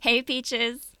Hey,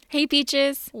 Peaches. Hey,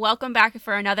 Peaches. Welcome back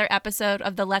for another episode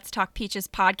of the Let's Talk Peaches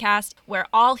podcast, where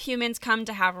all humans come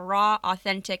to have raw,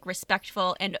 authentic,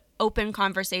 respectful, and open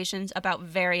conversations about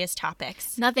various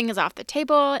topics. Nothing is off the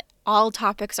table. All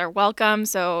topics are welcome,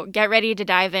 so get ready to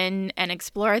dive in and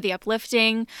explore the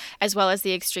uplifting as well as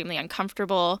the extremely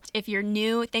uncomfortable. If you're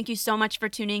new, thank you so much for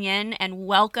tuning in and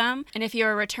welcome. And if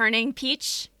you're a returning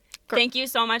Peach, thank you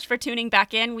so much for tuning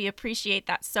back in. We appreciate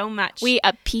that so much. We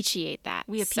appreciate that.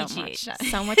 We appreciate that.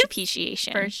 So much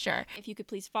appreciation. For sure. If you could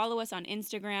please follow us on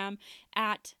Instagram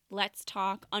at Let's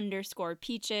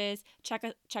Talk_Peaches. Check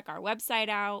our website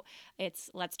out. It's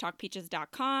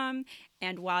letstalkpeaches.com.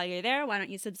 And while you're there, why don't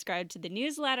you subscribe to the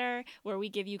newsletter where we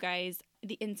give you guys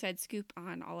the inside scoop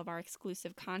on all of our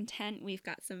exclusive content. We've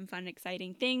got some fun,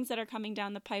 exciting things that are coming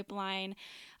down the pipeline.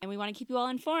 And we want to keep you all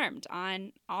informed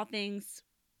on all things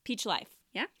Peach life.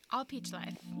 Yeah? All Peach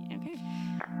life. Okay.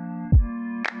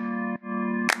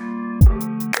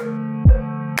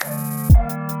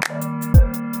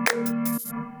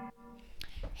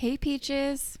 Hey,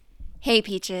 Peaches. Hey,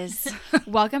 Peaches.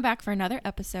 Welcome back for another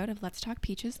episode of Let's Talk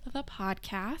Peaches, the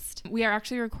podcast. We are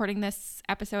actually recording this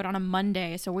episode on a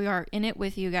Monday, so we are in it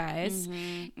with you guys.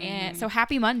 And so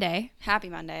happy Monday. Happy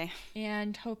Monday.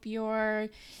 And hope you're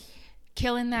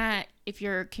killing that if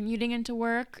you're commuting into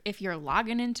work, if you're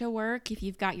logging into work, if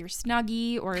you've got your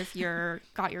Snuggie, or if you're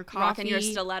got your coffee. Rocking your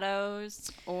stilettos,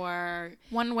 or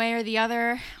one way or the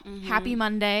other. Happy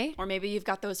Monday. or maybe you've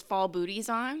got those fall booties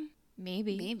on.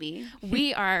 Maybe.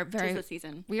 We are very... Tis the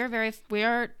season. We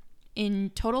are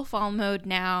in total fall mode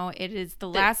now. It is the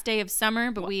last day of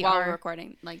summer, but While we're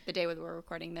recording, like the day we're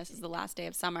recording this is the last day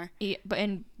of summer.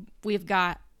 And we've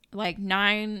got like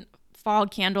 9 fall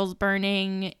candles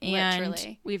burning, and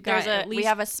Literally. we've got we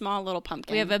have a small little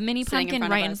pumpkin. We have a mini sitting pumpkin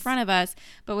right in front of us,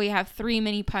 but we have 3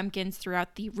 mini pumpkins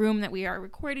throughout the room that we are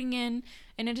recording in,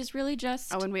 and it is really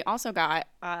just... Oh, and we also got,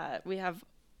 we have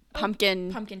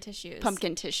pumpkin tissues,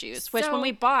 which when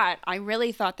we bought, I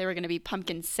really thought they were going to be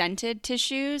pumpkin scented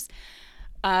tissues,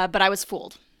 but I was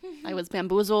fooled. I was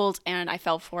bamboozled, and I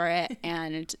fell for it,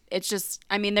 and it's just,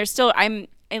 I mean, I'm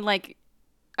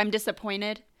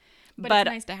disappointed. But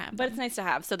it's nice to have. But it's nice to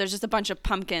have. So there's just a bunch of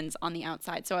pumpkins on the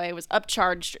outside. So I was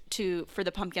upcharged for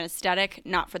the pumpkin aesthetic,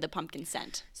 not for the pumpkin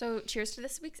scent. So cheers to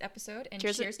this week's episode, and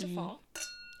cheers to fall.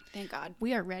 Thank God.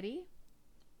 We are ready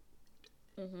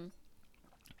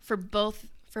for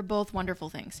both wonderful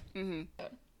things.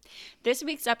 This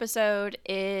week's episode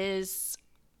is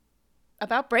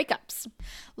about breakups.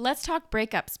 Let's talk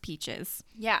breakups, Peaches.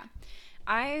 Yeah.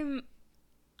 I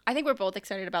think we're both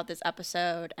excited about this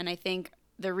episode, and I think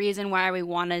the reason why we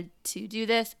wanted to do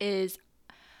this is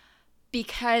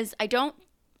because I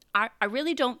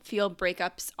really don't feel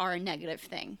breakups are a negative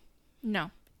thing. No.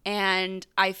 And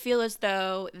I feel as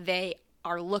though they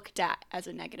are looked at as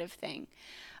a negative thing.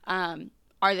 Are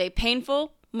they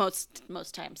painful? Most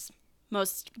times.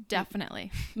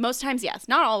 Definitely. Most times, yes.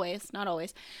 Not always.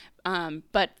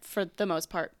 But for the most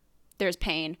part, there's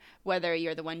pain, whether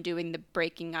you're the one doing the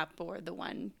breaking up or the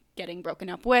one getting broken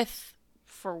up with,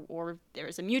 or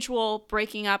there's a mutual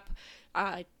breaking up,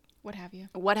 What have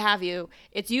you.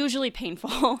 It's usually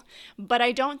painful, but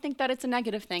I don't think that it's a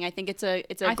negative thing. I think it's a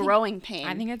growing pain.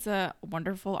 I think it's a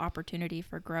wonderful opportunity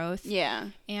for growth.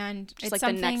 Yeah. And Just it's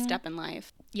like the next step in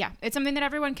life. Yeah. It's something that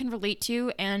everyone can relate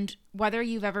to, and whether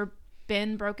you've ever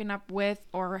been broken up with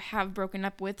or have broken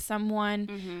up with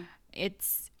someone,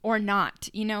 it's or not,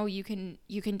 you can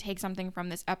take something from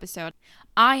this episode.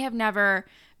 I have never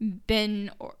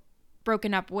been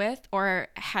broken up with or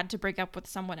had to break up with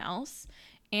someone else,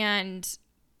 and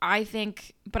I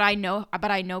know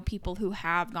people who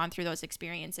have gone through those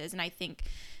experiences, and I think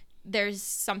there's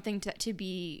something to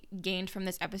be gained from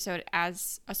this episode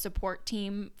as a support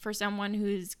team for someone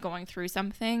who's going through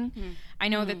something. I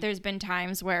know that there's been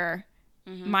times where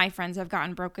my friends have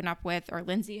gotten broken up with, or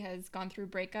Lindsay has gone through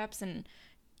breakups, and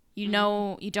you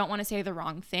don't want to say the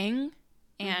wrong thing.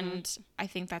 And I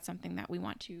think that's something that we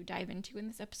want to dive into in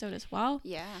this episode as well.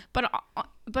 Yeah. But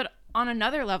on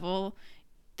another level,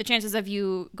 the chances of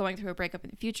you going through a breakup in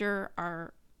the future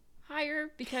are higher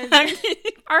because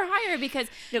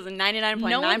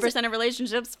 99.9% of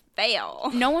relationships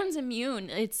fail. No one's immune.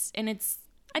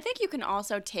 I think you can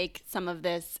also take some of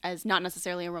this as not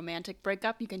necessarily a romantic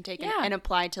breakup. You can take it and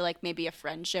apply to like maybe a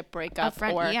friendship breakup,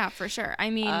 yeah, for sure. I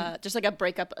mean, just like a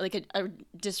breakup, like a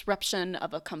disruption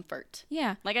of a comfort.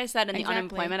 Yeah, like I said in the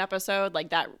unemployment episode,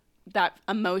 like that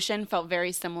emotion felt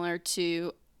very similar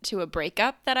to a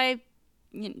breakup that I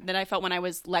felt when I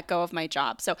was let go of my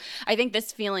job. So I think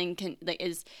this feeling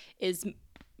is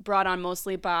brought on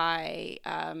mostly by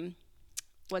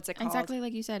what's it called? Exactly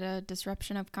like you said, a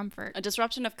disruption of comfort. A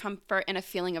disruption of comfort and a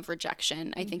feeling of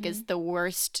rejection, I think, is the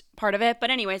worst part of it. But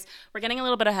anyways, we're getting a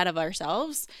little bit ahead of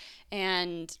ourselves,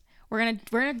 and We're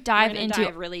gonna dive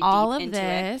into really all deep of into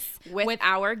this it with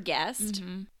our guest,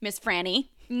 Miss Franny.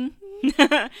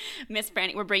 Miss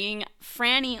Franny. We're bringing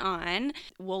Franny on.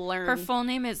 We'll learn. Her full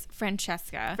name is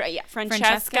Francesca. Yeah,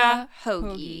 Francesca Hogi.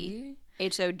 Hogi.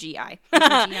 H-O-G-I is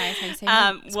how you say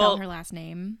her, spell her last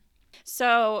name.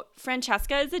 So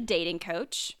Francesca is a dating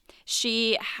coach.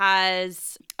 She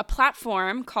has a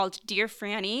platform called Dear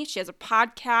Franny. She has a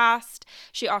podcast.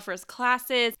 She offers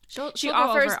classes. She'll she go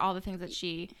offers over all the things that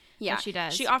she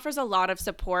does. She offers a lot of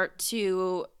support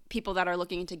to people that are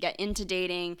looking to get into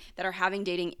dating, that are having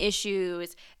dating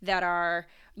issues, that are,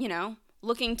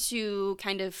 looking to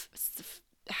kind of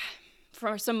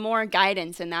for some more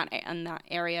guidance in that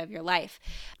area of your life.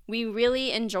 We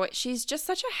really enjoy. She's just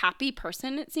such a happy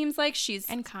person. It seems like she's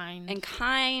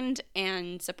kind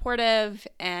and supportive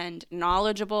and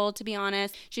knowledgeable. To be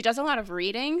honest, she does a lot of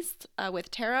readings with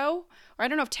tarot, or I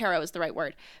don't know if tarot is the right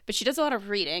word, but she does a lot of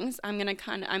readings. I'm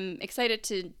excited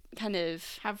to kind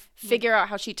of figure out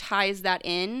how she ties that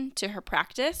in to her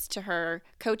practice, to her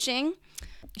coaching.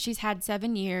 She's had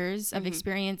 7 years of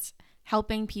experience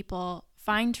helping people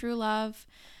find true love,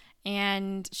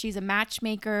 and she's a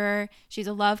matchmaker, she's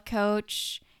a love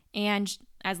coach, and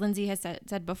as Lindsay has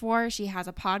said before, she has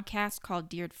a podcast called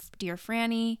Dear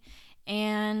Franny,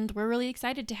 and we're really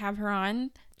excited to have her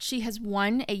on. She has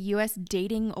won a U.S.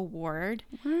 Dating Award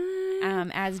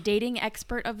as Dating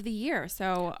Expert of the Year.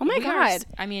 So, oh my God!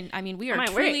 We are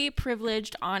truly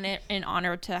privileged and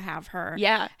honored to have her.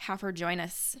 Yeah. Have her join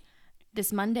us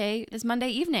this Monday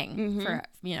evening for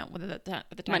with the time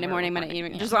Monday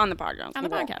morning, just on the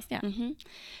podcast. Yeah.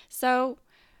 So,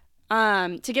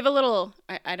 to give a little,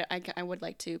 I would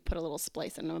like to put a little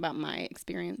splice in about my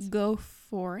experience. Go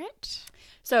for it.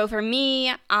 So for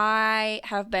me, I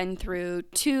have been through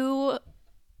two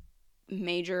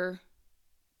major.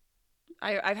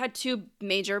 I've had two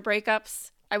major breakups.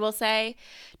 I will say,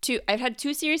 I've had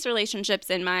two serious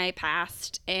relationships in my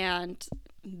past, and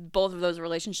both of those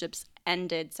relationships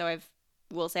ended. So I've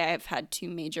had two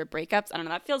major breakups. I don't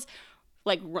know. That feels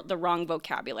like the wrong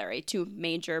vocabulary. Two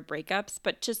major breakups,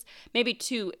 but just maybe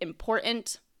two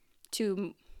important.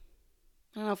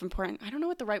 I don't know if important. I don't know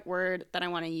what the right word that I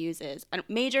want to use is.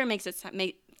 Major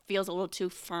feels a little too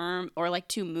firm or like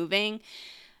too moving.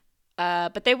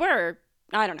 But they were.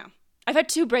 I don't know. I've had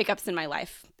two breakups in my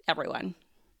life, everyone,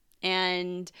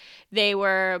 and they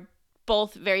were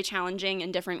both very challenging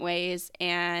in different ways,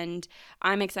 and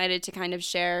I'm excited to kind of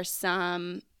share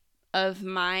some of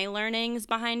my learnings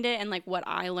behind it and like what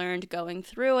I learned going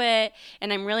through it,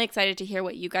 and I'm really excited to hear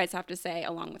what you guys have to say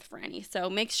along with Franny. So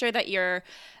make sure that you're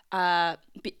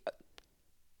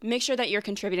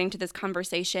contributing to this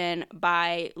conversation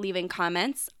by leaving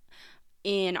comments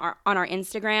on our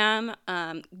Instagram,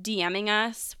 DMing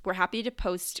us. We're happy to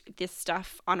post this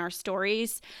stuff on our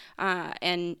stories,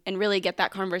 and really get that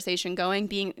conversation going.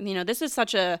 This is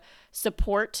such a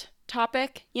support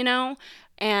topic,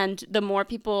 and the more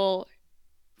people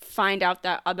find out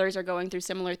that others are going through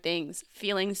similar things,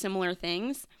 feeling similar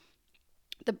things,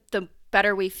 the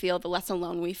better we feel, the less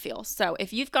alone we feel. So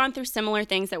if you've gone through similar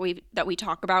things that we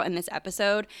talk about in this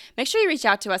episode, make sure you reach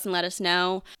out to us and let us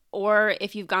know. Or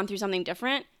if you've gone through something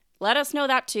different, let us know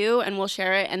that too, and we'll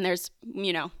share it. And there's,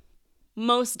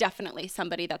 most definitely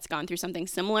somebody that's gone through something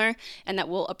similar and that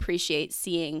will appreciate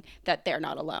seeing that they're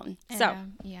not alone. So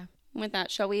yeah. With that,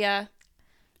 shall we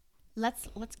let's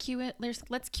cue it.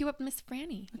 Let's cue up Miss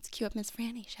Franny. Let's cue up Miss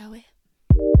Franny, shall we?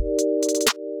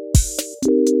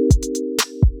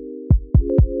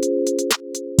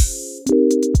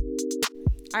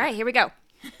 All right, here we go.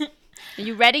 Are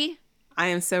you ready? I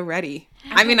am so ready.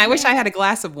 I wish I had a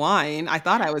glass of wine. I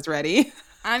thought I was ready.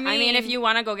 I mean, if you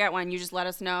want to go get one, you just let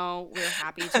us know. We're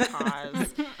happy to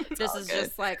pause. This is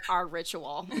just like our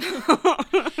ritual.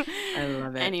 I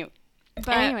love it.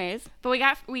 Anyways, but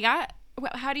we got.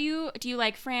 How do you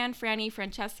like Franny,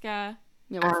 Francesca?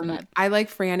 Yeah, I like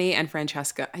Franny and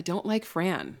Francesca. I don't like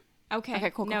Fran.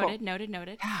 Okay, cool. Noted.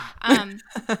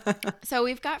 So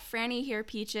we've got Franny here,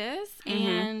 Peaches,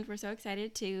 and we're so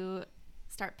excited to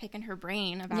start picking her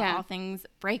brain about all things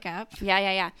breakup.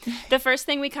 Yeah. The first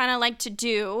thing we kind of like to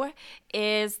do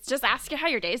is just ask you how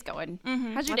your day's going.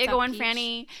 How's your day going,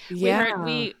 Franny?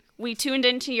 Yeah. We tuned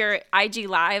into your IG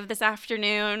Live this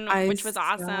afternoon, which was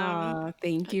awesome.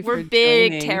 Thank you. We're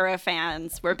big Tara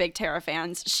fans.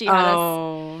 She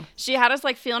had us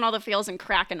like feeling all the feels and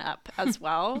cracking up as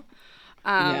well.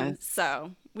 Yes.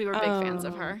 So we were big fans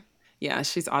of her. Yeah,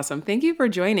 she's awesome. Thank you for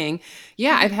joining.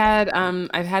 Yeah, I've had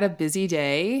a busy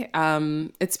day.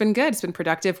 It's been good. It's been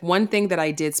productive. One thing that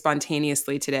I did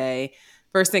spontaneously today,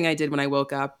 first thing I did when I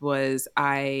woke up was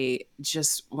I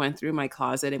just went through my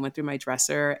closet and went through my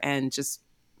dresser and just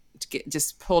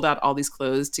pulled out all these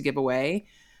clothes to give away.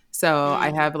 So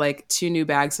I have like 2 new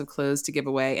bags of clothes to give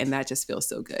away, and that just feels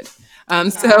so good.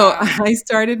 So I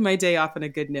started my day off on a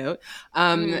good note.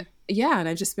 Yeah, and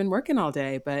I've just been working all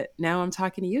day, but now I'm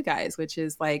talking to you guys, which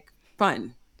is like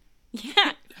fun.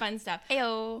 Yeah, fun stuff.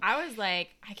 Ayo. I was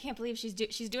like, I can't believe she's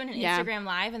doing an Yeah. Instagram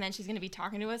live, and then she's going to be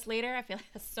talking to us later. I feel like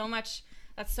that's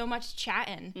so much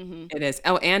chatting. It is.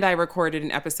 Oh, and I recorded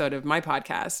an episode of my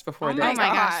podcast before this. Oh my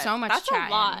gosh, so much That's chatting.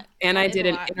 a lot. And That I is did a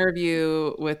an lot.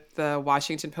 interview with the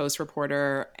Washington Post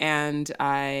reporter, and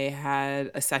I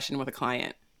had a session with a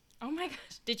client. Oh my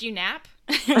gosh, did you nap?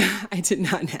 I did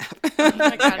not nap. Oh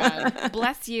my god,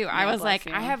 bless you. I was bless like,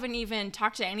 you. I haven't even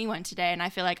talked to anyone today, and I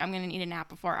feel like I'm going to need a nap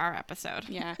before our episode.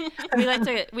 Yeah.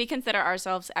 We consider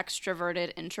ourselves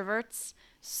extroverted introverts.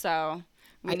 So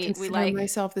I we consider like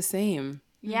myself the same.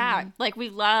 yeah, like we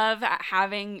love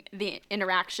having the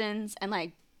interactions and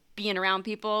like being around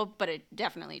people, but it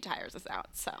definitely tires us out.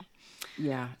 So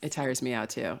Yeah, it tires me out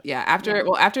too. Yeah,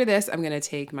 after this, I'm gonna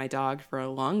take my dog for a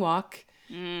long walk,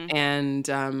 and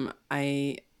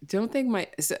I don't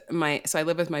think so I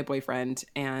live with my boyfriend,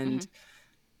 and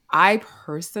I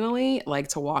personally like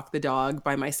to walk the dog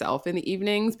by myself in the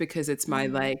evenings because it's my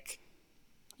like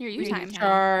your you time.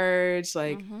 recharge,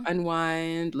 like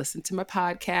unwind, listen to my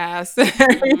podcast, and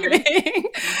everything.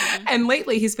 And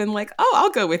lately, he's been like, "Oh, I'll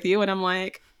go with you," and I'm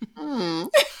like,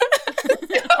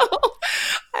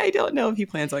 I don't know if he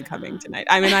plans on coming tonight.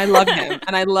 I mean, I love him,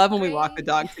 and I love when we walk the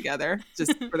dog together,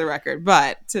 just for the record.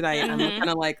 But tonight, I'm kind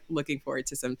of like looking forward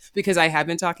to some, because I have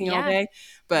been talking all Yeah. day.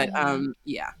 But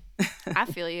yeah, I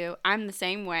feel you. I'm the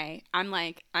same way. I'm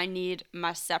like, I need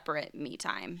my separate me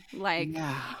time. Like,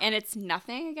 Yeah. and it's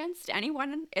nothing against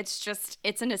anyone. It's just,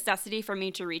 it's a necessity for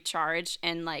me to recharge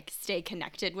and like stay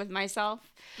connected with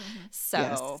myself. So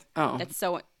Yes. Oh.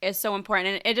 it's so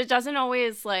important. And it doesn't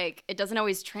always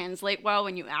translate well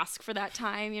when you ask for that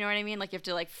time. You know what I mean? Like you have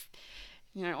to like,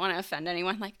 you don't want to offend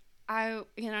anyone. Like,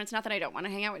 it's not that I don't want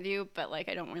to hang out with you, but like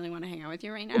I don't really want to hang out with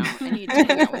you right now. I need to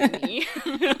hang out with me.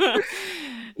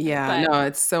 Yeah, But- no,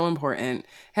 it's so important.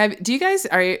 Are you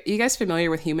guys familiar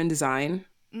with human design?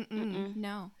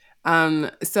 No.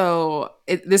 So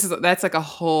that's like a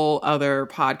whole other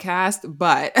podcast,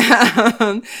 but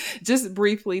just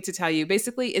briefly to tell you,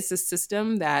 basically it's a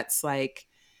system that's like,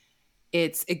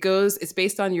 it's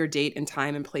based on your date and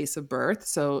time and place of birth.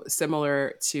 So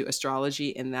similar to astrology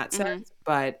in that sense,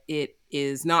 but it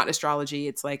is not astrology.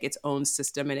 It's like its own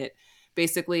system. And it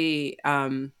basically,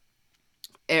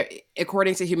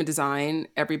 according to human design,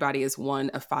 everybody is one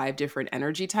of 5 different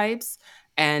energy types.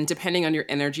 And depending on your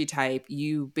energy type,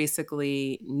 you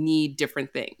basically need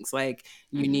different things. Like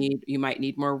you might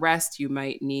need more rest. You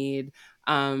might need,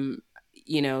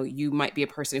 you might be a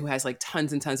person who has like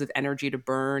tons and tons of energy to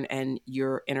burn, and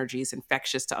your energy is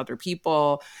infectious to other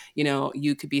people.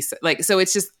 You could be like, so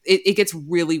it's just, it gets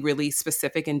really, really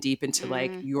specific and deep into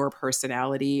like your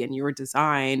personality and your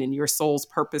design and your soul's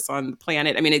purpose on the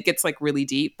planet. I mean, it gets like really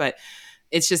deep, but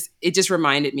it just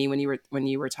reminded me when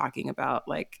you were talking about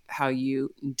like how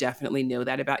you definitely know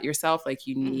that about yourself, like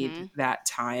you need that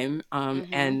time.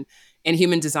 And in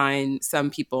human design, some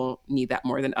people need that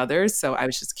more than others. So I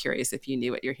was just curious if you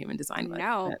knew what your human design was.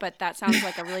 No, but that sounds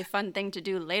like a really fun thing to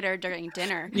do later during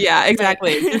dinner. Yeah,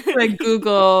 exactly. Just like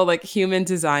Google like human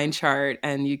design chart,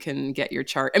 and you can get your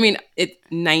chart. I mean,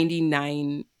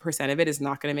 99% of it is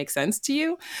not going to make sense to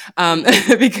you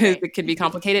because it can be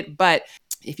complicated. But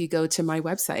if you go to my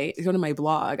website, go to my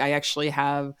blog, I actually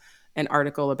have an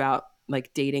article about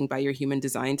like dating by your human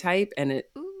design type,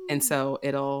 and so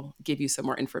it'll give you some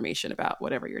more information about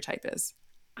whatever your type is.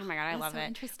 Oh my God, I love so it.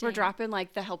 interesting. We're dropping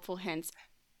like the helpful hints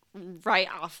right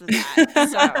off the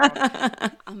bat.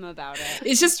 So I'm about it.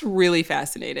 It's just really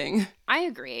fascinating. I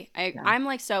agree. I'm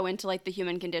like so into like the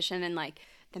human condition and like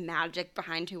the magic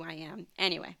behind who I am.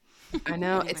 Anyway. I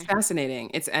know. It's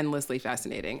fascinating. It's endlessly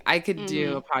fascinating. I could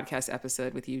do a podcast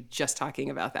episode with you just talking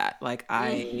about that. Like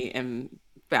I am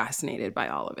fascinated by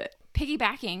all of it.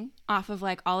 Piggybacking off of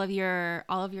like all of your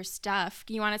stuff,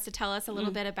 you want us to tell us a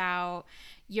little bit about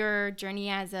your journey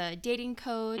as a dating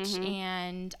coach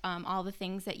and all the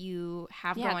things that you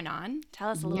have going on? Tell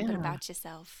us a little bit about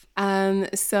yourself.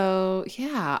 So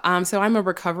I'm a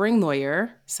recovering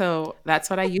lawyer. So that's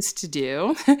what I used to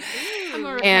do. I'm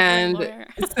a recovering And lawyer.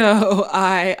 so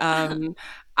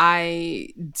I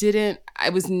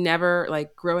was never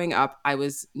like growing up, I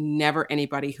was never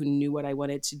anybody who knew what I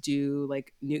wanted to do.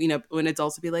 Like, when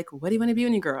adults would be like, what do you want to be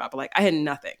when you grow up? Like, I had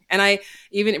nothing. And I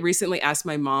even recently asked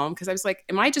my mom, because I was like,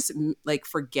 am I just like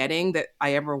forgetting that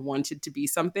I ever wanted to be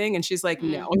something? And she's like,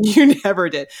 no, you never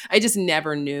did. I just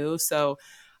never knew. So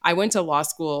I went to law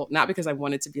school, not because I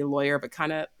wanted to be a lawyer, but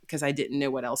kind of because I didn't know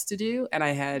what else to do. And I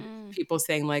had people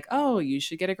saying like, oh, you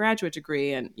should get a graduate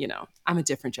degree. And, I'm a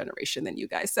different generation than you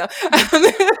guys. So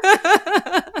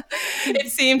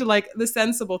it seemed like the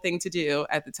sensible thing to do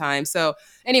at the time. So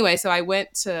anyway, so I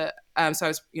went to, so I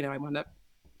was, I wound up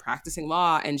practicing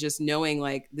law and just knowing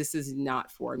like this is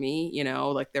not for me,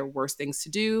 like there are worse things to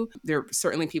do. There are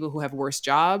certainly people who have worse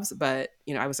jobs, but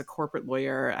I was a corporate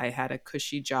lawyer. I had a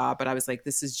cushy job, but I was like,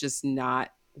 this is just not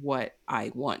what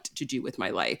I want to do with my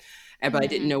life. But I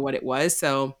didn't know what it was.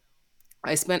 So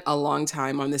I spent a long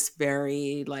time on this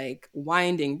very like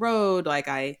winding road. Like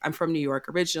I'm from New York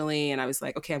originally, and I was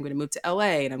like, okay, I'm going to move to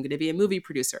LA and I'm going to be a movie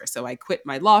producer. So I quit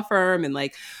my law firm and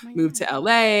like moved to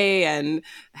LA and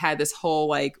had this whole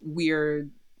like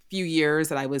weird few years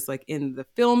that I was like in the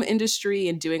film industry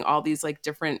and doing all these like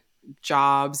different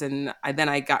jobs. And then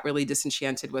I got really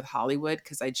disenchanted with Hollywood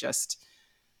because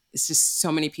it's just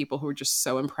so many people who are just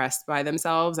so impressed by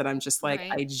themselves. And I'm just like,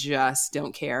 I just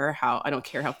don't care I don't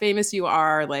care how famous you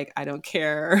are. Like, I don't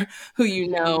care who you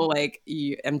know, like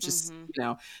I'm just,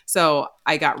 so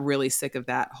I got really sick of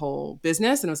that whole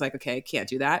business and I was like, okay, I can't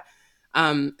do that.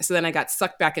 So then I got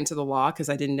sucked back into the law because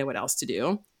I didn't know what else to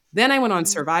do. Then I went on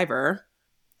Survivor.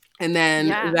 And then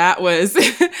that was,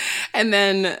 and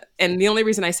the only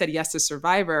reason I said yes to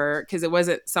Survivor, because it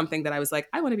wasn't something that I was like,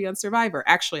 I want to be on Survivor.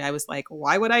 Actually, I was like,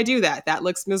 why would I do that? That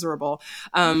looks miserable.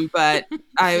 But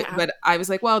I was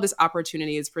like, well, this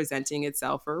opportunity is presenting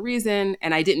itself for a reason.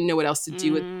 And I didn't know what else to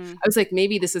do with, I was like,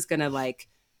 maybe this is going to like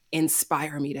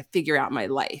inspire me to figure out my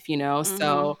life,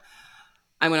 So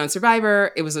I went on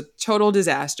Survivor. It was a total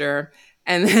disaster.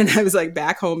 And then I was like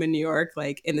back home in New York,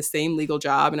 like in the same legal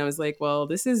job. And I was like, well,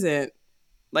 this isn't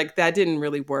like, that didn't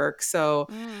really work. So,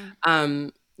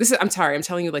 I'm sorry, I'm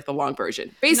telling you like the long version.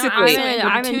 Basically,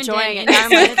 I'm enjoying it. I'm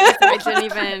like, I didn't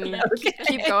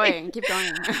even keep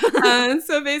going.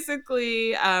 So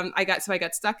basically, I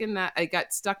got stuck in that. I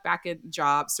got stuck back in the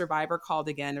job. Survivor called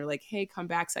again. They're like, hey, come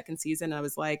back second season. I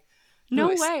was like, no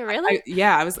way, really?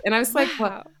 I was like,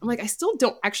 well, I'm like, I still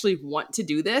don't actually want to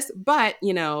do this, but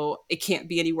it can't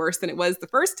be any worse than it was the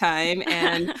first time.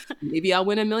 And maybe I'll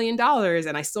win $1 million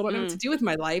and I still don't know what to do with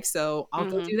my life. So I'll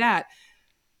go do that.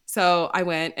 So I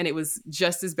went and it was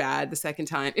just as bad the second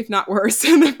time, if not worse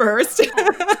than the first.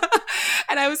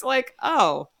 And I was like,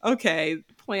 oh, okay,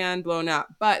 plan blown up.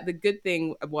 But the good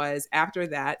thing was after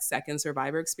that second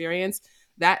Survivor experience,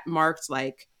 that marked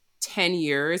like 10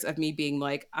 years of me being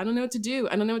like, I don't know what to do.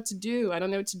 I don't know what to do. I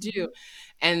don't know what to do.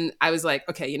 And I was like,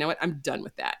 okay, you know what? I'm done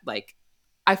with that. Like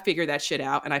I figured that shit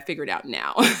out and I figured it out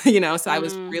now, so I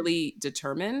was really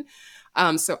determined.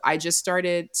 So I just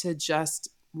started to just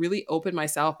really open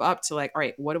myself up to like, all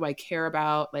right, what do I care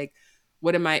about? Like,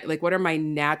 what are my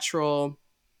natural,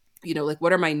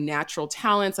 what are my natural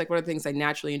talents? Like, what are the things I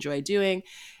naturally enjoy doing?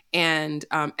 And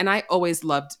I always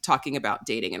loved talking about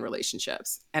dating and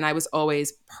relationships. And I was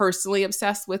always personally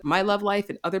obsessed with my love life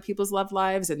and other people's love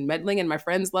lives and meddling in my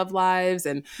friends' love lives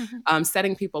and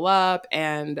setting people up.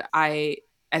 And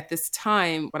at this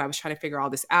time, when I was trying to figure all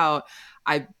this out,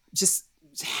 I just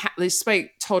by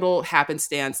total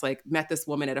happenstance, like met this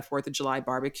woman at a 4th of July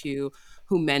barbecue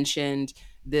who mentioned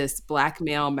this Black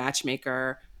male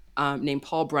matchmaker named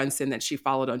Paul Brunson that she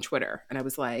followed on Twitter. And I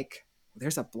was like,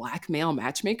 there's a Black male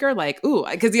matchmaker? Like, ooh,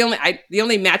 because the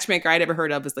only matchmaker I'd ever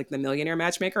heard of was like the Millionaire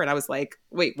Matchmaker. And I was like,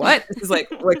 wait, what? This is like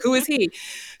who is he?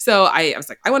 So I was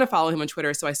like, I want to follow him on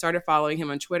Twitter. So I started following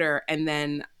him on Twitter. And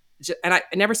then, I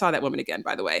never saw that woman again,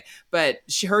 by the way, but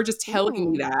her just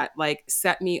telling me that like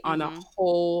set me on a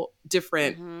whole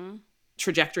different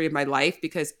trajectory of my life.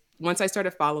 Because once I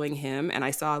started following him and I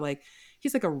saw like,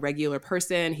 he's like a regular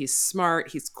person, he's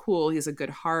smart, he's cool, he has a good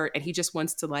heart, and he just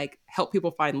wants to like help people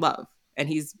find love. And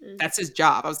that's his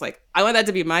job. I was like, I want that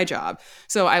to be my job.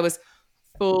 So I was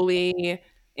fully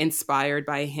inspired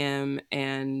by him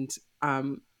and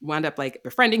wound up like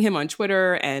befriending him on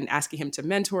Twitter and asking him to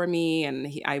mentor me.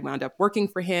 And I wound up working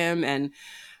for him. And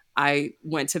I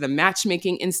went to the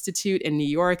Matchmaking Institute in New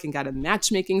York and got a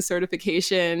matchmaking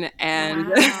certification.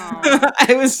 And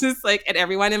I was just like, and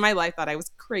everyone in my life thought I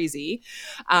was crazy.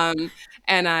 And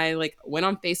I like went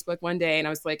on Facebook one day and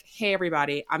I was like, hey,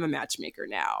 everybody, I'm a matchmaker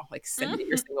now. Like, send me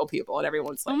your single people. And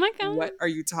everyone's like, oh my God, what are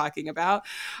you talking about?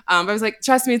 I was like,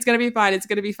 trust me, it's going to be fine. It's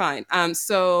going to be fine.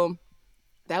 So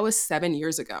that was 7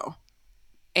 years ago.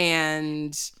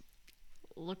 And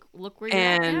Look where you're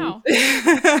at now.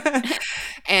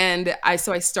 and I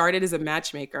started as a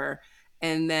matchmaker,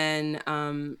 and then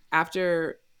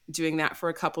after doing that for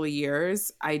a couple of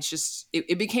years,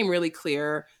 it became really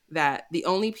clear that the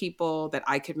only people that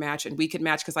I could match and we could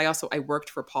match, because I worked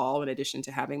for Paul in addition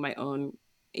to having my own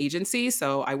agency,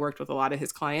 so I worked with a lot of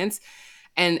his clients,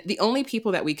 and the only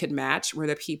people that we could match were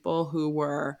the people who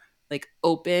were like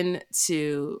open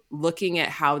to looking at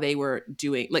how they were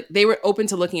doing. Like they were open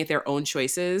to looking at their own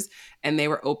choices, and they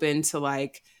were open to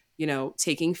like,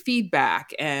 taking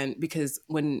feedback. And because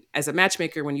as a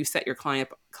matchmaker, when you set your client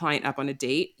up on a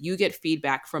date, you get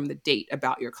feedback from the date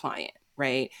about your client,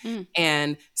 right? Mm.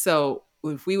 And so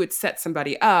if we would set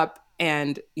somebody up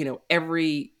and,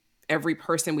 every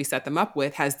person we set them up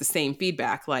with has the same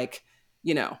feedback, like,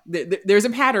 there's a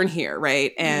pattern here,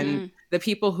 right? And the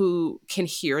people who can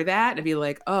hear that and be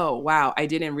like, oh, wow, I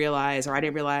didn't realize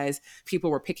people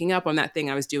were picking up on that thing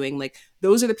I was doing. Like,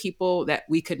 those are the people that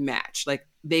we could match. Like,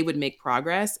 they would make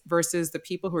progress versus the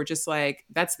people who are just like,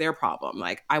 that's their problem.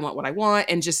 Like, I want what I want,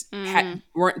 and just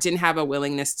didn't have a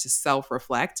willingness to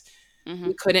self-reflect.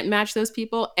 We couldn't match those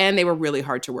people, and they were really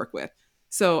hard to work with.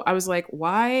 So I was like,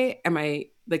 why am I,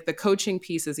 like, the coaching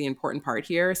piece is the important part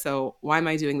here. So why am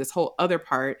I doing this whole other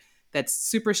part that's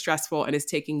super stressful and is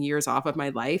taking years off of my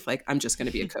life? Like, I'm just going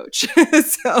to be a coach.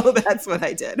 So that's what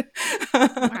I did.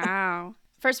 Wow.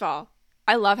 First of all,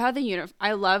 I love how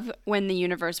I love when the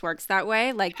universe works that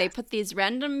way. Like, they put these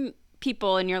random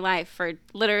people in your life for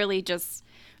literally just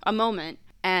a moment,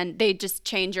 and they just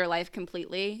change your life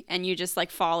completely, and you just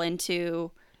like fall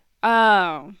into,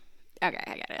 oh, okay,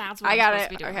 I get it. That's what I I'm got supposed it. to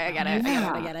be doing Okay, I now. get it.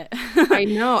 Yeah. I get it. I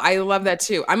know. I love that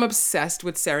too. I'm obsessed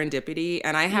with serendipity,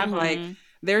 and I have like,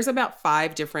 there's about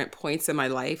 5 different points in my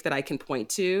life that I can point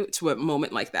to a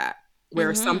moment like that,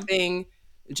 where something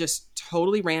just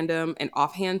totally random, an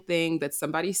offhand thing that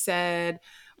somebody said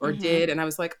or did, and I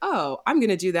was like, oh, I'm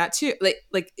gonna do that too. Like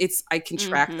I can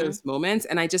track those moments,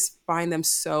 and I just find them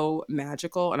so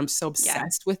magical, and I'm so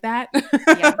obsessed with that.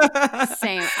 Yeah.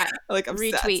 Same. Like,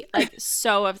 obsessed.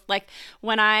 Retweet. Like,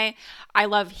 when I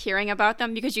love hearing about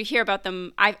them, because you hear about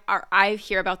them. I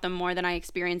hear about them more than I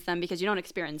experience them, because you don't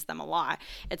experience them a lot.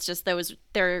 It's just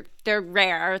they're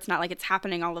rare. It's not like it's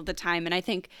happening all of the time. And I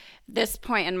think this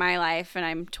point in my life, and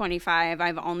I'm 25,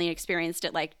 I've only experienced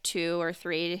it like 2 or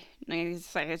 3,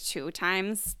 like 2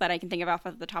 times that I can think of off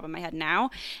the top of my head now.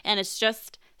 And it's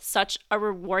just such a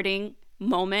rewarding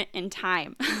moment in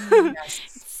time.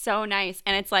 It's so nice.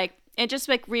 And it's like, it just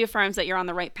like reaffirms that you're on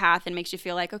the right path and makes you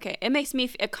feel like, okay,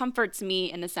 it comforts me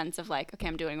in the sense of like, okay,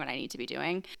 I'm doing what I need to be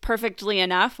doing. Perfectly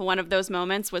enough, one of those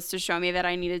moments was to show me that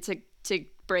I needed to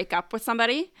break up with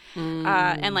somebody,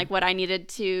 and like what I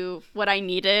needed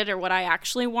or what I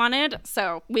actually wanted.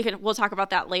 So we'll talk about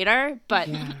that later, but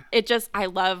I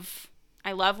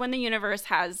love when the universe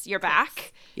has your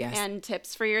back. Yes. And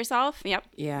tips for yourself. Yep.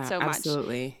 Yeah, so much.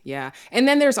 absolutely. Yeah. And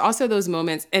then there's also those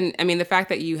moments, and I mean, the fact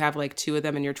that you have like 2 of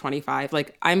them and you're 25,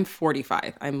 like I'm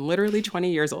 45. I'm literally 20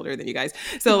 years older than you guys.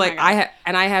 So like I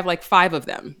have like 5 of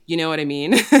them, you know what I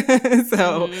mean?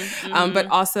 So, but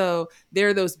also there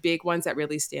are those big ones that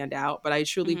really stand out. But I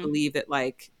truly believe that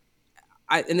like,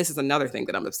 and this is another thing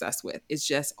that I'm obsessed with, is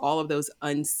just all of those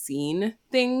unseen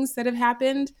things that have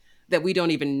happened that we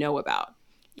don't even know about.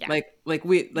 Yeah.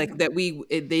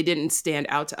 They didn't stand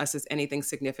out to us as anything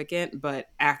significant, but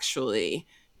actually,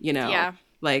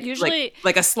 usually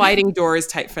like a sliding doors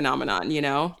type phenomenon,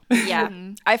 Yeah.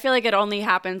 I feel like it only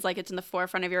happens like it's in the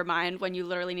forefront of your mind when you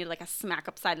literally need like a smack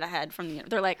upside the head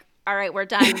they're like, all right, we're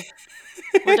done.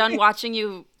 We're done watching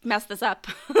you mess this up.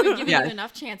 We've given you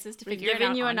enough chances to figure it out.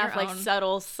 Giving you on enough your like own.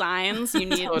 subtle signs you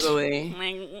need. Totally.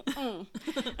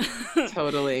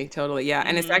 Totally. Yeah.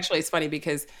 And it's funny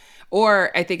because,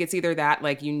 or I think it's either that,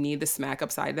 like, you need the smack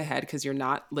upside the head because you're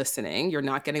not listening, you're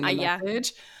not getting the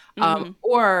message.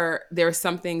 Or there's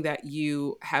something that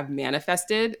you have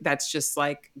manifested that's just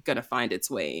like gonna find its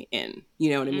way in, you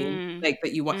know what I mean? Like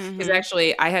that you want, because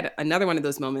actually I had another one of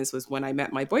those moments was when I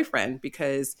met my boyfriend,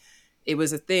 because it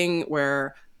was a thing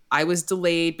where I was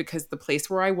delayed because the place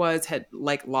where I was had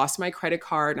like lost my credit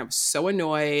card, and I was so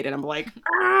annoyed, and I'm like,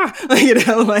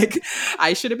 like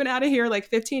I should have been out of here like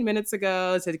 15 minutes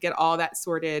ago to get all that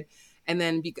sorted. And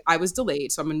then I was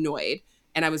delayed, so I'm annoyed,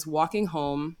 and I was walking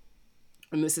home.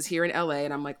 And this is here in LA,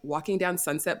 and I'm like walking down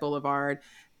Sunset Boulevard,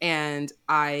 and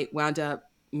I wound up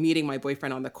meeting my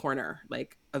boyfriend on the corner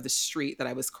like of the street that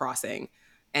I was crossing.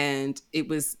 And it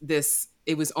was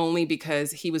only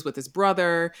because he was with his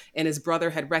brother, and his brother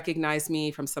had recognized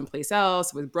me from someplace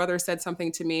else. His brother said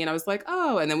something to me, and I was like,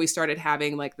 oh, and then we started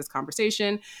having like this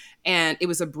conversation, and it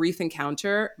was a brief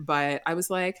encounter, but I was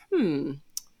like,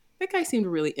 that guy seemed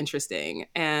really interesting.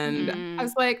 And I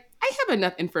was like, I have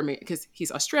enough information because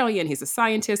he's Australian. He's a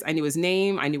scientist. I knew his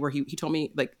name. I knew where he told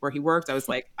me like where he worked. I was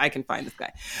like, I can find this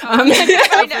guy. For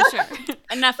sure.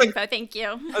 Enough info. Thank you.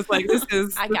 I was like,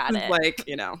 I got it. Like,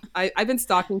 I've been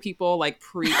stalking people like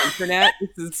pre-internet.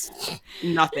 This is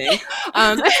nothing.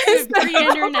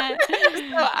 Pre-internet.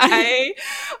 So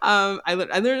I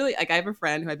literally, like, I have a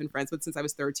friend who I've been friends with since I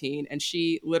was 13, and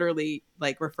she literally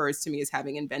like refers to me as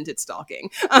having invented stalking.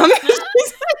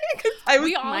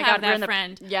 We all have that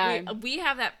friend. Yeah. We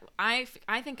have that. I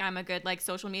think I'm a good like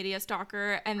social media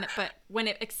stalker, but when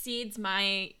it exceeds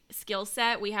my skill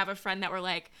set, we have a friend that we're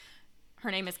like, her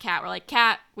name is Kat. We're like,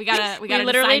 Kat, we gotta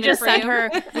literally just send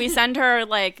her. We send her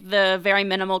like the very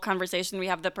minimal conversation. We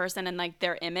have the person and like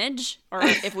their image, or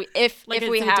if we like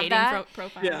we have that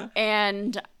profile. Yeah.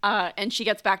 And she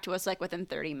gets back to us like within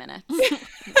 30 minutes.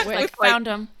 Like found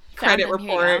him. Credit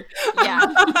report.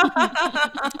 Yeah.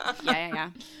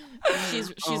 She's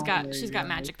got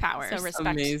magic powers. So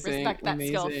respect that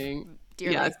skill dearly.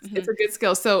 Yeah, it's a good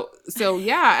skill. So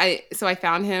yeah, I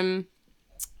found him,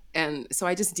 and so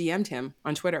I just DM'd him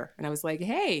on Twitter, and I was like,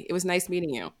 hey, it was nice meeting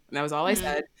you. And that was all I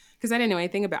said, because I didn't know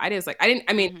anything about it.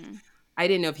 I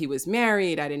didn't know if he was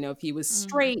married. I didn't know if he was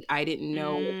straight. I didn't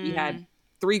know if he had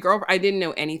 3 girlfriends. I didn't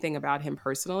know anything about him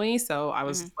personally. So I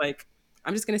was like,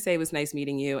 I'm just going to say it was nice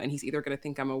meeting you. And he's either going to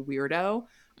think I'm a weirdo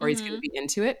or he's going to be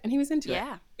into it. And he was into it.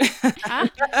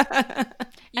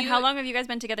 And how long have you guys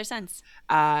been together since?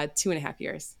 2.5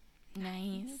 years.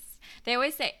 Nice. They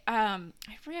always say, I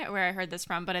forget where I heard this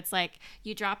from, but it's like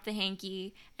you drop the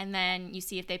hanky and then you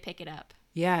see if they pick it up.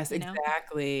 Yes,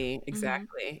 exactly. It's and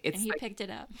he like, picked it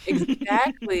up.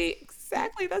 Exactly.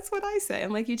 That's what I say.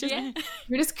 I'm like, you're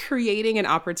just creating an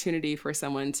opportunity for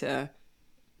someone to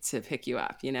pick you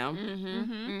up,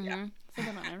 Yeah.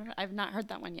 I've not heard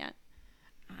that one yet.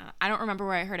 I don't remember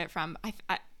where I heard it from.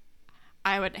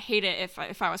 I would hate it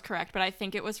if I was correct, but I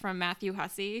think it was from Matthew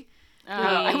Hussey.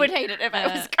 I would hate it if I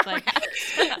was correct.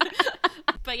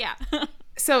 But yeah.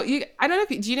 So I don't know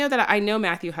do you know that I know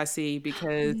Matthew Hussey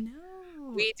because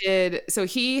we did. So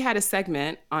he had a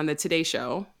segment on the Today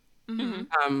Show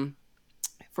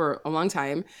for a long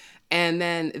time. And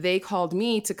then they called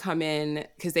me to come in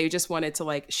because they just wanted to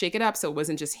like shake it up. So it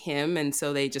wasn't just him. And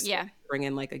so they just bring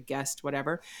in like a guest,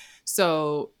 whatever.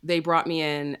 So they brought me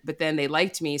in, but then they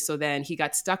liked me. So then he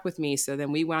got stuck with me. So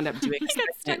then we wound up doing a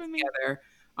segment together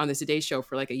on the Today Show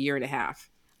for like 1.5 years.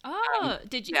 Oh,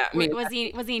 did you? Yeah,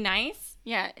 was he nice?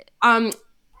 Yeah.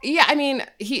 Yeah, I mean,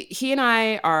 he and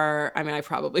I are. I mean, I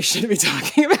probably shouldn't be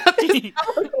talking about this.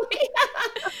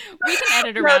 We can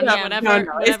edit around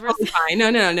whatever. It's totally fine.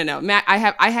 No. Matt,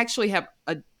 I actually have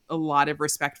a lot of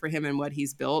respect for him and what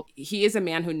he's built. He is a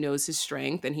man who knows his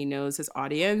strength and he knows his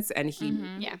audience, and he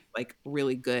like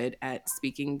really good at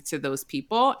speaking to those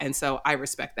people. And so I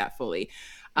respect that fully.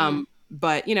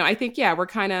 But I think we're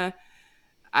kind of.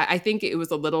 I think it was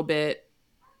a little bit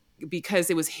because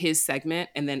it was his segment,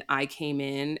 and then I came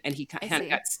in, and he kind of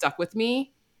got stuck with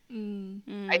me.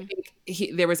 I think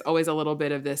there was always a little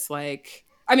bit of this like.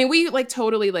 I mean, we like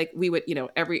totally like we would,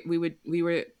 we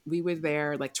were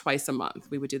there like twice a month.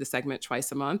 We would do the segment twice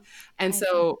a month. And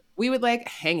so we would like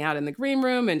hang out in the green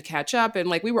room and catch up. And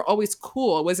like, we were always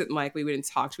cool. It wasn't like we wouldn't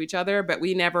talk to each other, but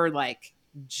we never like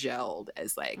gelled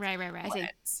as like, right.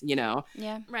 friends, Yeah.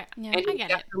 Right. Yeah. And he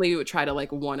definitely would try to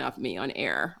like one up me on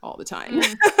air all the time.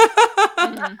 Should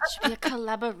be a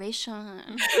collaboration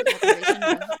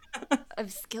of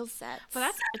skill sets. Well,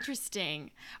 that's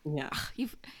interesting. Yeah.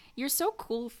 You're so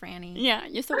cool, Franny. Yeah,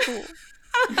 you're so cool.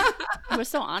 We're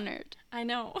so honored. I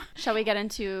know. Shall we get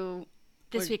into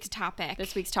this week's topic?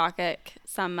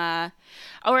 Some,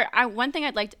 one thing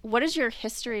I'd like. What is your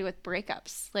history with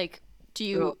breakups? Like,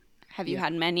 have you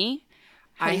had many?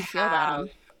 How do you feel about them?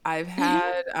 I've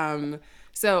had.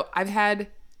 So I've had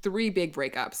 3 big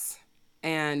breakups,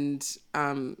 and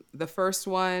the first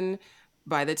one,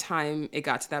 by the time it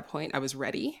got to that point, I was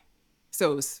ready.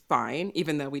 So it was fine,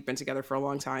 even though we'd been together for a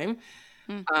long time.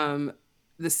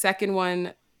 The second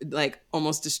one, like,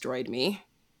 almost destroyed me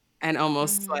and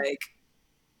almost, like,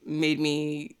 made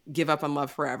me give up on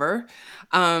love forever.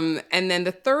 And then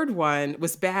the third one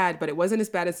was bad, but it wasn't as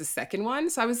bad as the second one.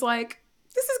 So I was like,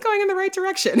 this is going in the right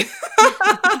direction.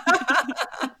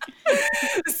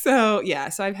 So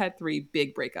I've had 3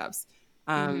 big breakups.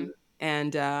 And,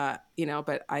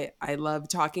 but I love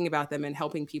talking about them and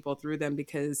helping people through them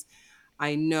because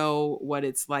I know what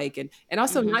it's like. And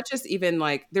also not just even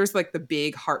like, there's like the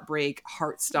big heartbreak,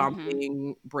 heart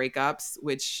stomping breakups,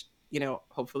 which,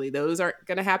 hopefully those aren't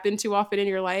going to happen too often in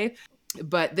your life.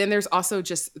 But then there's also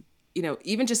just,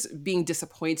 even just being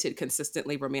disappointed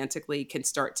consistently romantically can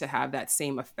start to have that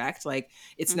same effect. Like,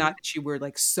 it's not that you were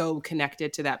like so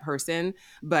connected to that person,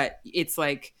 but it's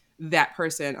like that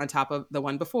person on top of the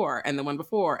one before and the one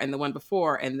before and the one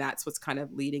before. And that's what's kind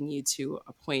of leading you to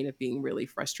a point of being really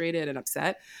frustrated and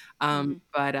upset.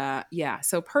 But yeah,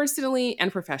 so personally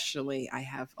and professionally, I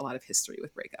have a lot of history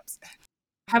with breakups.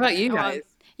 How about you guys?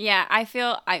 Yeah,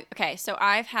 okay, so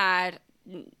I've had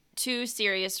two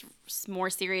more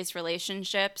serious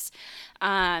relationships.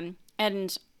 And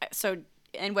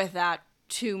with that,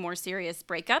 two more serious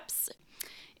breakups.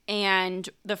 And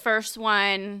the first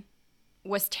one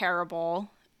was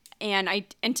terrible.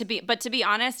 To be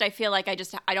honest, I feel like I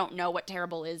don't know what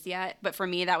terrible is yet. But for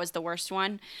me, that was the worst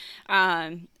one.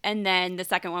 And then the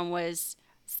second one was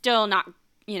still not,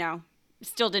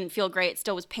 still didn't feel great,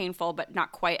 still was painful, but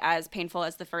not quite as painful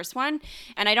as the first one.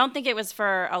 And I don't think it was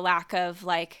for a lack of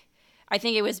I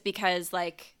think it was because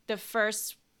the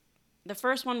first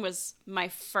one was my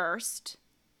first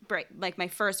my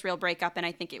first real breakup. And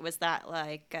I think it was that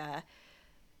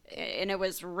and it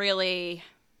was really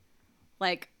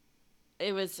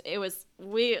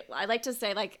I like to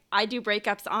say I do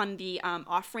breakups on the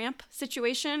off-ramp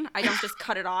situation. I don't just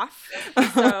cut it off.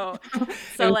 So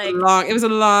it was a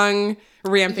long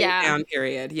ramping down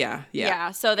period.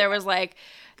 Yeah. So there was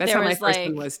that's how my first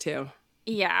one was too.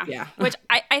 Yeah. Which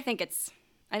I think it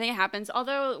happens.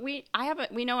 Although we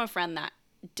know a friend that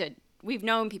did. We've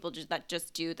known people that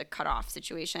just do the cutoff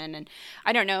situation, and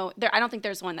I don't know. I don't think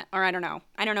there's one I don't know.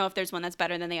 I don't know if there's one that's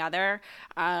better than the other.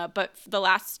 But the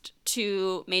last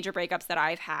two major breakups that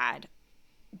I've had,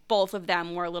 both of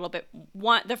them were a little bit.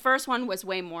 The first one was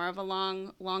way more of a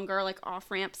longer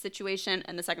off ramp situation,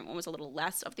 and the second one was a little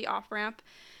less of the off ramp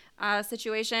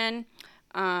situation.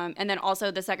 And then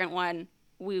also the second one,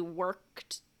 we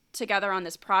worked together on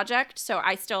this project, so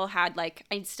I still had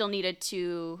I still needed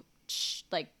to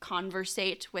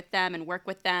conversate with them and work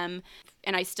with them,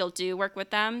 and I still do work with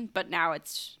them, but now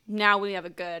we have a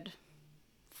good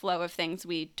flow of things.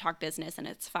 We talk business and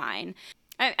it's fine.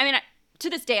 I mean, to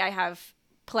this day I have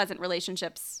pleasant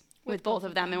relationships with both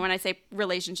of them. And when I say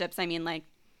relationships, I mean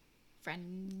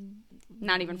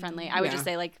not even friendly. I would just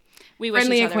say we wish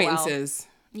friendly each other acquaintances.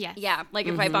 Well. Yeah.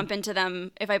 If I bump into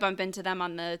them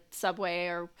on the subway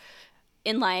or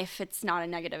in life, it's not a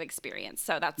negative experience.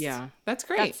 So that's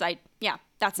great.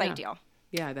 That's ideal.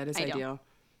 Yeah, that is ideal.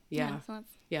 Yeah. How about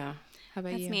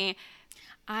that's you? Me.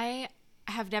 I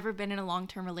have never been in a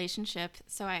long-term relationship,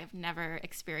 so I have never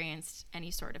experienced any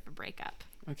sort of a breakup.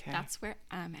 Okay. That's where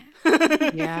I'm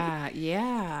at.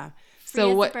 Yeah.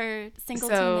 So what? Single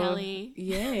to Nelly.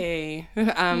 Yay.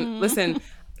 Listen,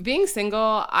 being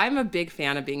single, I'm a big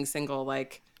fan of being single. I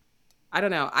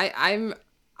don't know.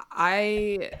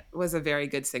 I was a very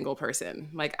good single person.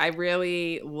 I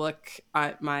really look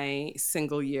at my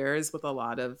single years with a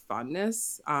lot of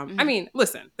fondness. I mean,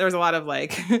 listen, there's a lot of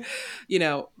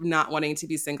not wanting to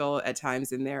be single at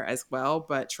times in there as well,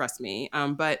 but trust me.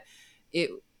 But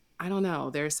I don't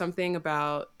know. There's something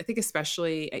about, I think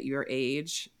especially at your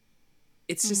age,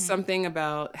 it's just something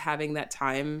about having that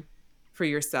time for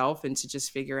yourself and to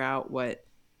just figure out what,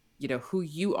 who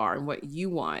you are and what you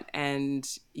want. And,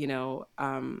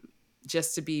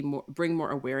 just to bring more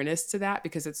awareness to that,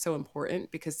 because it's so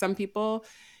important. Because some people,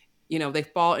 they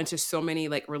fall into so many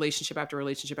relationship after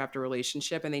relationship after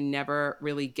relationship, and they never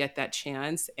really get that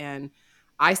chance. And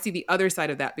I see the other side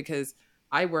of that, because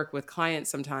I work with clients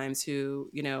sometimes who,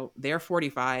 they're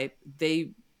 45,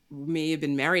 they may have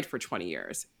been married for 20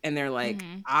 years, and they're like,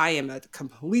 I am a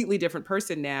completely different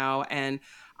person now. And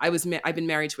I've been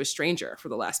married to a stranger for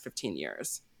the last 15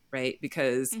 years, right?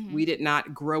 Because we did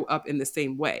not grow up in the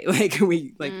same way.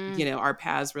 Our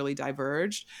paths really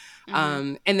diverged.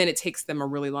 And then it takes them a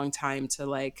really long time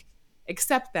to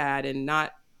accept that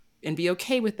and be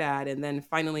okay with that. And then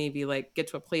finally get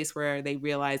to a place where they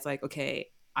realize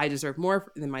okay, I deserve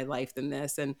more in my life than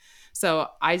this. And so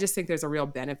I just think there's a real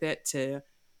benefit to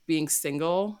being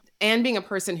single and being a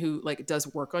person who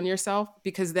does work on yourself,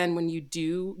 because then when you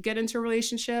do get into a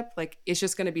relationship, it's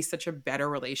just going to be such a better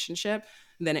relationship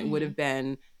than it would have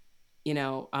been,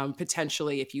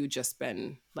 potentially if you just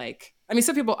been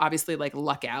some people obviously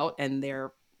luck out and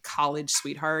their college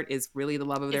sweetheart is really the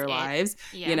love of their lives,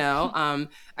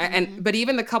 but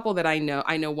even the couple that I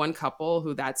know one couple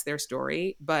who that's their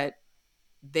story, but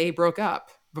they broke up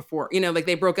before, you know, like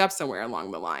they broke up somewhere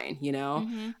along the line, you know,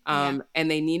 and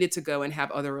they needed to go and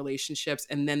have other relationships,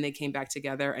 and then they came back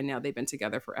together, and now they've been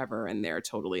together forever, and they're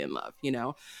totally in love, you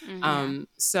know.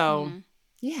 So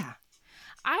yeah,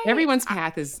 everyone's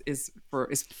path is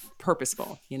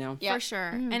purposeful, you know. For sure.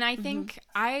 And I think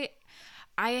I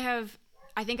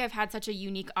think I've had such a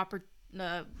unique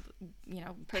perspective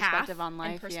path on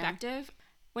life. And perspective.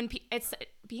 When it's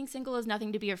being single is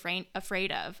nothing to be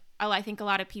afraid of. I think a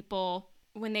lot of people,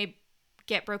 when they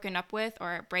get broken up with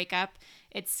or break up,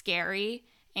 it's scary,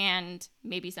 and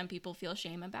maybe some people feel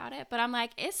shame about it. But I'm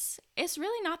like, it's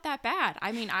really not that bad.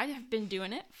 I mean, I have been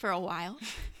doing it for a while,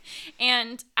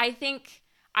 and I think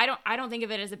I don't think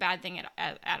of it as a bad thing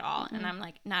at all, and I'm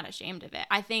like not ashamed of it.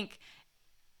 I think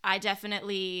I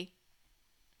definitely.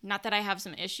 Not that I have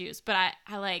some issues, but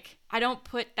I don't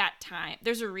put that time.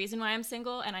 There's a reason why I'm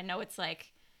single, and I know it's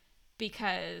like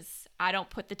because I don't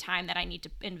put the time that I need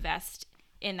to invest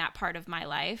in that part of my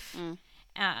life,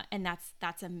 and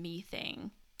that's a me thing.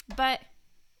 But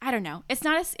I don't know. It's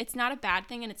not a bad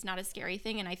thing, and it's not a scary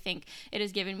thing, and I think it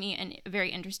has given me a very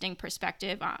interesting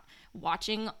perspective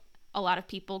watching a lot of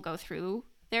people go through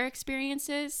their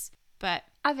experiences. But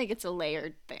I think it's a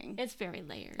layered thing. It's very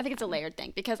layered. I think it's a layered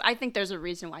thing because I think there's a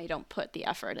reason why you don't put the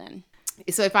effort in.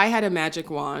 So if I had a magic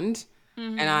wand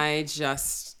and I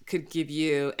just could give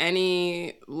you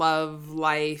any love,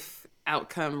 life,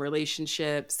 outcome,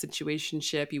 relationship,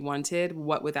 situationship you wanted,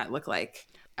 what would that look like?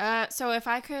 So if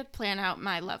I could plan out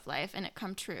my love life and it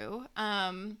come true,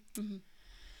 I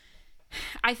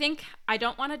think I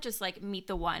don't want to just like meet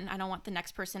the one. I don't want the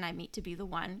next person I meet to be the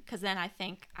one, because then I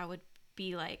think I would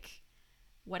be like,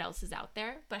 what else is out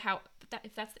there? But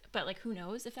like, who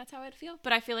knows if that's how I'd feel?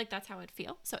 But I feel like that's how I'd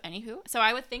feel. So anywho, so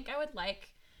I would think I would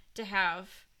like to have,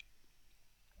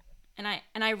 and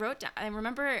I wrote down, I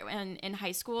remember in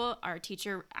high school, our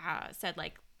teacher said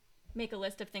like, make a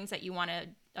list of things that you want to,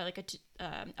 like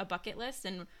a bucket list.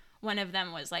 And one of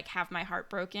them was like, have my heart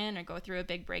broken or go through a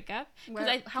big breakup.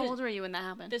 How old were you when that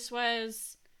happened? This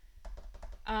was,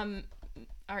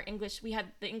 our English, we had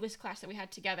the English class that we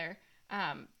had together.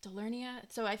 Delernia.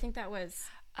 So I think that was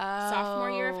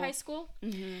sophomore year of high school.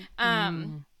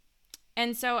 And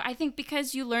so I think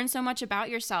because you learn so much about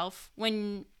yourself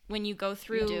when you go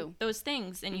through those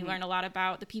things, and you learn a lot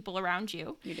about the people around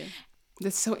you. You do.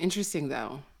 That's so interesting,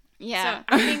 though. Yeah.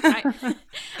 So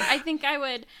I think I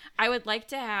would like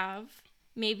to have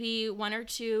maybe 1 or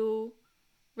 2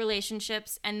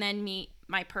 relationships, and then meet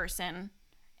my person,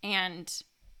 and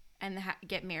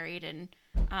get married, and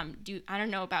I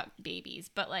don't know about babies,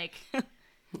 but like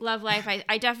love life.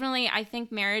 I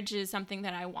think marriage is something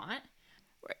that I want.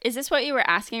 Is this what you were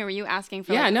asking, or were you asking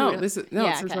for? Yeah, like, no, this is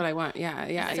what I want.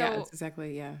 Yeah, So- it's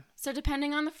exactly, yeah. So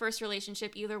depending on the first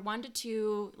relationship, either 1 to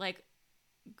 2, like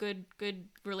good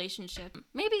relationship.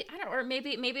 Maybe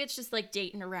maybe it's just like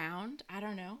dating around. I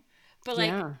don't know. But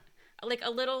like a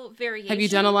little variation. Have you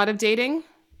done a lot of dating?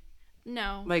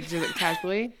 No. Like just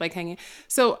casually, like hanging.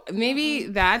 So maybe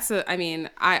that's I'm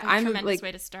tremendous like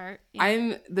way to start. Yeah.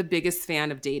 I'm the biggest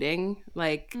fan of dating.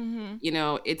 Like, you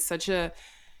know, it's such a.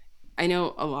 I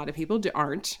know a lot of people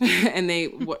aren't, and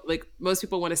like most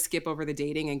people want to skip over the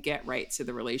dating and get right to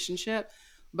the relationship.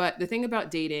 But the thing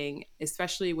about dating,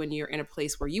 especially when you're in a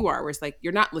place where you are, where it's like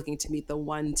you're not looking to meet the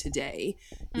one today,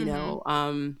 you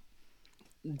know,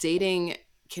 dating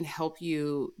can help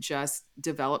you just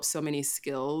develop so many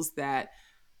skills that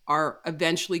are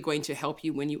eventually going to help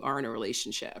you when you are in a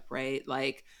relationship, right?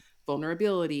 Like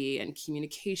vulnerability and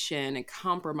communication and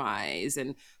compromise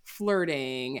and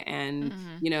flirting and,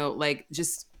 you know, like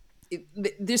just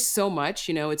there's so much,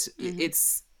 you know,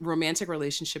 it's romantic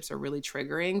relationships are really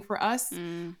triggering for us.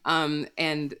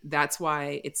 And that's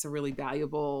why it's a really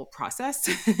valuable process,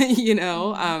 you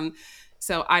know?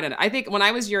 So I don't know. I think when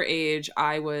I was your age,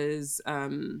 I was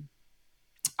in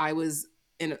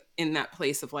that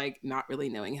place of like not really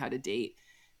knowing how to date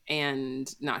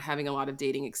and not having a lot of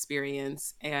dating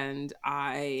experience. And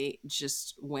I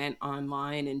just went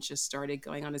online and just started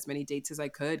going on as many dates as I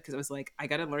could, because I was like, I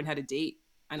got to learn how to date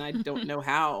and I don't know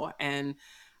how. And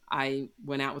I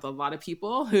went out with a lot of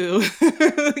people who,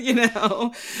 you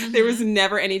know, there was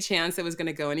never any chance it was going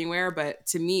to go anywhere. But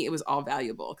to me, it was all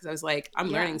valuable because I was like, I'm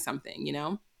learning something, you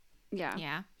know? Yeah.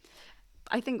 Yeah.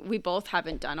 I think we both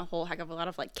haven't done a whole heck of a lot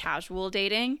of like casual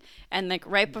dating. And like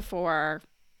right before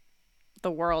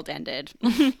the world ended,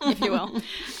 if you will,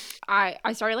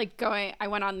 I started like I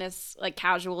went on this like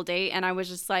casual date, and I was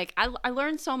just like, I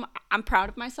learned I'm proud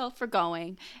of myself for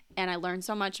going, and I learned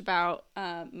so much about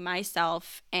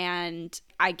myself, and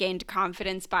I gained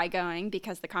confidence by going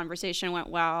because the conversation went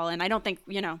well. And I don't think,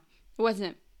 you know, it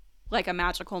wasn't like a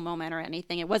magical moment or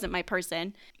anything. It wasn't my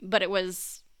person, but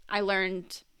I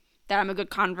learned that I'm a good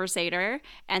conversator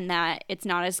and that it's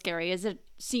not as scary as it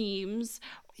seems.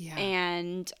 Yeah.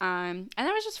 And that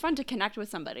was just fun to connect with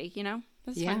somebody, you know? It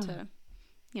was fun to,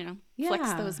 you know, flex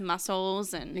Yeah. those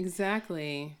muscles, and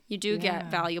Exactly. you do get Yeah.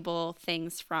 valuable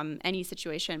things from any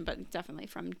situation, but definitely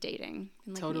from dating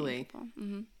and like Totally. meeting people.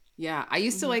 Mm-hmm. Yeah. I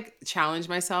used to like challenge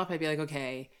myself. I'd be like,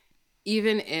 okay,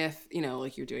 even if, you know,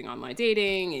 like you're doing online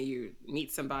dating and you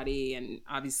meet somebody and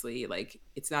obviously like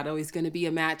it's not always going to be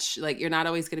a match, like you're not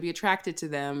always going to be attracted to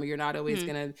them, or you're not always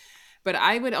going to, but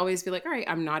I would always be like, all right,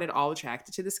 I'm not at all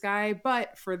attracted to this guy,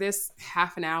 but for this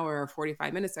half an hour or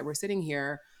 45 minutes that we're sitting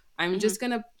here, I'm just going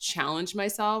to challenge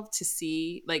myself to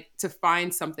see, like, to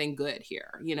find something good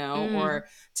here, you know, or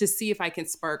to see if I can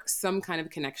spark some kind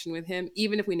of connection with him,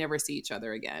 even if we never see each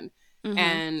other again.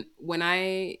 And when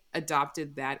I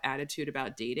adopted that attitude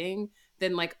about dating,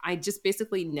 then like I just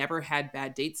basically never had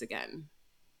bad dates again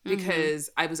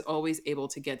because I was always able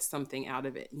to get something out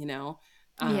of it, you know?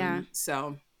 Yeah.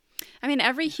 So, I mean,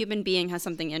 every human being has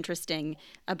something interesting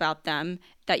about them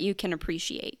that you can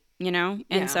appreciate, you know?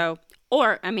 And Yeah. so,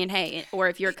 or, I mean, hey, or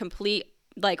if you're complete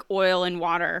like oil and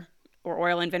water or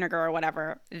oil and vinegar or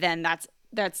whatever, then that's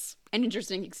an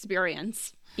interesting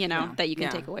experience, you know, Yeah. that you can Yeah.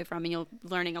 take away from, and you're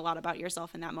learning a lot about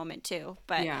yourself in that moment too.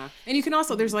 But yeah. And you can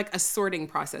also, there's like a sorting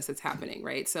process that's happening,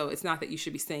 right? So it's not that you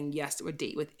should be saying yes to a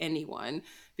date with anyone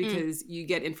because you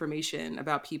get information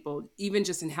about people, even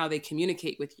just in how they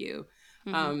communicate with you.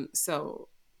 So,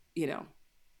 you know,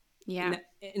 yeah.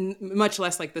 and much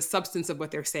less like the substance of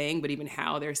what they're saying, but even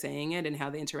how they're saying it and how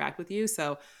they interact with you.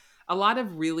 So a lot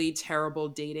of really terrible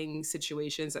dating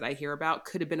situations that I hear about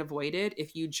could have been avoided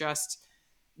if you just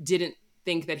didn't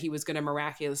think that he was going to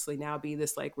miraculously now be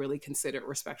this like really considerate,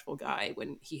 respectful guy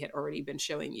when he had already been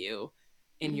showing you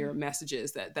in your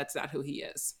messages that that's not who he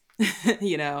is,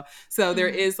 you know? So there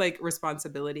is like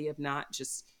responsibility of not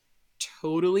just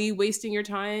totally wasting your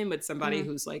time with somebody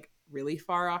who's like really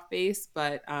far off base.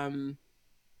 But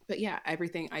yeah,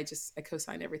 everything I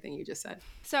co-sign everything you just said.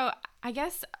 So I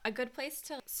guess a good place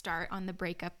to start on the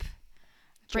breakup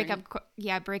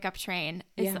train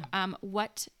is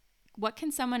what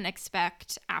can someone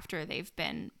expect after they've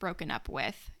been broken up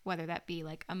with, whether that be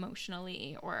like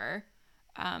emotionally or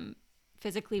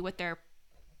physically with their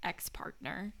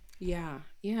ex-partner? Yeah.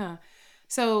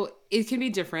 So it can be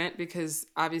different because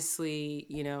obviously,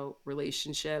 you know,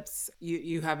 relationships,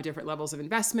 you have different levels of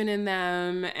investment in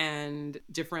them and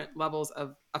different levels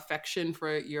of affection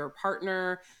for your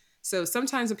partner. So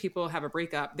sometimes when people have a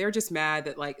breakup, they're just mad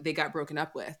that like they got broken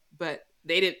up with, but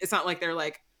it's not like they're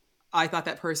like, I thought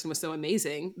that person was so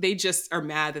amazing. They just are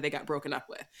mad that they got broken up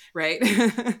with, right?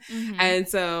 And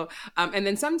so, and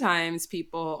then sometimes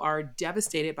people are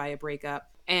devastated by a breakup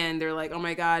and they're like, oh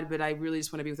my God, but I really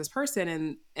just want to be with this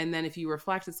person. And then if you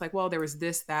reflect, it's like, well, there was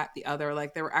this, that, the other.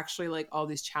 Like there were actually like all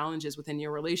these challenges within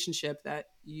your relationship that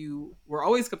you were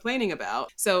always complaining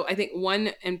about. So I think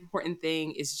one important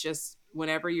thing is just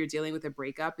whenever you're dealing with a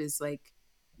breakup is like,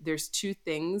 there's two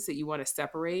things that you want to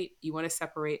separate. You want to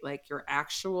separate like your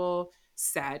actual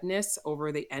sadness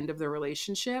over the end of the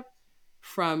relationship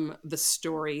from the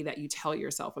story that you tell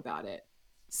yourself about it.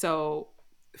 So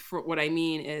for what I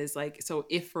mean is like, so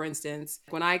if for instance,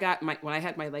 when I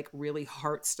had my like really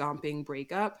heart stomping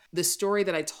breakup, the story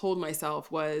that I told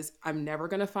myself was, I'm never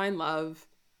going to find love.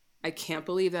 I can't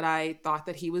believe that I thought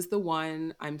that he was the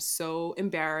one. I'm so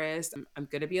embarrassed. I'm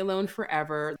going to be alone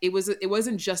forever. It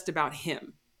wasn't just about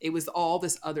him. It was all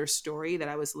this other story that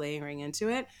I was layering into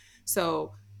it.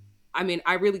 So, I mean,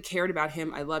 I really cared about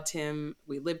him. I loved him.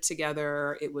 We lived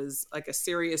together. It was like a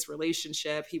serious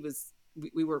relationship.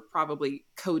 We were probably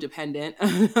codependent,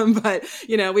 but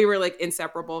you know, we were like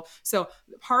inseparable. So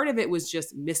part of it was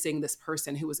just missing this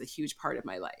person who was a huge part of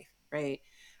my life. Right.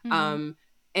 And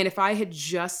if I had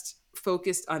just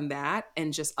focused on that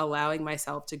and just allowing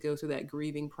myself to go through that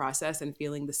grieving process and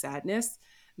feeling the sadness,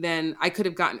 then I could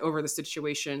have gotten over the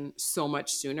situation so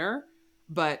much sooner.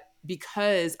 But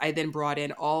because I then brought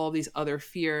in all these other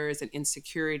fears and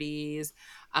insecurities,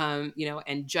 you know,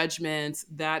 and judgments,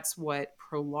 that's what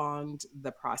prolonged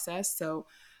the process. So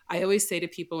I always say to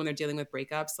people when they're dealing with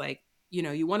breakups, like, you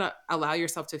know, you want to allow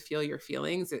yourself to feel your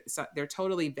feelings. They're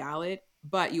totally valid,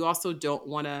 but you also don't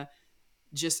want to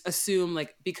just assume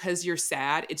like because you're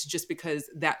sad, it's just because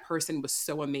that person was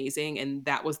so amazing and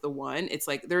that was the one. It's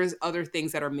like there's other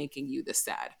things that are making you this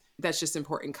sad. That's just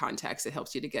important context. It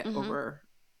helps you to get over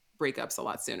breakups a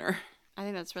lot sooner. I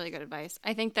think that's really good advice.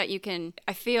 I think that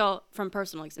I feel from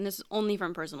personal, and this is only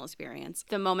from personal experience,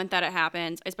 the moment that it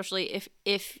happens, especially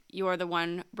if you're the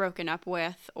one broken up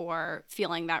with or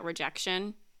feeling that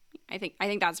rejection, I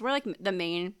think that's where like the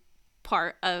main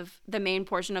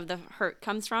portion of the hurt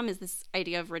comes from, is this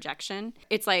idea of rejection.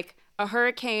 It's like a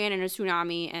hurricane and a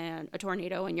tsunami and a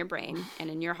tornado in your brain and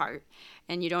in your heart,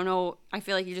 and you don't know. I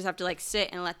feel like you just have to like sit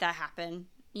and let that happen,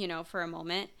 you know, for a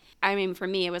moment. I mean, for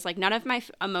me, it was like none of my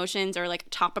emotions or like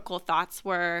topical thoughts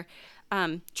were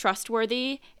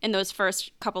trustworthy in those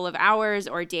first couple of hours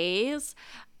or days.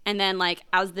 And then like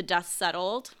as the dust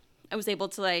settled, I was able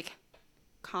to like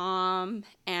calm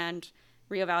and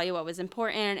reevaluate what was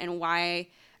important and why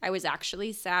I was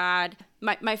actually sad.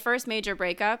 My first major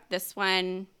breakup, this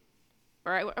one,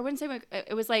 or I wouldn't say,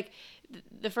 it was like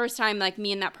the first time like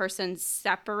me and that person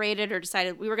separated or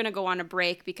decided we were going to go on a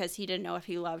break because he didn't know if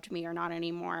he loved me or not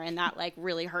anymore. And that like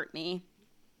really hurt me.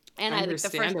 And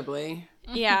understandably.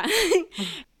 Yeah.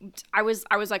 I was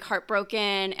like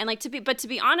heartbroken, and like to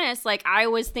be honest, like I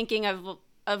was thinking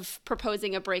of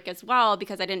proposing a break as well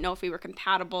because I didn't know if we were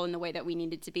compatible in the way that we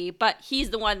needed to be. But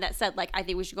he's the one that said like, I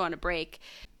think we should go on a break.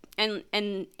 And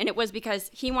it was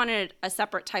because he wanted a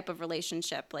separate type of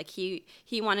relationship. Like he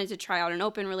wanted to try out an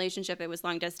open relationship. It was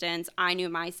long distance. I knew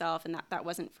myself, and that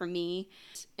wasn't for me.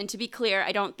 And to be clear,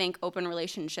 I don't think open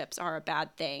relationships are a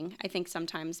bad thing. I think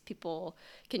sometimes people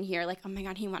can hear like, oh my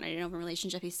God, he wanted an open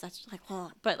relationship. He's such like,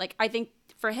 oh. But like, I think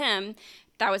for him,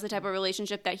 that was the type of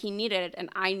relationship that he needed. And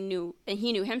I knew, and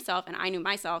he knew himself, and I knew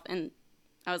myself. And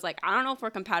I was like, I don't know if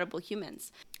we're compatible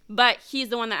humans. But he's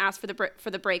the one that asked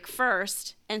for the break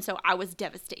first, and so I was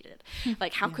devastated.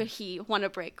 Like, how could he want a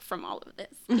break from all of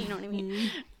this? You know what I mean?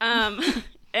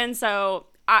 And so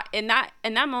in that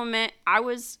moment, I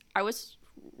was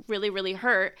really, really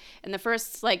hurt. And the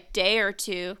first like day or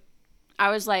two,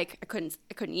 I was like, I couldn't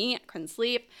eat, I couldn't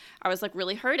sleep. I was like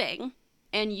really hurting.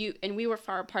 And we were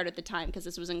far apart at the time because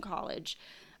this was in college.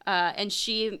 And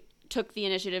she took the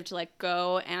initiative to like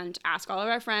go and ask all of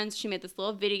our friends. She made this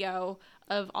little video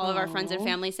of all of our friends and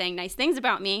family saying nice things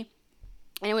about me.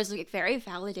 And it was like very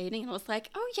validating. And I was like,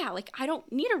 oh yeah, like I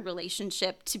don't need a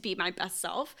relationship to be my best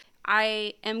self.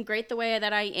 I am great the way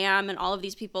that I am. And all of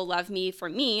these people love me for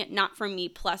me, not for me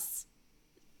plus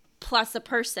a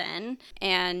person.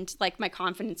 And like my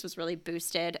confidence was really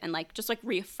boosted and like just like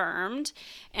reaffirmed.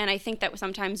 And I think that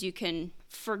sometimes you can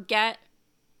forget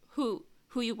who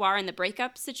you are in the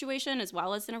breakup situation as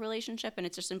well as in a relationship, and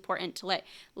it's just important to let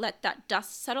that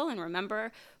dust settle and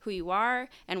remember who you are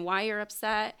and why you're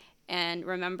upset, and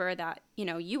remember that you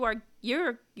know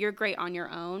you're great on your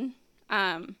own,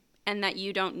 and that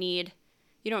you don't need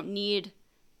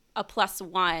a plus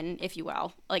one, if you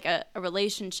will, like a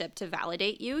relationship to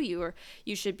validate you.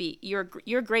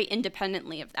 You're great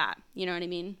independently of that. You know what I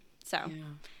mean? So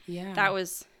yeah.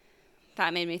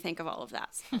 That made me think of all of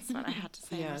that. So that's what I had to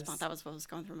say in response. That was what was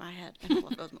going through my head and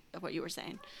what you were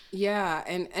saying. Yeah.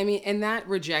 And I mean, and that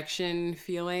rejection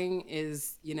feeling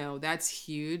is, you know, that's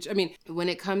huge. I mean, when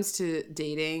it comes to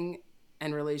dating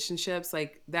and relationships,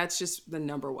 like that's just the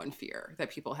number one fear that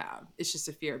people have. It's just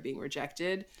a fear of being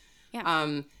rejected.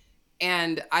 Yeah.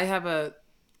 And I have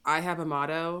a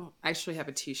motto. I actually have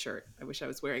a t-shirt. I wish I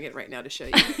was wearing it right now to show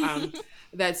you.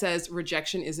 That says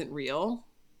rejection isn't real.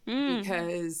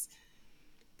 Because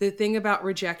the thing about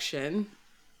rejection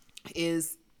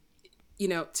is, you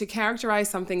know, to characterize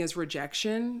something as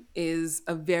rejection is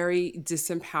a very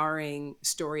disempowering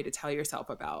story to tell yourself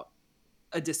about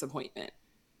a disappointment.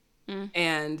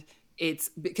 And it's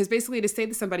because basically to say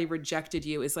that somebody rejected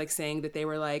you is like saying that they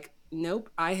were like, nope,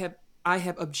 I have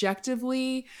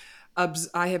objectively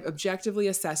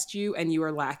assessed you and you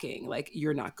are lacking, like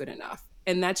you're not good enough.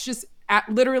 And that's just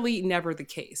literally never the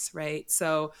case, right?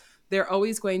 So there are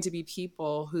always going to be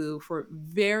people who, for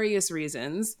various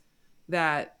reasons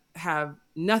that have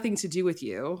nothing to do with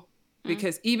you,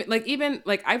 because even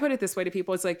I put it this way to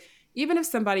people, it's like, even if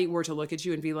somebody were to look at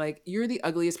you and be like, you're the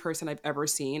ugliest person I've ever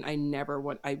seen, I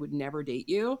would never date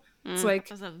you. It's like,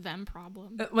 That's a them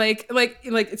problem. Like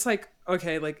it's like,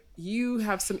 okay, like you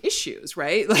have some issues,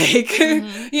 right? Like,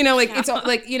 you know, like it's all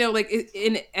like, you know, like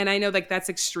and I know like that's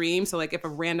extreme. So like if a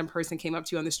random person came up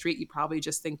to you on the street, you'd probably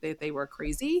just think that they were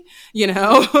crazy, you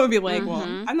know, be like, well,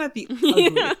 I'm not the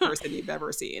ugliest person you've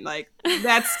ever seen. Like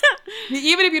that's,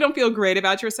 even if you don't feel great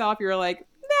about yourself, you're like,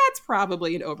 that's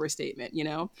probably an overstatement, you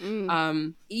know?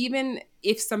 Even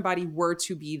if somebody were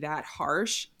to be that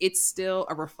harsh, it's still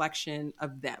a reflection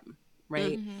of them,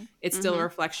 right? It's still a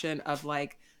reflection of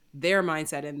like their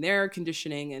mindset and their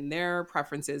conditioning and their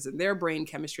preferences and their brain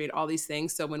chemistry and all these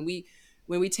things. So when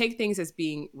we take things as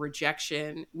being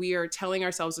rejection, we are telling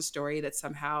ourselves a story that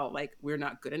somehow like we're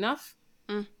not good enough.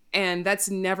 And that's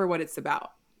never what it's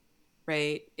about,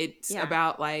 right? It's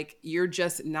about like, you're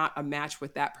just not a match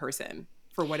with that person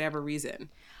for whatever reason.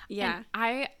 Yeah.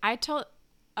 And I told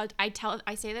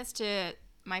I say this to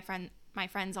my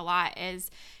friends a lot,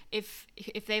 is if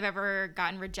they've ever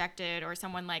gotten rejected or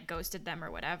someone like ghosted them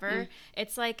or whatever,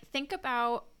 it's like, think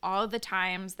about all the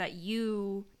times that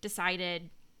you decided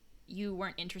you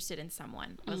weren't interested in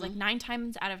someone. I was like, 9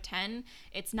 times out of 10,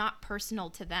 it's not personal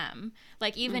to them.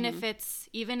 Like, even if it's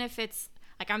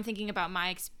like, I'm thinking about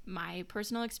my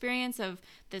personal experience of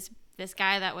this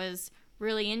guy that was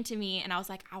really into me, and I was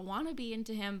like, I want to be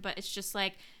into him, but it's just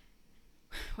like,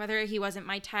 whether he wasn't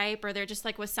my type or there just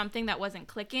like was something that wasn't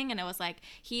clicking, and it was like,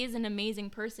 he is an amazing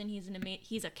person,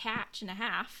 he's a catch and a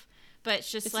half, but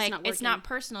it's just like, it's not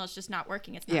personal, it's just not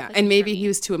working. It's not and maybe he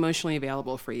was too emotionally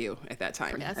available for you at that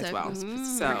time as well.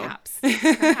 So perhaps.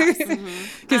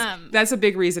 because that's a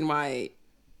big reason why,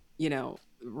 you know,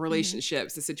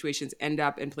 relationships, the situations end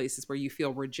up in places where you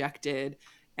feel rejected,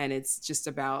 and it's just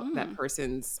about that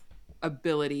person's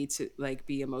ability to like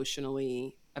be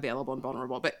emotionally available and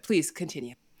vulnerable. But please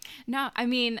continue. No, I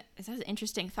mean, it's an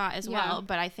interesting thought as well,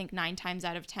 but I think 9 times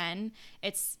out of 10,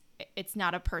 it's not it's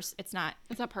not personal.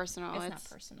 It's not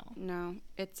personal. No,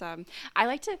 it's I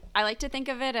like to think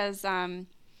of it as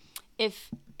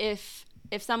if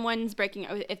someone's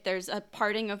if there's a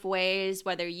parting of ways,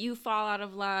 whether you fall out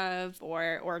of love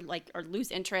or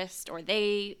lose interest, or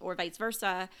vice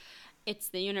versa, it's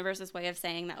the universe's way of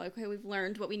saying that, like, okay, we've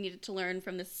learned what we needed to learn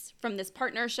from this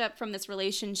partnership, from this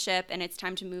relationship, and it's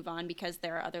time to move on because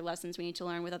there are other lessons we need to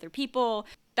learn with other people.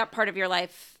 That part of your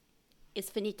life is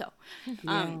finito.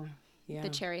 The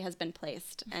cherry has been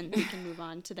placed, and we can move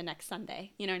on to the next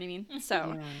Sunday. You know what I mean?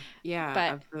 So but,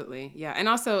 absolutely. Yeah. And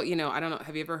also, you know, I don't know,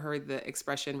 have you ever heard the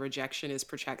expression rejection is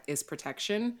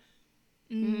protection?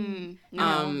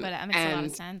 No, but it makes a lot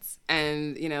of sense.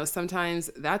 And, you know, sometimes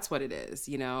that's what it is,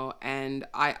 you know. And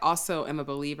I also am a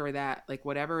believer that, like,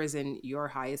 whatever is in your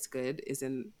highest good is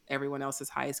in everyone else's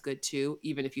highest good too,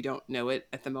 even if you don't know it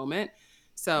at the moment.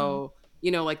 So,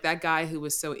 you know, like that guy who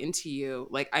was so into you,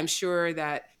 like, I'm sure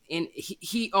that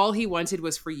he all he wanted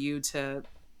was for you to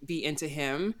be into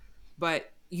him, but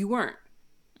you weren't.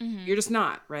 You're just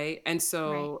not, right? And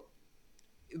so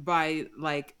by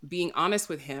like being honest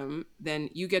with him, then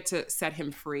you get to set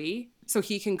him free so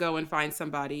he can go and find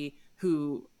somebody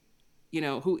who, you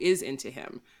know, who is into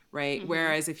him, right?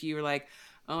 Whereas if you were like,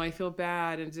 oh, I feel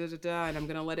bad and and I'm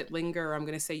going to let it linger, or I'm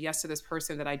going to say yes to this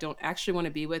person that I don't actually want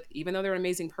to be with, even though they're an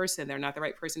amazing person, they're not the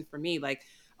right person for me. Like,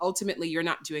 ultimately, you're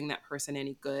not doing that person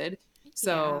any good.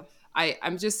 So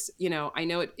I'm just, you know, I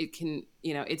know it can,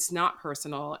 you know, it's not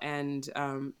personal, and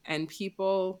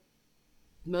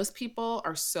most people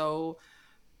are so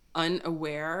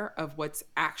unaware of what's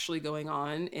actually going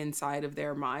on inside of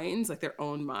their minds, like their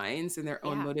own minds and their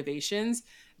own motivations,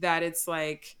 that it's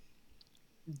like,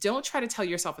 don't try to tell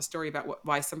yourself a story about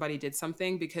why somebody did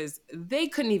something, because they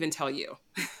couldn't even tell you.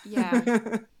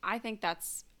 I think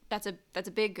that's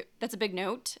a big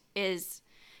note, is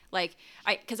like,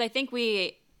 because I think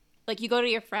we, like, you go to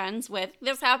your friends with,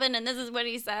 this happened and this is what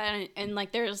he said, and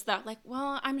like there's that, like,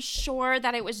 well, I'm sure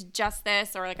that it was just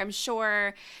this, or like, I'm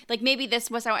sure, like, maybe this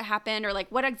was how it happened, or like,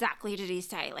 what exactly did he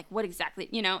say, like, what exactly,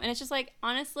 you know? And it's just like,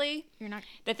 honestly,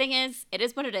 the thing is, it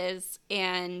is what it is,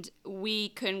 and we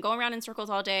can go around in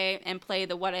circles all day and play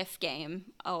the what if game,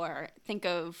 or think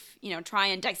of, you know, try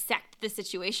and dissect the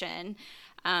situation,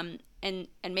 and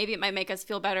maybe it might make us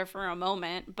feel better for a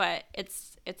moment, but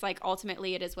it's like,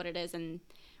 ultimately it is what it is, and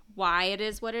why it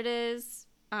is what it is,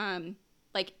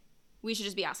 like, we should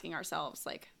just be asking ourselves,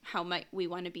 like, how might we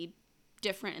want to be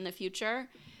different in the future,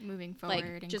 moving forward, like,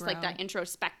 and just grow. like that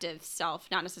introspective self,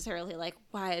 not necessarily like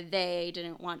why they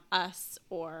didn't want us,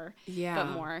 or but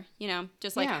more, you know,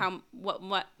 just like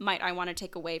what might I want to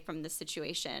take away from this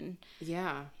situation.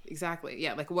 Exactly.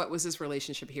 Like, what was this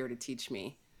relationship here to teach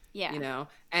me? You know,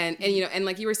 and you know, and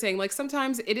like you were saying, like,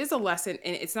 sometimes it is a lesson,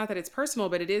 and it's not that it's personal,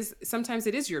 but sometimes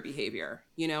it is your behavior.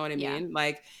 You know what I mean?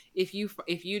 Like, if you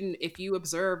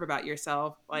observe about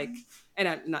yourself, like, and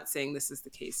I'm not saying this is the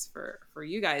case for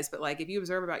you guys, but like, if you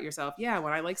observe about yourself, when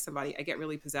I like somebody, I get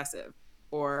really possessive,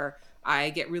 or I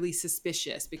get really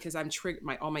suspicious because I'm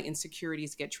triggered. All my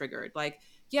insecurities get triggered. Like,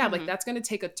 like, that's going to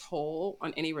take a toll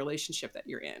on any relationship that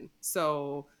you're in.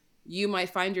 So you might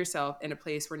find yourself in a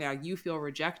place where now you feel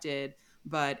rejected,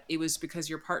 but it was because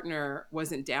your partner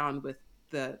wasn't down with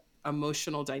the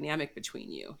emotional dynamic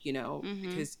between you, you know,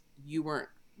 because you weren't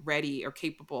ready or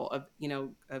capable of, you know,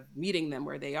 of meeting them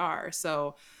where they are.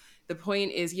 So the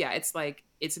point is, it's like,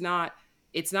 it's not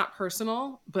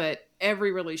personal, but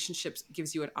every relationship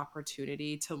gives you an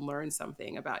opportunity to learn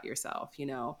something about yourself, you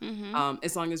know,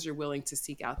 as long as you're willing to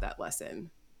seek out that lesson.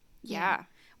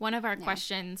 One of our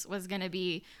questions was going to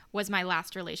be, was my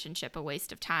last relationship a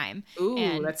waste of time? Ooh,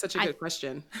 And that's such a good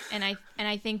question. And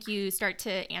I think you start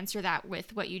to answer that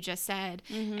with what you just said.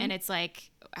 And it's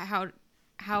like, what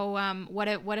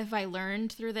have I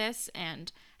learned through this,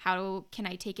 and how can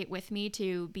I take it with me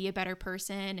to be a better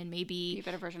person and maybe Be a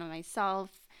better version of myself,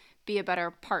 be a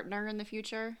better partner in the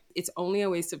future. It's only a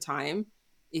waste of time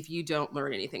if you don't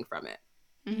learn anything from it.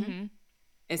 Mm-hmm.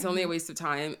 It's only a waste of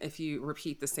time if you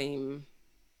repeat the same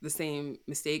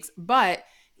mistakes. But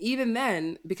even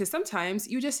then, because sometimes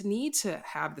you just need to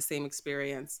have the same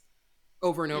experience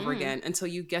over and over again until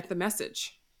you get the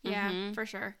message, Yeah, for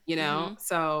sure. you know?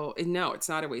 So no, it's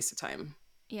not a waste of time.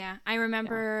 Yeah. I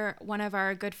remember one of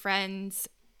our good friends,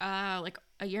 like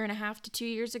a year and a half to 2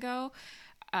 years ago,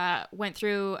 went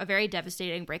through a very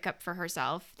devastating breakup for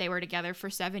herself. They were together for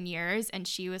 7 years, and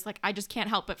she was like, I just can't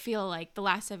help but feel like the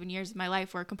last 7 years of my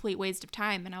life were a complete waste of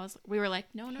time. And we were like,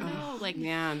 no. Like,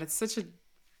 Man, that's such a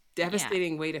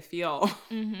devastating way to feel.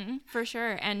 for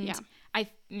sure. And I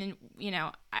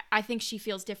think she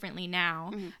feels differently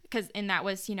now, because, and that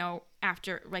was,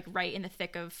 after, like, right in the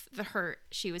thick of the hurt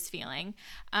she was feeling.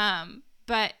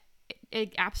 But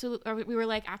we were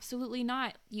like, absolutely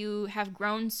not. You have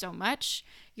grown so much.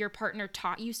 Your partner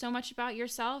taught you so much about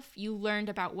yourself. You learned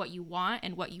about what you want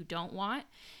and what you don't want.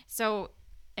 So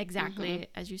exactly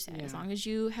as you said, as long as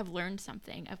you have learned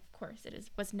something, of course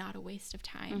was not a waste of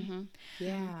time.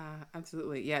 Yeah,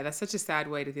 absolutely. Yeah, that's such a sad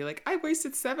way to feel like I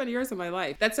wasted 7 years of my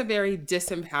life. That's a very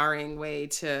disempowering way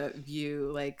to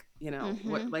view, like,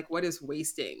 what is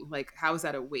wasting? Like, how is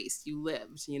that a waste? You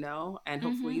lived, and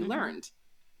hopefully you learned.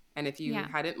 And if you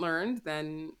hadn't learned,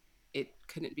 then it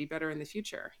couldn't be better in the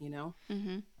future,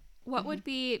 What would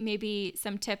be maybe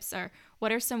some tips, or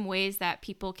what are some ways that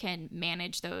people can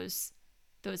manage those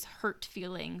hurt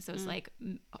feelings, those like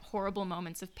horrible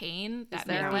moments of pain that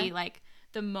may be like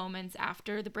the moments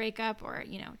after the breakup, or,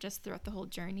 just throughout the whole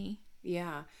journey?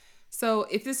 Yeah. So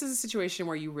if this is a situation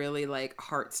where you really like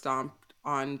heart stomped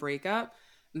on breakup,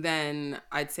 then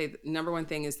I'd say the number one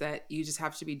thing is that you just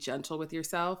have to be gentle with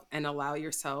yourself and allow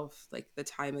yourself like the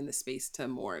time and the space to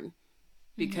mourn,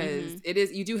 because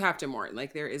you do have to mourn.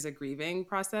 Like, there is a grieving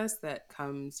process that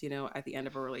comes, at the end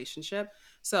of a relationship.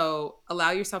 So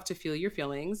allow yourself to feel your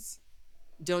feelings.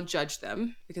 Don't judge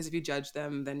them, because if you judge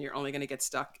them, then you're only going to get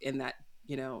stuck in that,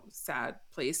 sad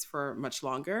place for much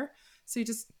longer. So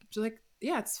you're like,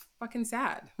 yeah, it's fucking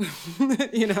sad.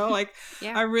 Like,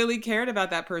 I really cared about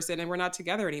that person and we're not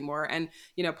together anymore. And,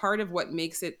 part of what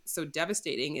makes it so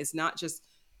devastating is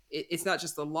it's not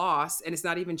just the loss, and it's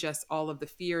not even just all of the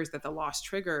fears that the loss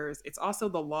triggers. It's also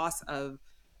the loss of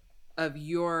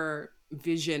your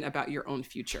vision about your own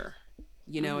future.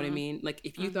 You know what I mean? Like,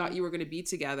 if you thought you were going to be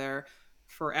together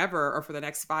forever, or for the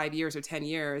next 5 years or 10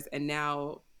 years, and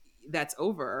now that's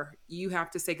over, you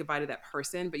have to say goodbye to that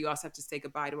person, but you also have to say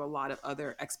goodbye to a lot of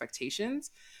other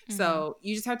expectations. So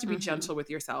you just have to be gentle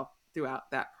with yourself throughout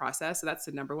that process. So that's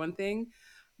the number one thing.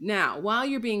 Now, while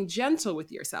you're being gentle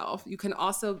with yourself, you can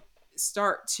also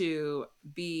start to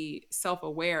be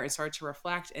self-aware and start to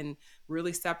reflect and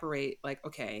really separate, like,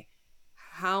 okay,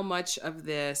 how much of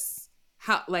this,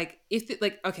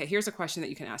 okay, here's a question that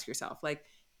you can ask yourself. Like,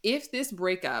 if this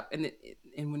breakup,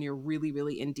 and when you're really,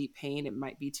 really in deep pain, it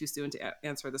might be too soon to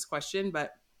answer this question,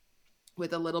 but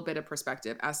with a little bit of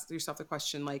perspective, ask yourself the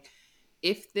question, like,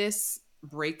 if this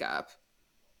breakup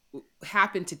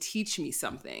happened to teach me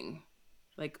something,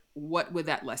 like, what would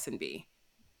that lesson be?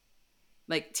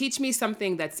 Like, teach me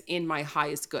something that's in my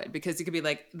highest good, because it could be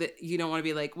like, you don't want to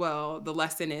be like, well, the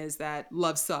lesson is that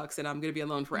love sucks and I'm going to be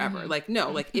alone forever. Like, no,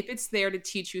 like, if it's there to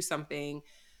teach you something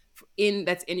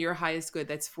that's in your highest good,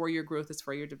 that's for your growth, that's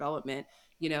for your development,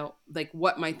 like,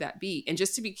 what might that be? And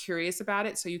just to be curious about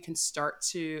it, so you can start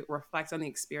to reflect on the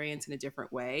experience in a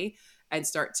different way and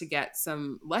start to get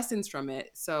some lessons from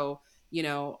it. So,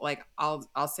 like,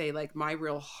 I'll say, like, my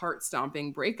real heart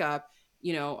stomping breakup,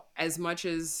 as much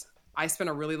as I spent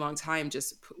a really long time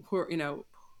just poor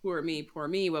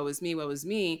me, what was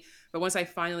me. But once I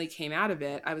finally came out of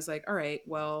it, I was like, all right,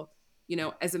 well,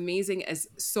 as amazing as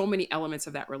so many elements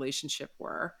of that relationship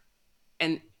were,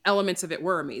 and elements of it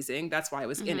were amazing, that's why I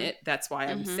was in it, that's why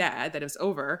I'm sad that it was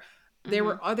over. There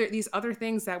were these other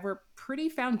things that were pretty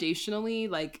foundationally,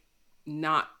 like,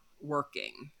 not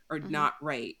working or not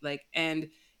right. Like, and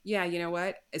yeah, you know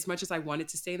what? As much as I wanted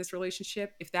to stay in this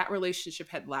relationship, if that relationship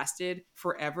had lasted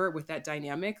forever with that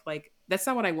dynamic, like, that's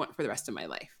not what I want for the rest of my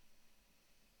life.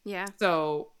 Yeah.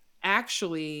 So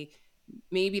actually,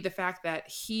 maybe the fact that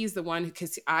he's the one,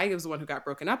 because I was the one who got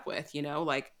broken up with,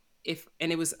 like,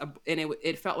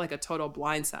 it felt like a total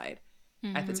blindside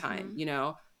at the time,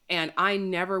 And I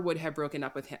never would have broken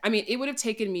up with him. I mean, it would have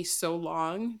taken me so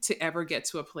long to ever get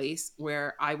to a place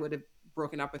where I would have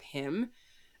broken up with him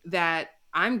that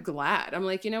I'm glad. I'm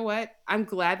like, you know what? I'm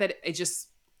glad that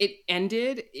it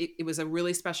ended. It was a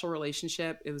really special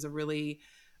relationship. It was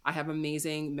I have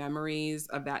amazing memories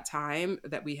of that time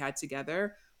that we had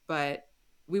together, but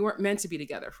we weren't meant to be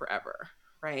together forever.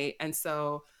 Right. And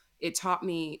so it taught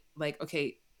me, like,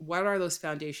 okay, what are those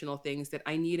foundational things that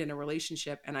I need in a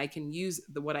relationship? And I can use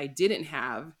what I didn't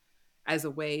have as a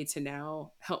way to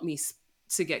now help me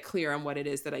to get clear on what it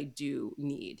is that I do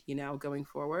need, going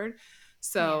forward.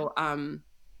 So,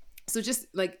 so just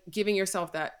like giving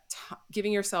yourself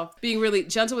being really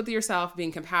gentle with yourself,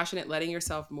 being compassionate, letting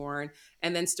yourself mourn,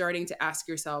 and then starting to ask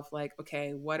yourself, like,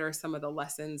 okay, what are some of the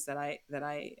lessons that I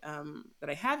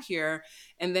have here?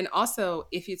 And then also,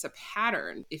 if it's a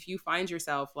pattern, if you find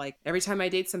yourself like, every time I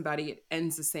date somebody, it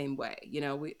ends the same way,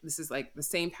 this is like the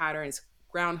same pattern, it's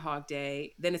Groundhog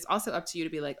Day, then it's also up to you to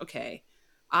be like, okay,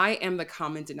 I am the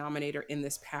common denominator in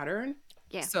this pattern.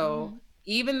 Yeah. So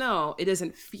even though it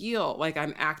doesn't feel like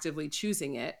I'm actively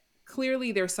choosing it,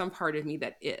 clearly there's some part of me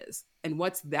that is. And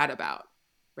what's that about?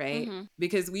 Right?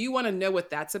 Because you want to know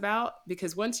what that's about,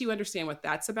 because once you understand what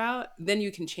that's about, then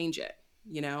you can change it,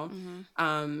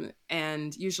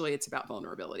 and usually it's about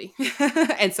vulnerability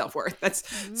and self-worth. That's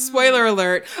spoiler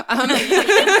alert. That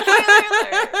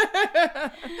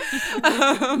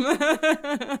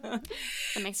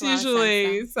makes a lot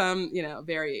usually of sense, some,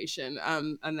 variation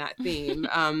on that theme.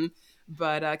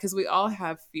 But because we all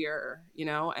have fear,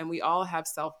 and we all have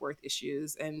self-worth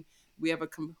issues, and we have a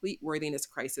complete worthiness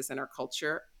crisis in our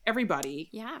culture. Everybody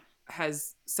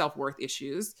has self-worth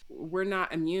issues. We're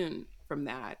not immune from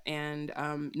that. And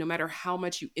no matter how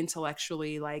much you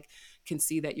intellectually can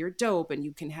see that you're dope and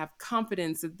you can have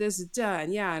confidence that this is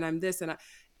done, and I'm this, and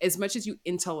as much as you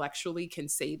intellectually can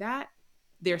say that,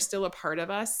 there's still a part of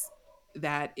us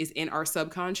that is in our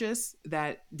subconscious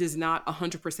that does not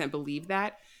 100% believe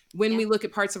that. When we look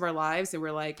at parts of our lives and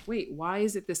we're like, wait, why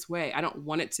is it this way? I don't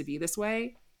want it to be this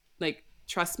way. Like,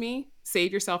 trust me,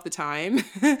 save yourself the time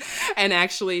and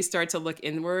actually start to look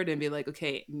inward and be like,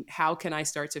 okay, how can I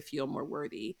start to feel more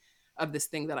worthy of this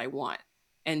thing that I want?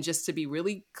 And just to be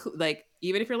really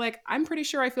even if you're like, I'm pretty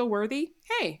sure I feel worthy.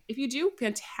 Hey, if you do,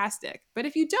 fantastic. But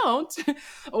if you don't,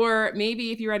 or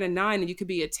maybe if you're at a 9 and you could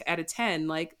be at a 10,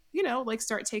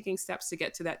 start taking steps to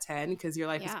get to that 10, because your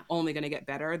life is only going to get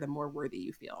better the more worthy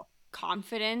you feel.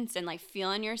 Confidence and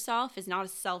feeling yourself is not a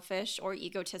selfish or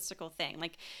egotistical thing.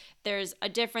 There's a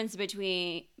difference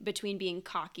between being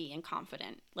cocky and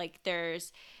confident.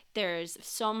 There's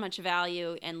so much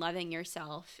value in loving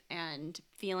yourself and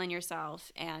feeling yourself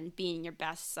and being your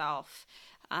best self.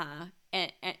 And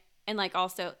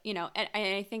also, and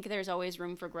I think there's always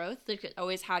room for growth.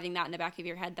 Always having that in the back of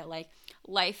your head that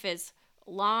life is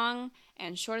long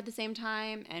and short at the same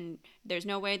time, and there's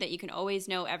no way that you can always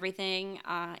know everything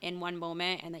in one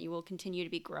moment, and that you will continue to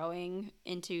be growing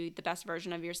into the best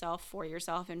version of yourself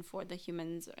and for the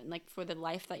humans, and for the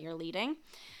life that you're leading.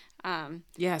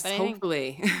 Yes,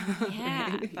 hopefully.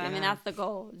 I mean, that's the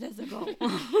goal. That's the goal.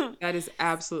 That is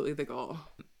absolutely the goal.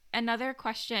 Another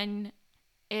question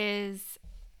is,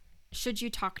 should you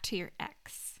talk to your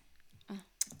ex?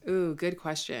 Ooh, good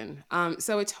question.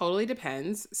 So it totally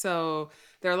depends. So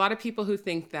there are a lot of people who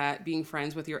think that being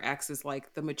friends with your ex is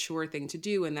like the mature thing to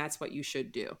do, and that's what you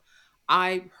should do.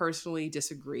 I personally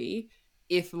disagree.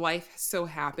 If life so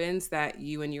happens that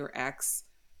you and your ex,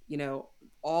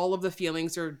 all of the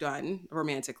feelings are done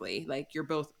romantically, like you're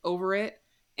both over it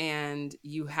and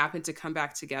you happen to come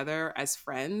back together as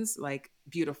friends,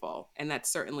 beautiful. And that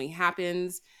certainly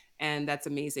happens. And that's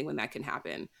amazing when that can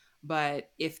happen. But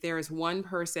if there is one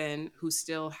person who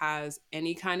still has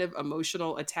any kind of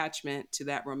emotional attachment to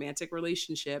that romantic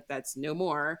relationship that's no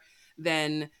more,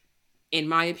 then in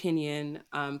my opinion,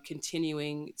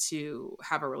 continuing to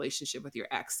have a relationship with your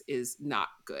ex is not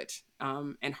good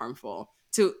and harmful.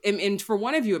 And for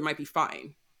one of you, it might be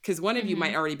fine, because one of you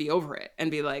might already be over it and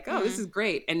be like, oh, this is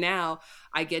great. And now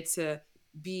I get to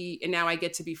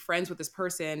be friends with this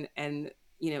person. And,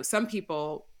 some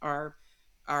people are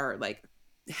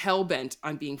hell bent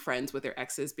on being friends with their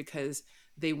exes because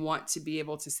they want to be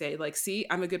able to say, see,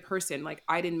 I'm a good person.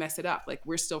 I didn't mess it up.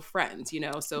 We're still friends,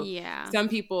 So some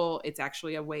people, it's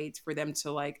actually a way for them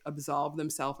to absolve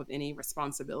themselves of any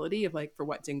responsibility of for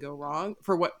what didn't go wrong,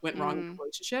 for what went wrong in the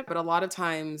relationship. But a lot of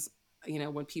times,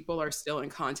 when people are still in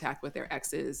contact with their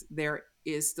exes, there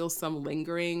is still some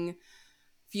lingering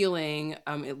feeling,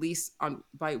 at least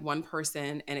by one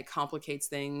person, and it complicates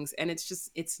things. And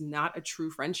it's not a true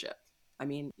friendship. I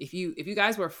mean, if you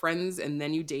guys were friends and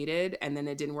then you dated and then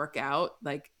it didn't work out,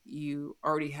 like you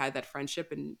already had that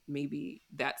friendship, and maybe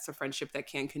that's a friendship that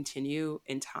can continue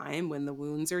in time when the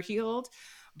wounds are healed.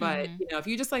 But, Mhm. you know, if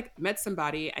you just like met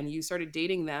somebody and you started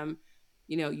dating them,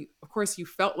 you know, you, of course you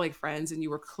felt like friends and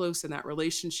you were close in that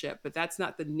relationship, but that's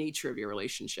not the nature of your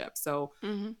relationship. So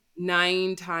Mm-hmm.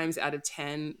 9 times out of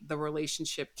 10, the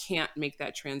relationship can't make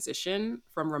that transition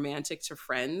from romantic to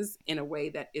friends in a way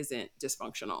that isn't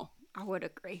dysfunctional. I would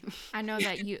agree. I know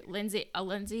that you, Lindsay,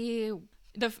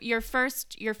 your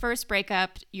first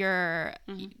breakup,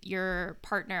 your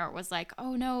partner was like,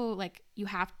 "Oh no, like you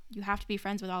have to be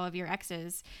friends with all of your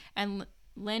exes," and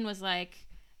Lynn was like,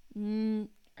 "Why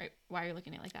are you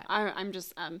looking at it like that? I'm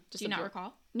just Do you not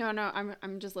recall?" No,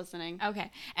 I'm just listening. Okay,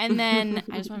 and then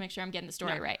I just want to make sure I'm getting the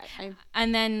story right.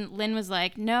 And then Lynn was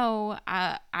like, "No,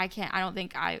 I can't. I don't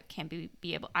think I can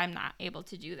be able. I'm not able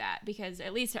to do that because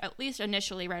at least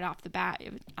initially, right off the bat,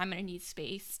 I'm gonna need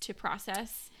space to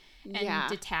process and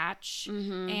detach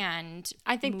and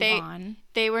I think move on."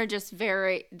 they were just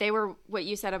they were what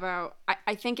you said about.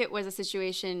 I think it was a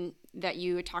situation that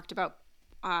you talked about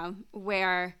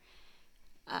where,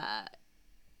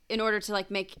 in order to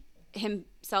like make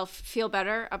himself feel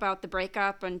better about the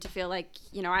breakup and to feel like,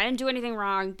 you know, I didn't do anything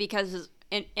wrong, because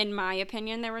in my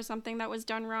opinion there was something that was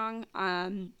done wrong,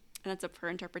 and that's up for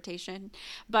interpretation,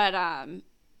 but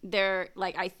there,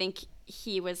 like, I think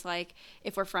he was like,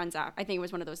 if we're friends I think it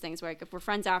was one of those things where, like, if we're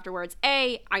friends afterwards,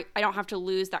 I don't have to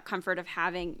lose that comfort of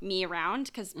having me around,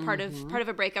 because part of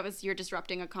a breakup is you're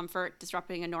disrupting a comfort,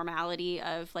 disrupting a normality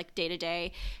of like day to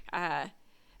day.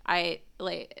 I,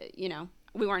 like, you know,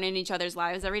 we weren't in each other's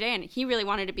lives every day, and he really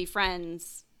wanted to be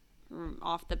friends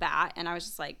off the bat, and I was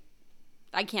just like,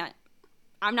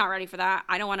 I'm not ready for that.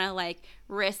 I don't want to like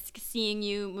risk seeing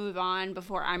you move on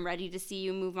before I'm ready to see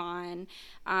you move on,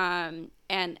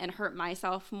 and hurt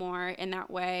myself more in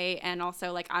that way. And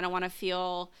also, like, I don't want to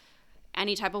feel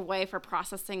any type of way for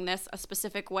processing this a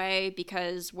specific way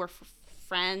because we're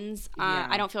friends.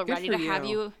 I don't feel ready to have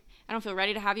you. I don't feel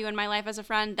ready to have you in my life as a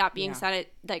friend. That being said,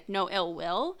 like, no ill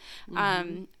will.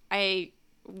 I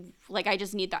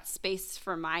just need that space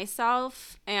for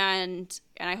myself, and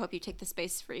I hope you take the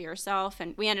space for yourself.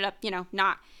 And we ended up, you know,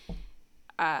 not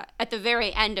at the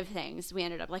very end of things, we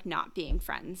ended up like not being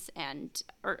friends, and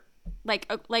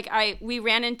we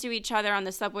ran into each other on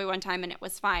the subway one time and it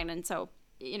was fine. And so,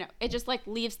 you know, it just like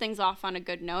leaves things off on a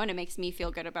good note, and it makes me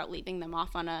feel good about leaving them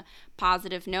off on a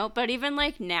positive note. But even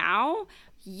like now,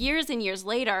 years and years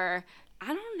later, I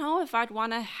don't know if I'd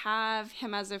want to have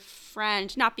him as a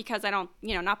friend. Not because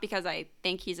I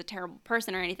think he's a terrible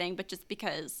person or anything, but just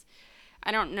because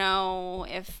I don't know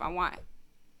if I want,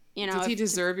 you know. Does he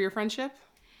deserve your friendship?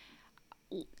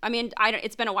 I mean,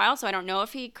 it's been a while, so I don't know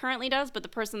if he currently does, but the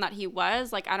person that he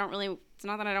was, like, it's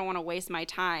not that I don't want to waste my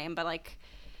time, but like,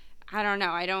 I don't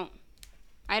know.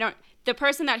 The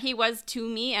person that he was to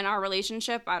me in our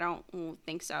relationship, I don't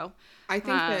think so. I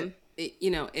think that,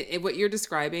 you know, what you're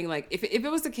describing, like if it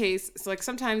was the case, so like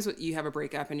sometimes you have a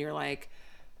breakup and you're like,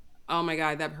 oh my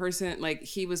God, that person, like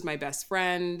he was my best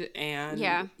friend.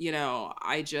 And, you know,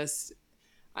 I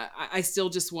still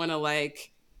just want to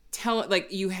like tell,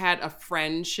 like you had a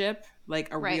friendship,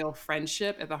 like a real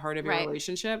friendship at the heart of your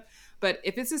relationship. But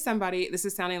if this is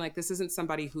sounding like this isn't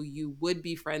somebody who you would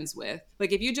be friends with.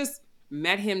 Like if you just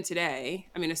met him today,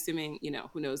 I mean, assuming, you know,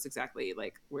 who knows exactly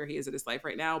like where he is in his life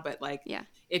right now, but like,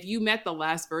 if you met the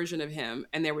last version of him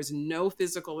and there was no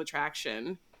physical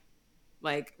attraction,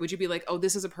 like, would you be like, oh,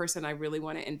 this is a person I really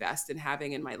want to invest in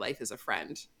having in my life as a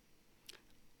friend?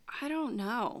 I don't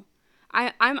know.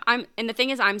 I'm and the thing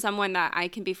is, I'm someone that I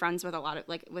can be friends with a lot of,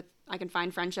 like, I can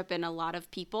find friendship in a lot of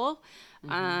people.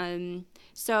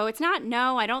 So it's not,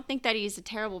 no, I don't think that he's a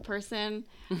terrible person.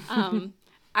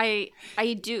 I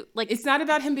do, like, it's not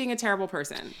about him being a terrible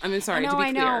person. I mean, sorry, to be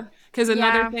I clear. know. Because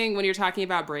another thing when you're talking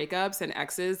about breakups and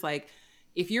exes, like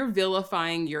if you're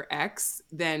vilifying your ex,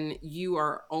 then you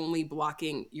are only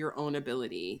blocking your own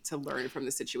ability to learn from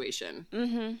the situation.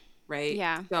 Right?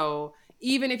 Yeah. So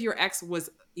even if your ex was,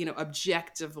 you know,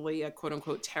 objectively a quote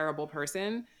unquote terrible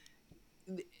person,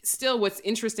 still what's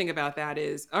interesting about that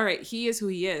is, all right, he is who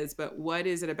he is, but what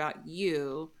is it about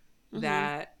you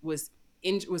that was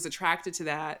attracted to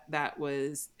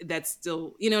that's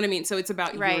still, you know what I mean? So it's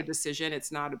about your decision.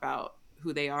 It's not about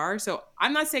who they are. So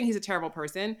I'm not saying he's a terrible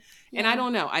person, and I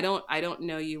don't know. I don't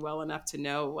know you well enough to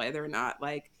know whether or not,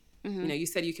 like, you know, you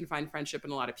said you can find friendship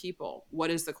in a lot of people. What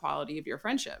is the quality of your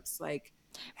friendships? Like,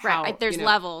 there's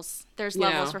levels. There's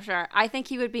levels for sure. I think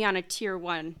he would be on a tier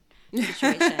 1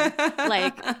 situation.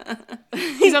 Like,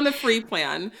 he's on the free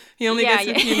plan. He only Yeah,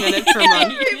 gets a yeah. few minutes per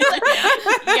month.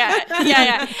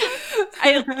 yeah.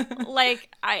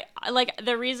 I like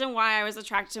the reason why I was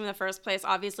attracted to him in the first place.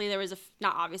 Obviously, there was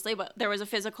not obviously, but there was a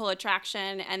physical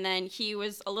attraction, and then he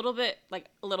was a little bit like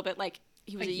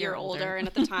he was a year older, and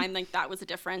at the time, like that was a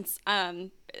difference.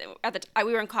 We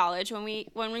were in college when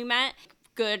we met.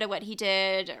 Good at what he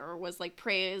did, or was like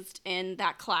praised in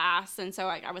that class, and so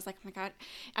I was like, oh my god.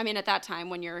 I mean, at that time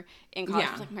when you're in college,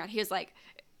 I was like, oh my god, he was like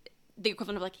the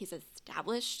equivalent of like he's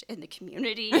established in the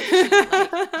community.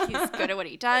 He's good at what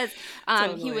he does.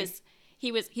 Totally.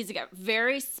 He's a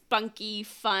very spunky,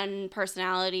 fun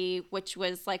personality, which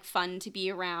was like fun to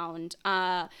be around.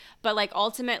 But like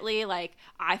ultimately, like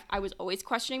I was always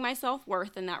questioning my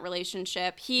self-worth in that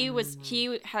relationship. He was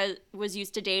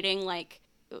used to dating like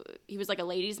he was like a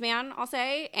ladies' man, I'll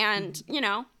say, and you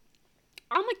know,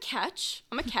 I'm a catch.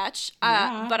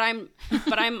 Yeah. But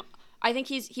I think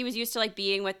he was used to like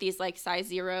being with these like size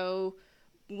 0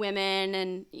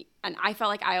 women, and I felt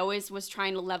like I always was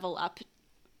trying to level up,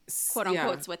 quote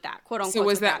unquote, with that, quote unquote.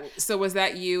 So was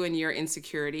that you and your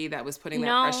insecurity that was putting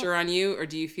that pressure on you, or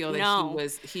do you feel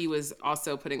that he was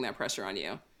also putting that pressure on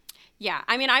you? Yeah,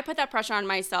 I mean, I put that pressure on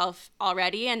myself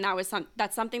already, and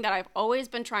that's something that I've always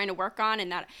been trying to work on,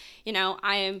 and that, you know,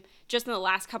 I am just in the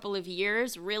last couple of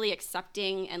years really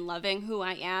accepting and loving who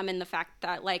I am, and the fact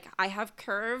that like I have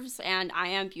curves and I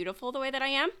am beautiful the way that I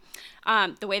am,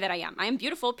 I am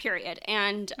beautiful, period.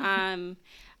 And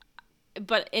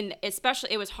but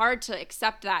especially it was hard to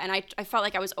accept that, and I felt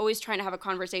like I was always trying to have a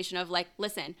conversation of like,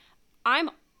 listen, I'm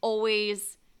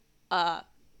always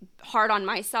hard on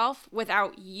myself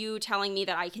without you telling me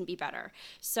that I can be better.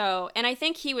 So, and I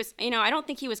think he was, you know, I don't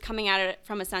think he was coming at it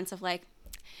from a sense of like,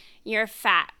 you're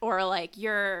fat, or like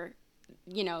you're,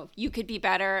 you know, you could be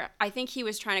better. I think he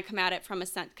was trying to come at it from a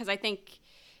sense, because I think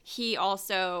he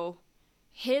also,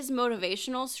 his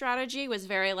motivational strategy was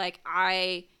very like,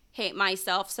 I hate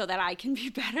myself so that I can be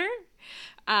better.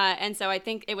 And so I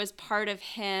think it was part of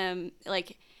him,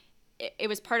 like, it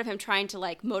was part of him trying to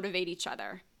like motivate each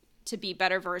other to be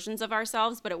better versions of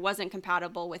ourselves, but it wasn't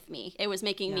compatible with me. It was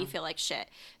making me feel like shit.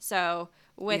 So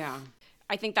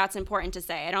I think that's important to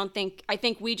say. I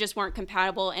think we just weren't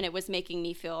compatible, and it was making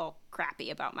me feel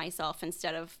crappy about myself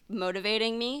instead of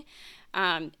motivating me.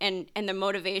 And the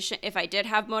motivation, if I did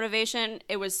have motivation,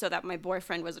 it was so that my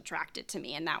boyfriend was attracted to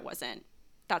me, and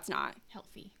that's not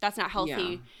Healthy. That's not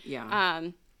healthy. Yeah.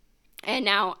 And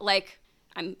now like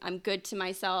I'm good to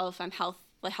myself. I'm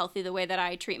healthy the way that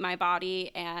I treat my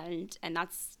body, and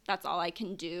that's all I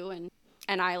can do,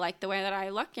 and I like the way that I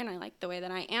look, and I like the way that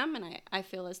I am, and I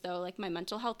feel as though like my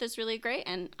mental health is really great,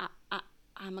 and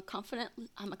I'm a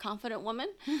confident woman.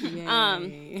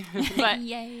 Yay. But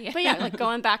Yay. but yeah, like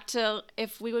going back to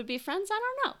if we would be friends, I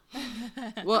don't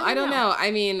know. Well, I don't know.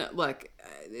 I mean, look,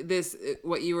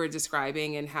 what you were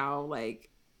describing, and how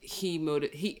like he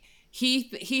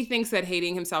thinks that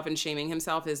hating himself and shaming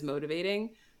himself is motivating.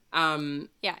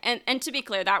 Yeah, and to be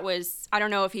clear, that was, I don't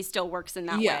know if he still works in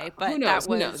that way, but who knows? that was,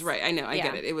 Who knows? Right? I know. I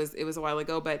get it. It was a while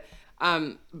ago, but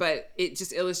it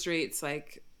just illustrates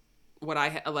like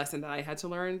a lesson that I had to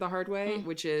learn the hard way,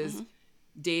 which is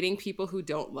dating people who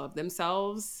don't love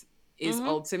themselves is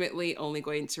ultimately only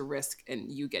going to risk in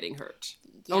you getting hurt.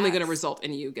 Only going to result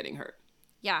in you getting hurt.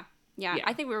 Yeah.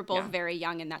 I think we were both very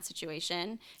young in that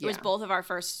situation. It was both of our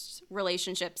first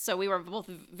relationships. So we were both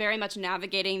very much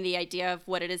navigating the idea of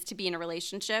what it is to be in a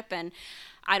relationship. And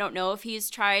I don't know if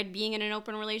he's tried being in an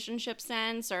open relationship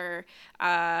since, or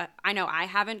I know I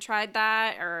haven't tried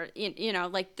that, or, you know,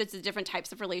 like there's the different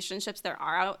types of relationships there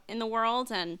are out in the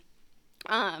world. And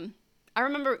I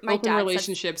remember my open dad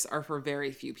relationships are for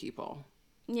very few people.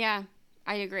 Yeah,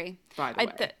 I agree. By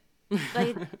the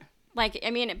way. Like,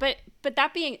 I mean, but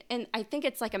that being, and I think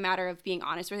it's like a matter of being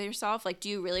honest with yourself. Like, do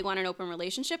you really want an open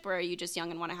relationship, or are you just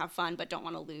young and want to have fun but don't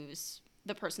want to lose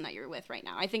the person that you're with right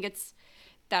now? I think it's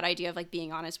that idea of like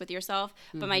being honest with yourself.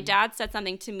 But my dad said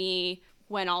something to me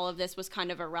when all of this was kind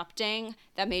of erupting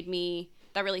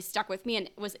that really stuck with me, and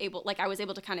I was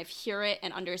able to kind of hear it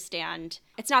and understand.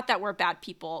 It's not that we're bad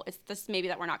people. It's just maybe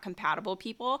that we're not compatible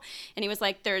people. And he was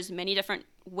like, there's many different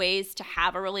ways to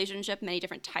have a relationship, many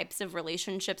different types of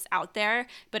relationships out there.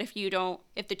 But if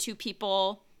the two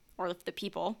people, or if the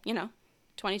people,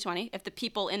 2020, if the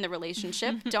people in the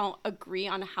relationship don't agree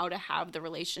on how to have the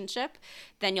relationship,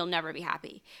 then you'll never be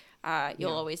happy.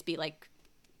 You'll always be like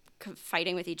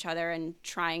fighting with each other and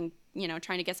trying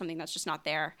to get something that's just not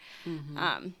there.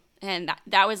 And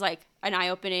that was like an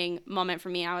eye-opening moment for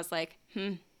me. I was like,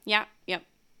 yep.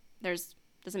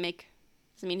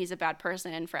 Doesn't mean he's a bad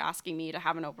person for asking me to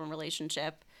have an open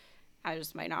relationship. I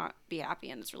just might not be happy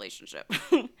in this relationship.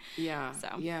 Yeah. So.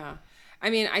 Yeah. I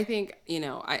mean, I think,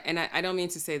 I don't mean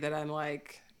to say that I'm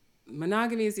like,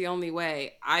 monogamy is the only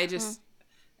way. I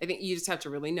think you just have to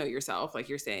really know yourself, like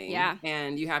you're saying. Yeah.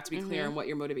 And you have to be clear on what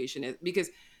your motivation is. Because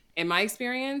in my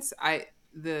experience,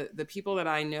 the people that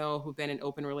I know who've been in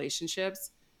open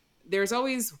relationships, there's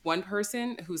always one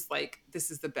person who's like, this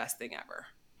is the best thing ever.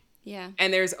 Yeah.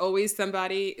 And there's always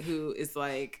somebody who is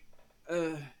like,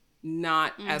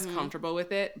 not as comfortable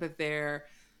with it, but they're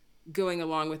going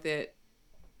along with it,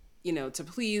 to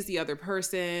please the other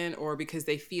person, or because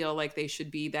they feel like they should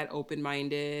be that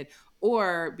open-minded,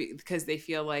 or because they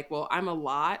feel like, well, I'm a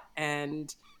lot.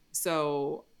 And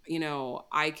so,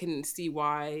 I can see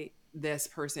why this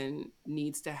person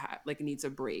needs to have needs a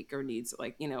break, or needs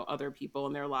other people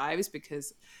in their lives.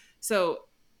 Because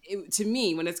to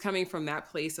me, when it's coming from that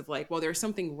place of like, well, there's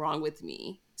something wrong with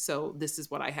me, so this is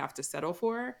what I have to settle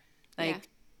for,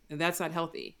 that's not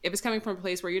healthy. If it's coming from a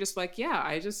place where you're just like, yeah,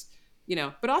 I just,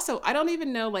 but also I don't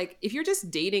even know, like, if you're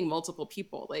just dating multiple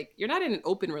people, like, you're not in an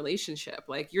open relationship,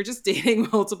 like, you're just dating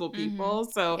multiple people.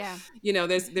 So,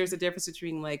 there's a difference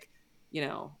between like,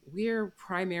 we're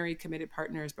primary committed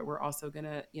partners, but we're also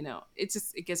gonna,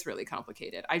 it gets really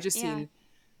complicated. I've just seen,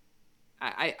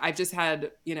 I've just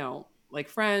had, like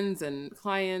friends and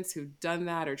clients who've done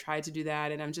that or tried to do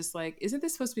that. And I'm just like, isn't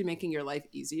this supposed to be making your life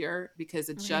easier? Because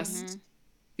it just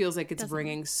feels like it's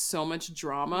bringing so much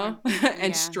drama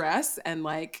and stress, and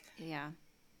like,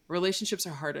 relationships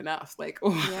are hard enough. Like,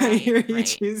 why are you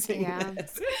choosing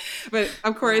this? But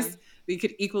of course, we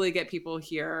could equally get people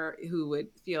here who would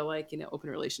feel like, open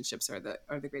relationships are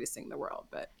the greatest thing in the world.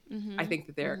 But I think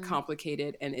that they're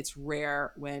complicated, and it's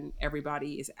rare when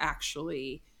everybody is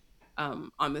actually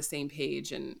on the same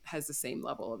page and has the same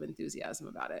level of enthusiasm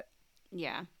about it.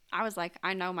 Yeah. I was like,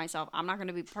 I know myself. I'm not going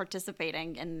to be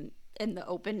participating in the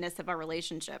openness of a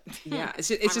relationship. Yeah. It's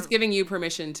just giving you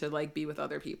permission to like be with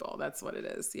other people. That's what it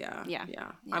is. Yeah.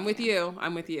 I'm with you.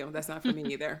 That's not for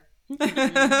me either.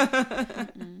 I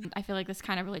feel like this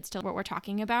kind of relates to what we're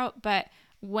talking about, but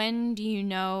when do you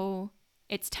know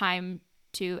it's time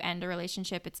to end a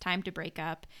relationship? It's time to break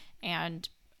up. And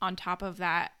on top of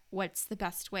that, what's the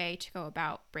best way to go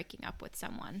about breaking up with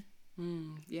someone?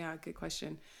 Yeah, good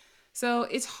question. So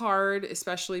it's hard,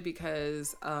 especially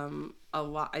because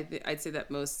I'd say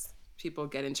that most people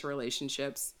get into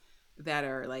relationships that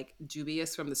are like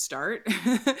dubious from the start,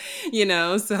 so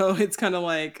it's kind of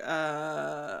like,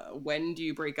 when do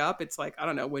you break up? It's like, I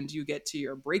don't know, when do you get to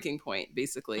your breaking point,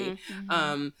 basically?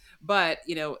 But,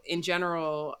 in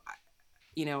general,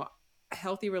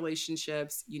 healthy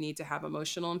relationships, you need to have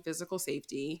emotional and physical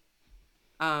safety.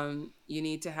 You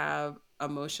need to have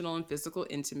emotional and physical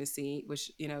intimacy,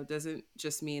 which, doesn't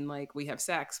just mean like we have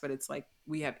sex, but it's like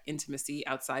we have intimacy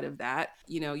outside of that.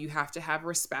 You have to have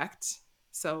respect.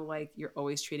 So like you're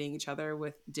always treating each other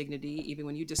with dignity, even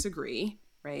when you disagree,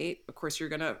 right? Of course, you're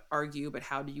going to argue, but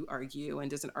how do you argue? And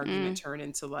does an argument turn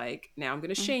into like, now I'm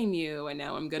going to shame you, and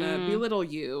now I'm going to belittle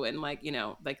you? And like,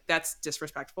 like that's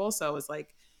disrespectful. So it's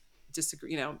like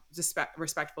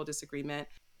respectful disagreement.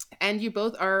 And you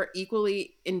both are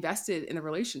equally invested in the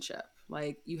relationship.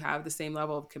 Like you have the same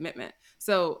level of commitment.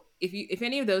 So if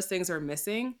any of those things are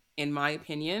missing, in my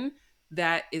opinion,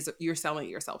 you're selling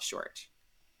yourself short.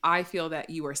 I feel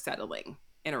that you are settling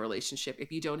in a relationship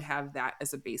if you don't have that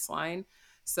as a baseline.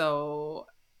 So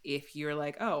if you're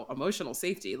like, oh, emotional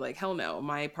safety, like, hell no,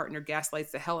 my partner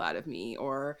gaslights the hell out of me,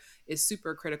 or is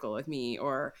super critical of me,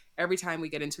 or every time we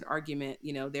get into an argument,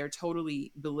 they're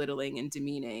totally belittling and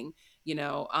demeaning,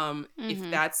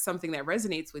 if that's something that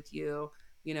resonates with you,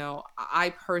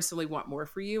 I personally want more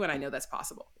for you. And I know that's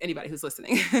possible. Anybody who's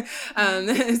listening.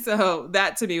 So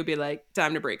that to me would be like,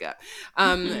 time to break up.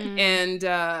 And,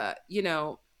 but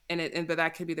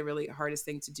that could be the really hardest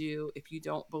thing to do if you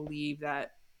don't believe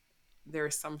that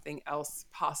there's something else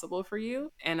possible for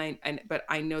you. But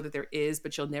I know that there is,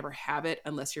 but you'll never have it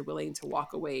unless you're willing to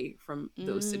walk away from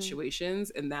those situations.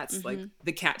 And that's like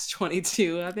the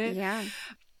catch-22 of it. Yeah.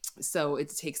 So it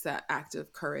takes that act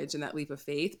of courage and that leap of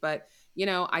faith. But,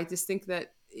 I just think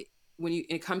that when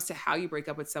it comes to how you break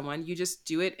up with someone, you just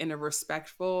do it in a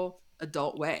respectful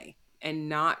adult way, and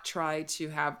not try to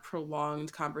have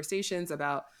prolonged conversations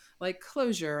about like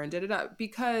closure and da-da-da.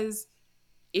 Because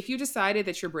if you decided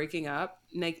that you're breaking up,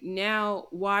 like now,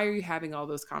 why are you having all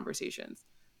those conversations?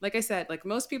 Like I said, like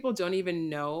most people don't even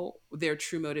know their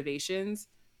true motivations.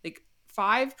 Like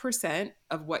 5%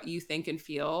 of what you think and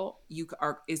feel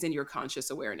is in your conscious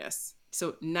awareness.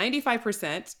 So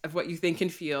 95% of what you think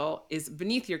and feel is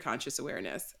beneath your conscious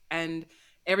awareness. And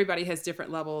everybody has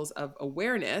different levels of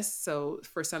awareness. So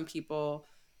for some people,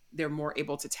 they're more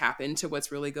able to tap into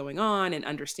what's really going on and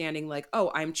understanding like,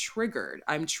 oh, I'm triggered.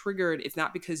 It's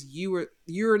not because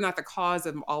you're not the cause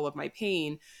of all of my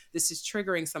pain. This is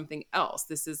triggering something else.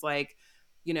 This is like,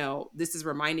 this is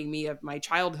reminding me of my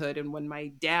childhood and when my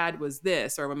dad was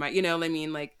this, or when my, what I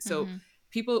mean? Like, so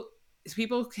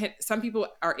some people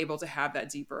are able to have that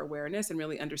deeper awareness and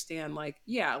really understand like,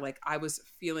 yeah, like I was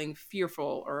feeling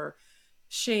fearful or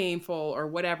shameful or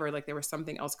whatever, like there was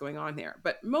something else going on there.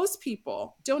 But most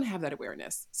people don't have that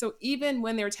awareness. So even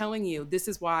when they're telling you, this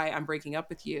is why I'm breaking up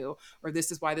with you, or this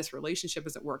is why this relationship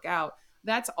doesn't work out,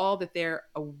 that's all that they're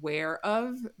aware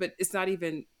of, but it's not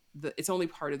even it's only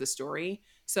part of the story.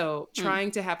 So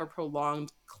trying to have a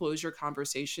prolonged closure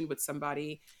conversation with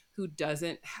somebody who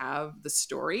doesn't have the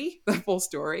full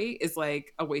story, is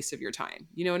like a waste of your time.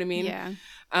 You know what I mean?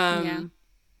 Yeah.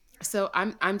 So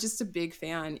I'm just a big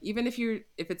fan, even if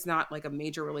it's not like a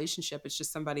major relationship, it's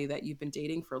just somebody that you've been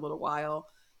dating for a little while,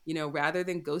 rather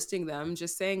than ghosting them,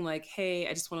 just saying like, hey,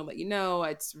 I just want to let you know,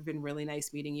 it's been really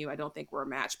nice meeting you. I don't think we're a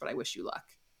match, but I wish you luck.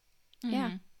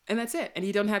 Yeah. And that's it. And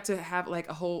you don't have to have like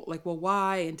a whole, like, well,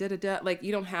 why? And like,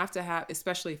 you don't have to have,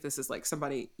 especially if this is like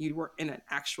somebody you were in an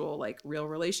actual like real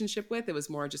relationship with. It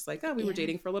was more just like, oh, we were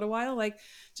dating for a little while. Like,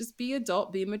 just be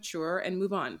adult, be mature, and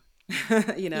move on.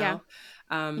 Yeah,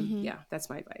 that's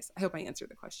my advice. I hope I answered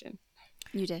the question.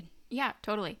 You did. Yeah,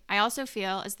 totally. I also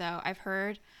feel as though I've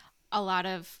heard a lot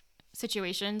of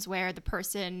situations where the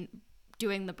person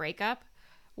doing the breakup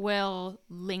will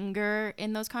linger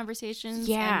in those conversations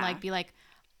and like be like,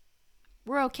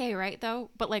 we're okay, right?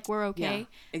 Though, but like, we're okay. Yeah,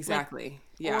 exactly. Like,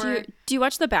 yeah. Do you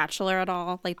watch The Bachelor at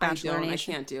all? Like Bachelor I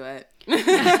Nation? can't do it.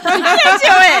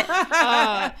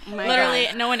 Literally,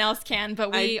 no one else can,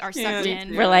 but we are sucked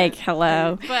in. We're like,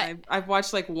 hello. But I've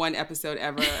watched like one episode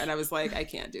ever, and I was like, I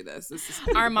can't do this. This is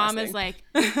our mom is like,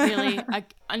 really,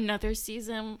 another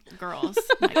season, girls.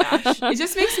 My gosh, it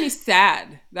just makes me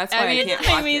sad. That's why I can't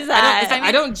watch it.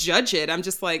 I don't judge it. I'm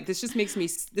just like, this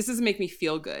doesn't make me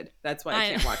feel good. That's why I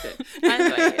can't watch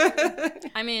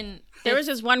it. I mean, there was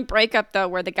this one breakup though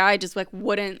where the guy just like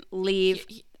wouldn't leave.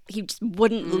 He just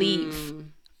wouldn't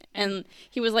leave, and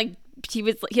he had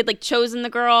like chosen the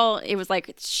girl. It was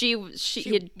like she won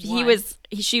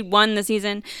the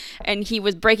season, and he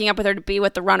was breaking up with her to be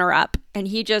with the runner up, and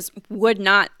he just would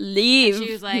not leave. And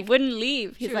she was like, he wouldn't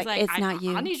leave. He's like, it's not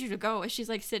you. I need you to go. She's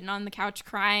like sitting on the couch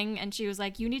crying, and she was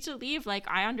like, you need to leave. Like,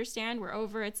 I understand, we're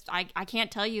over. I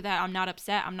can't tell you that I'm not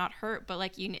upset, I'm not hurt, but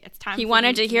like it's time. He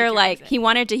wanted to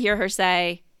hear her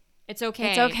say, it's okay.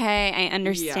 It's okay. I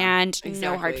understand. Yeah, exactly.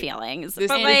 No hard feelings.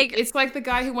 But like, it's like the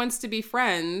guy who wants to be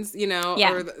friends,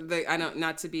 Yeah. or I don't,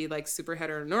 not to be like super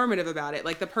heteronormative about it.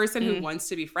 Like the person who wants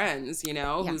to be friends,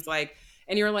 who's like,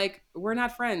 and you're like, we're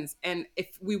not friends. And if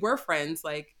we were friends,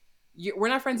 like, we're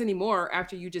not friends anymore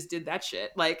after you just did that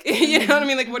shit. Like, you know what I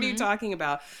mean? Like, what are you talking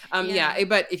about?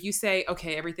 But if you say,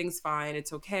 okay, everything's fine,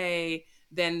 it's okay,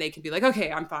 then they can be like, okay,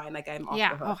 I'm fine. Like, I'm off the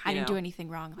hook. Oh, I didn't do anything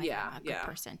wrong. Like, yeah, I'm a good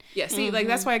person. Yeah, see, like,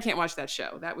 that's why I can't watch that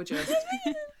show. That would just...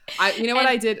 what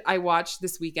I did? I watched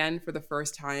this weekend for the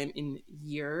first time in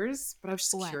years, but I was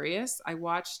just curious. I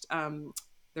watched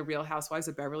The Real Housewives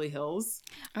of Beverly Hills.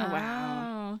 Oh,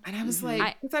 wow. And I was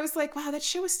like, wow, that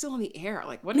show is still in the air.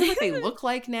 Like, wonder what they look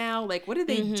like now. Like, what do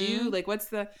they do? Like,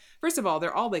 first of all,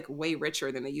 they're all like way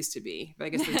richer than they used to be. But I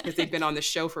guess because they've been on the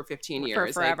show for 15 years.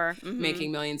 For forever. Like,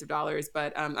 making millions of dollars.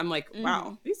 But I'm like,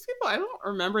 wow, these people, I don't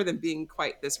remember them being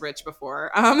quite this rich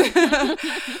before.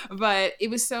 But it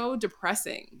was so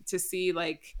depressing to see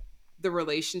like the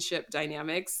relationship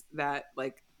dynamics that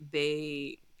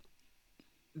they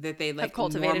like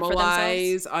cultivated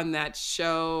normalize on that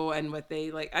show, and what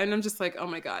they like, and I'm just like, oh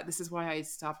my God, this is why I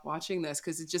stopped watching this,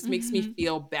 because it just makes me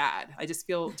feel bad. I just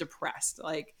feel depressed.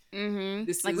 Like,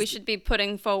 we should be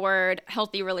putting forward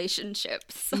healthy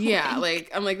relationships. Yeah,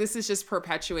 like I'm like, this is just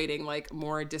perpetuating like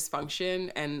more dysfunction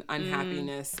and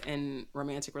unhappiness in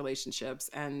romantic relationships,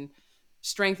 and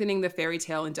strengthening the fairy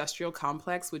tale industrial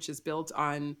complex, which is built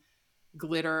on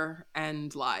glitter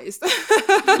and lies.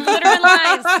 Glitter and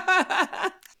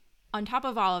lies. On top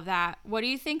of all of that, what do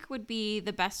you think would be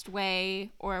the best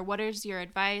way, or what is your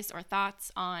advice or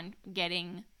thoughts on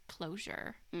getting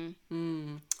closure?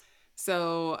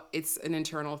 So it's an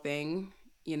internal thing,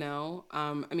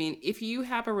 I mean, if you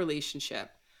have a relationship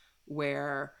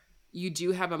where you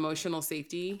do have emotional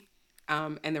safety,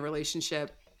 and the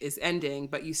relationship is ending,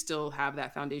 but you still have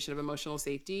that foundation of emotional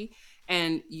safety,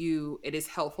 and it is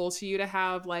helpful to you to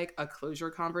have like a closure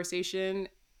conversation,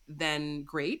 then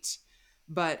great.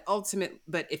 But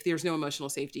if there's no emotional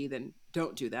safety, then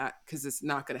don't do that because it's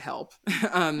not going to help.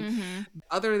 Mm-hmm.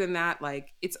 Other than that,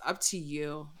 like, it's up to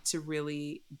you to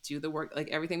really do the work, like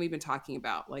everything we've been talking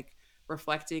about, like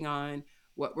reflecting on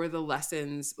what are the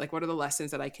lessons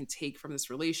that I can take from this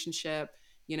relationship.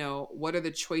 What are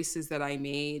the choices that I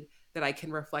made that I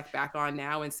can reflect back on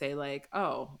now and say, like,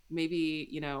 oh, maybe,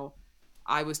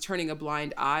 I was turning a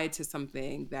blind eye to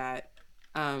something that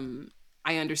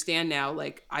I understand now.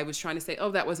 Like, I was trying to say,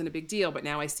 oh, that wasn't a big deal, but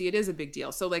now I see it is a big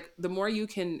deal. So like, the more you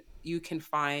can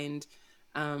find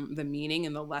the meaning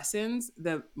and the lessons,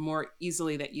 the more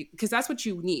easily that because that's what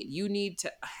you need. You need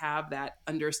to have that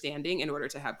understanding in order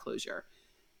to have closure.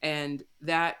 And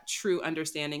that true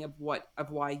understanding of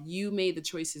why you made the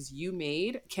choices you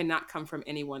made cannot come from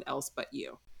anyone else but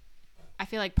you. I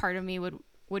feel like part of me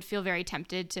would feel very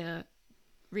tempted to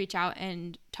reach out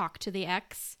and talk to the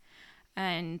ex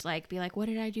and like be like, what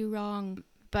did I do wrong?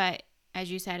 But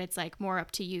as you said, it's like more up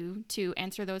to you to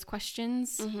answer those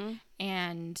questions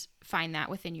and find that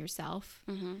within yourself.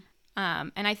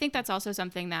 And I think that's also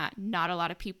something that not a lot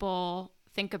of people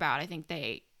think about. I think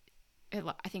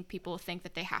people think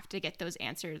that they have to get those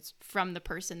answers from the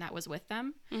person that was with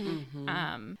them.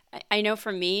 I know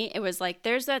for me, it was like,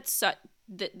 there's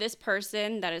this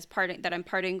person that I'm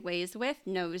parting ways with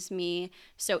knows me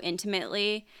so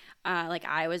intimately. Like,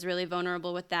 I was really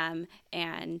vulnerable with them,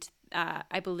 and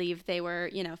I believe they were,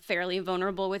 fairly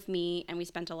vulnerable with me, and we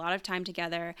spent a lot of time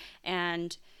together,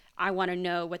 and I want to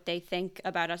know what they think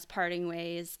about us parting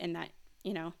ways, and that,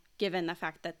 given the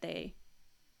fact that they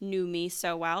knew me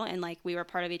so well and like we were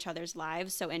part of each other's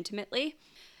lives so intimately.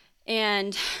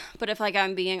 But if like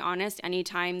I'm being honest,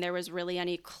 anytime there was really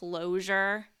any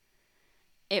closure,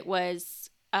 it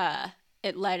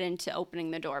led into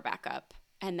opening the door back up,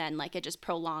 and then like it just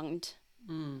prolonged.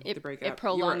 The breakup. It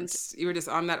prolonged. You were just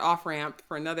on that off ramp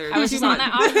for another. I was just on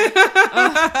that off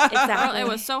ramp. Exactly. Well, it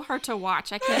was so hard to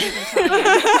watch. I can't even tell you.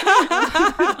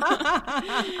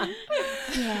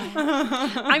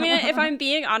 I mean, if I'm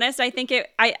being honest, I think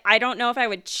I don't know if I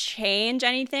would change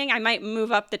anything. I might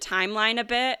move up the timeline a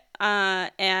bit.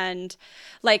 And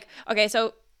like, okay,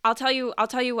 so I'll tell you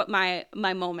what my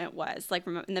moment was like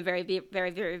from in the very, very,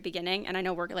 very beginning. And I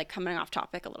know we're like coming off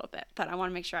topic a little bit, but I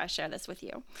want to make sure I share this with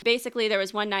you. Basically, there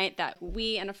was one night that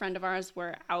we and a friend of ours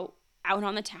were out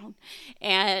on the town,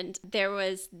 and there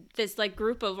was this like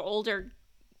group of older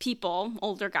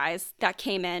guys that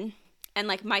came in. And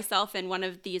like myself and one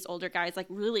of these older guys, like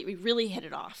we really hit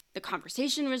it off. The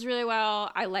conversation was really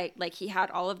well. I like he had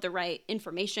all of the right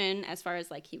information as far as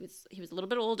like he was a little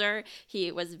bit older. He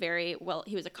was very well.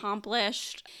 He was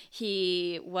accomplished.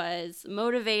 He was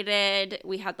motivated.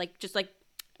 We had like just like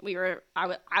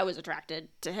I was attracted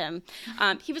to him.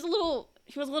 He was a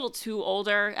little too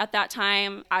older at that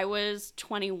time. I was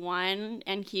 21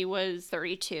 and he was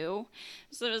 32.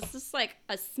 So it was just like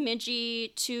a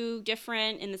smidgy too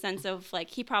different in the sense of like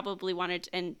he probably wanted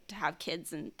to have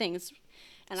kids and things.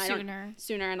 And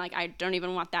sooner, and like I don't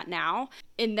even want that now.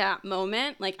 In that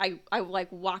moment, like I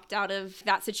like walked out of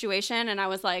that situation and I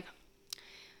was like,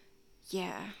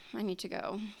 yeah, I need to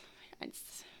go.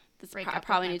 I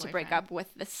probably need to break up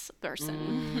with this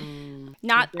person.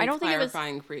 I don't think it was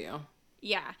clarifying for you.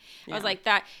 Yeah. I was like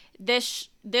that. This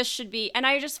should be, and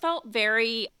I just felt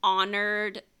very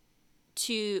honored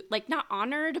to like not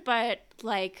honored, but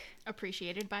like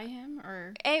Appreciated by him,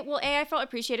 or I felt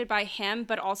appreciated by him,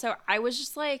 but also I was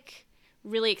just like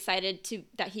really excited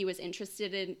that he was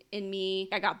interested in me.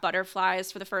 I got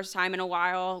butterflies for the first time in a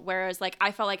while, whereas like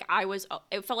I felt like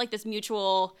it felt like this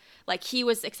mutual, like he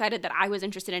was excited that I was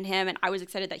interested in him and I was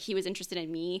excited that he was interested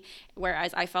in me,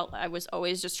 whereas I felt I was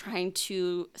always just trying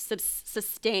to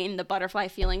sustain the butterfly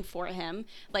feeling for him,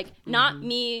 like not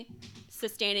me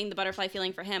sustaining the butterfly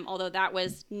feeling for him, although that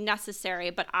was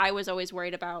necessary, but I was always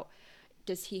worried about,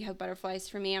 does he have butterflies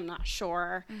for me? I'm not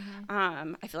sure.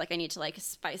 I feel like I need to like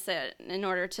spice it in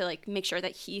order to like make sure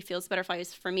that he feels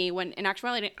butterflies for me, when in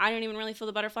actuality I don't even really feel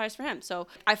the butterflies for him. So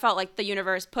I felt like the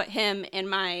universe put him in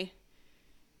my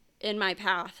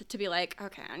path to be like,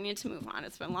 okay, I need to move on.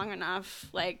 It's been long enough.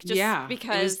 Like just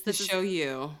because it was to show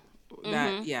you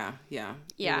that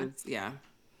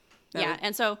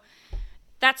and so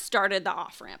that started the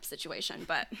off-ramp situation,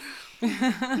 but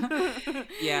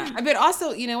but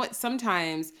also, you know what,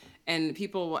 sometimes, and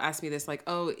people will ask me this, like,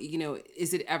 oh, you know,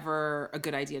 is it ever a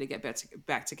good idea to get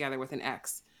back together with an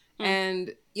ex?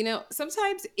 And, you know,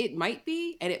 sometimes it might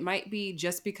be, and it might be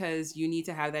just because you need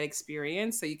to have that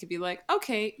experience. So you could be like,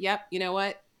 okay, yep, you know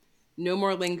what? No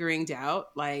more lingering doubt.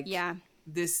 Like,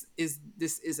 this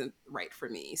isn't right for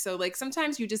me. So like,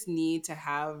 sometimes you just need to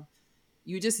have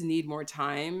you just need more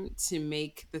time to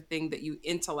make the thing that you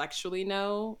intellectually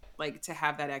know, like to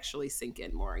have that actually sink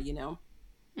in more, you know?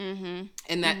 Mm-hmm.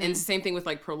 And that, and it's the same thing with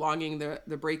like prolonging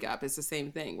the breakup. It's the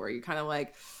same thing where you're kind of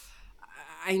like,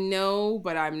 I know,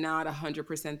 but I'm not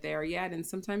 100% there yet. And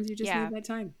sometimes you just Yeah. need that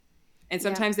time. And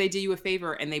sometimes they do you a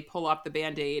favor and they pull off the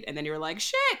Band-Aid and then you're like,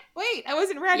 shit, wait, I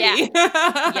wasn't ready.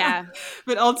 Yeah.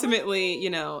 But ultimately, you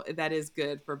know, that is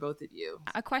good for both of you.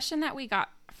 A question that we got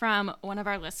from one of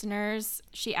our listeners,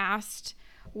 she asked,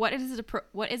 what is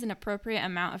an appropriate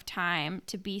amount of time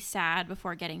to be sad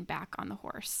before getting back on the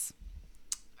horse?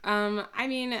 I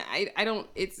mean, I don't,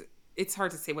 it's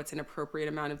hard to say what's an appropriate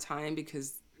amount of time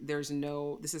because this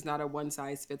is not a one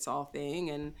size fits all thing.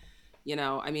 And, you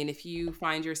know, I mean, if you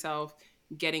find yourself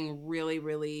getting really,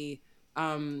 really,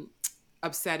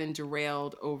 upset and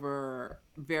derailed over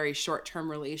very short-term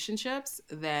relationships,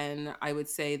 then I would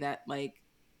say that, like,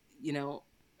 you know,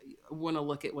 want to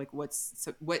look at like what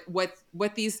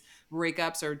these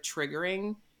breakups are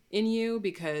triggering in you,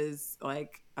 because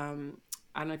like I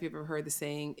don't know if you've ever heard the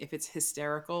saying, if it's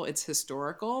hysterical, it's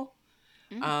historical.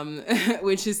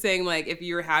 Which is saying like if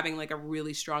you're having like a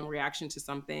really strong reaction to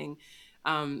something,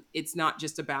 it's not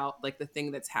just about like the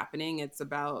thing that's happening, it's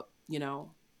about, you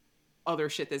know, other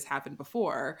shit that's happened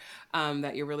before,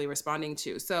 that you're really responding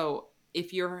to. So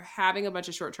if you're having a bunch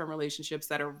of short-term relationships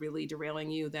that are really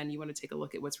derailing you, then you want to take a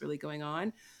look at what's really going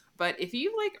on. But if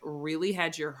you like really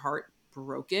had your heart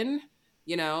broken,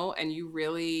 you know, and you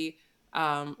really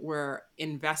were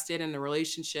invested in the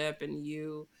relationship and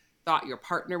you thought your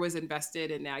partner was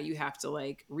invested and now you have to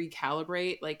like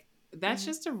recalibrate, like that's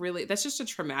just a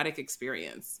traumatic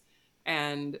experience.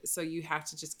 And so you have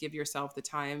to just give yourself the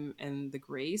time and the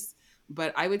grace.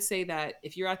 But I would say that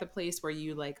if you're at the place where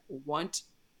you like want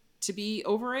to be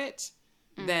over it,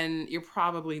 then you're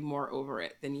probably more over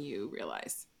it than you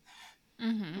realize.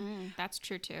 That's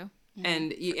true too.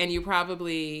 And you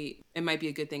probably, it might be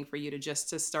a good thing for you to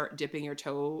start dipping your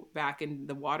toe back in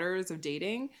the waters of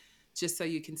dating, just so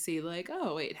you can see like,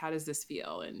 oh wait, how does this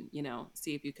feel? And, you know,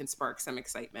 see if you can spark some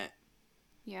excitement.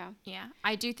 Yeah. Yeah.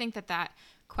 I do think that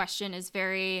question is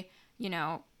very, you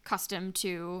know, custom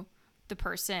to the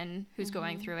person who's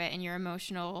going through it and your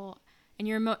emotional and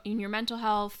your mental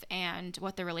health and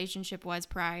what the relationship was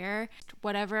prior.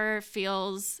 Whatever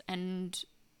feels and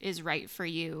is right for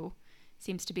you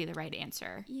seems to be the right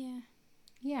answer.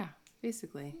 Yeah,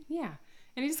 basically. Yeah.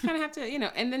 And you just kind of have to, you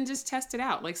know, and then just test it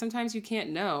out. Like sometimes you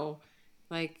can't know,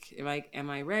 like,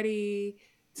 am I ready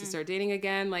to start dating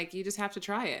again? Like you just have to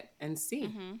try it and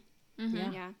see.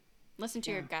 Yeah. Listen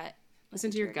to your gut. Listen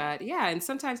to your gut. Yeah. And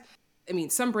sometimes, I mean,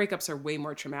 some breakups are way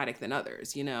more traumatic than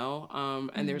others, you know,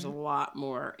 and there's a lot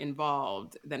more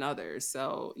involved than others.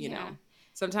 So, you know,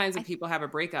 sometimes if people have a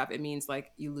breakup, it means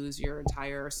like you lose your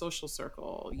entire social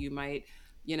circle. You might,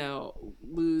 you know,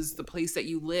 lose the place that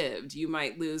you lived. You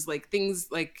might lose like things,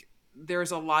 like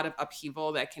there's a lot of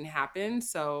upheaval that can happen.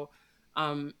 So,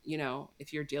 you know,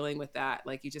 if you're dealing with that,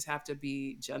 like you just have to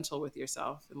be gentle with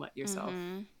yourself and let yourself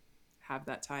have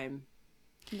that time.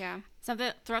 Yeah. So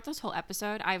throughout this whole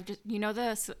episode, I've just, you know,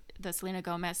 the Selena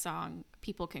Gomez song,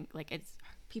 people can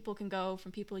go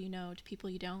from people you know to people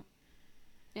you don't.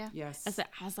 Yeah. Yes.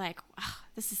 I was like, wow,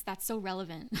 that's so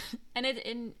relevant. and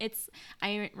it's,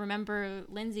 I remember,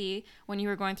 Lindsay, when you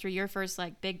were going through your first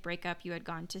like big breakup, you had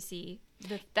gone to see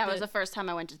That was the first time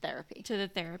I went to therapy. To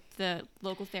the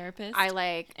local therapist.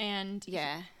 And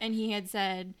he had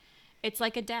said, it's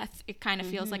like a death. It kind of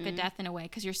feels like a death in a way,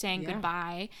 because you're saying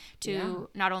goodbye to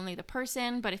not only the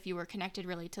person, but if you were connected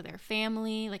really to their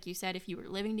family. Like you said, if you were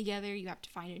living together, you have to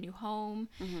find a new home.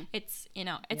 It's, you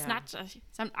know, it's not just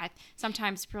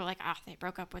sometimes people are like, they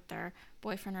broke up with their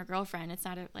boyfriend or girlfriend. It's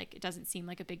not it doesn't seem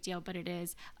like a big deal, but it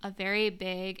is a very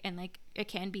big, and like it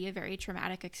can be a very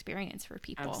traumatic experience for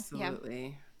people.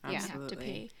 Absolutely. Yeah.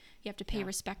 Absolutely. You have to pay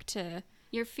respect to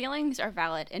your feelings are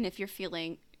valid, and if you're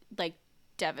feeling like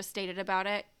devastated about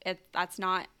it, that's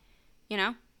not, you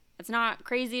know, it's not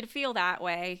crazy to feel that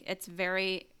way. It's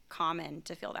very common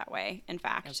to feel that way, in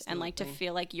fact. And like to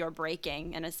feel like you're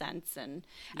breaking in a sense. And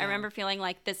I remember feeling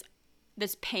like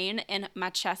this pain in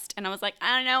my chest, and I was like,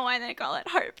 I don't know why they call it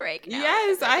heartbreak now.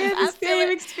 Yes, I had the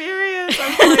same experience.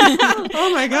 I'm like,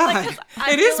 oh my god,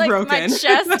 it is like broken. My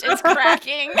chest is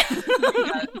cracking.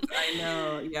 I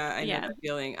know. Yeah, I know that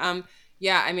feeling.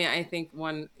 Yeah, I mean, I think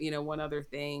one other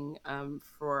thing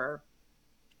for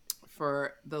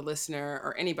the listener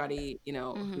or anybody, you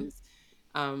know, who's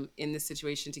in this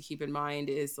situation to keep in mind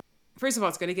is, first of all,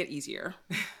 it's going to get easier.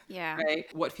 Yeah. Right?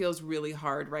 What feels really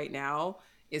hard right now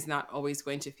is not always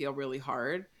going to feel really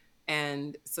hard.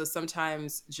 And so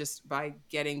sometimes just by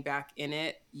getting back in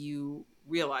it, you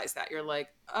realize that. You're like,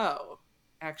 oh,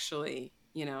 actually,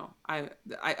 I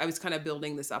was kind of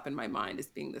building this up in my mind as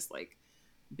being this like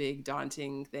big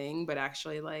daunting thing, but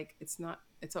actually like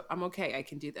I'm okay. I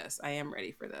can do this. I am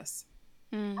ready for this.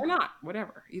 Or not,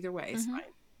 whatever. Either way, it's fine.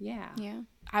 Yeah. Yeah.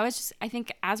 I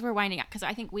think as we're winding up, because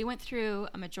I think we went through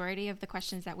a majority of the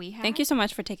questions that we had. Thank you so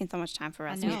much for taking so much time for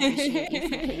us. I We know. appreciate you,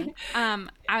 Frankie.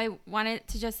 I wanted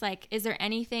to just like, is there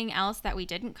anything else that we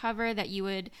didn't cover that you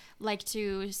would like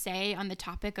to say on the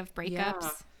topic of breakups? Yeah.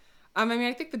 I mean,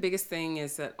 I think the biggest thing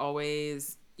is that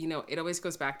always, it always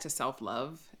goes back to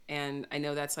self-love. And I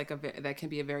know that's like that can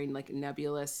be a very like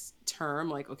nebulous term.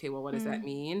 Like, okay, well, what does that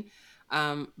mean?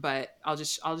 But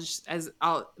this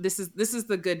is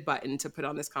the good button to put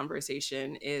on this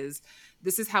conversation is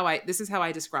this is how I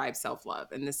describe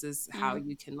self-love. And this is how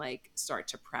you can like start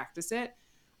to practice it.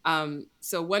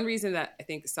 So one reason that I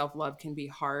think self-love can be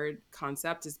hard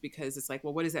concept is because it's like,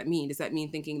 well, what does that mean? Does that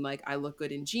mean thinking like I look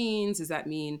good in jeans? Does that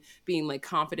mean being like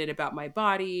confident about my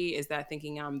body? Is that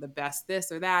thinking I'm the best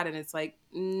this or that? And it's like,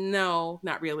 no,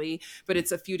 not really, but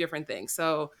it's a few different things.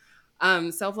 So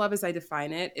self-love, as I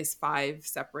define it, is 5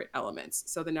 separate elements.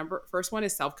 So first one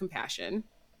is self-compassion.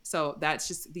 So that's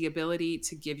just the ability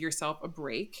to give yourself a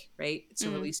break, right? To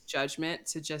release judgment,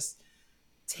 to just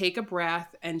take a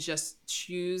breath and just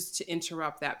choose to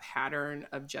interrupt that pattern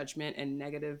of judgment and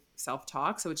negative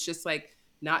self-talk. So it's just like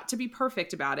not to be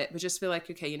perfect about it, but just feel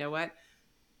like, okay, you know what?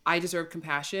 I deserve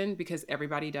compassion because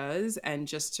everybody does. And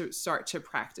just to start to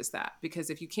practice that, because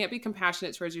if you can't be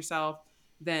compassionate towards yourself,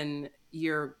 then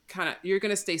you're going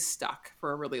to stay stuck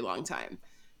for a really long time.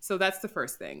 So that's the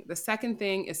first thing. The second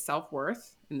thing is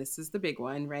self-worth. And this is the big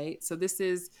one, right? So this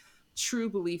is true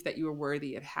belief that you are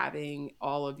worthy of having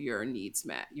all of your needs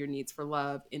met, your needs for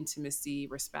love, intimacy,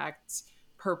 respect,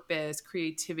 purpose,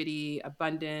 creativity,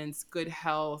 abundance, good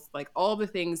health, like all the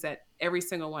things that every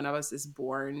single one of us is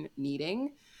born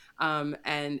needing,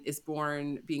 and is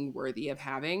born being worthy of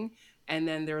having. And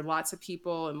then there are lots of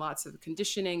people and lots of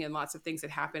conditioning and lots of things that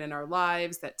happen in our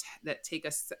lives that take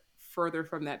us further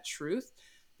from that truth,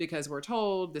 because we're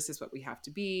told this is what we have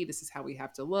to be, this is how we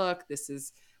have to look, this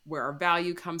is where our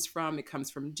value comes from. It comes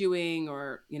from doing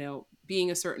or, being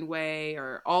a certain way,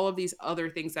 or all of these other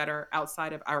things that are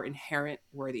outside of our inherent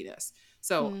worthiness.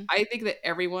 So I think that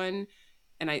everyone,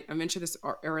 and I mentioned this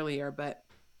earlier, but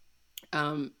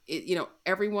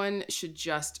everyone should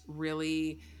just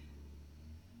really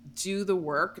do the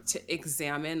work to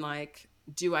examine, like,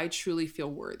 do I truly feel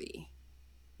worthy?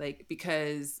 Like,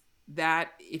 because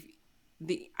that,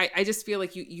 I just feel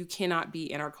like you cannot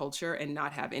be in our culture and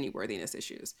not have any worthiness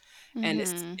issues. And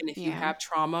if you have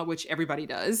trauma, which everybody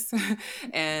does,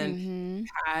 and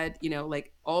had,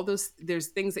 like all those, there's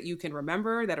things that you can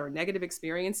remember that are negative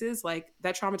experiences, like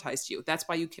that traumatized you. That's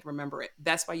why you can remember it.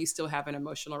 That's why you still have an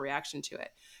emotional reaction to it.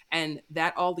 And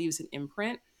that all leaves an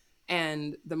imprint.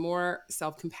 And the more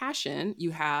self-compassion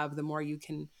you have, the more you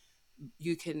can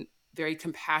very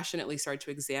compassionately start to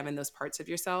examine those parts of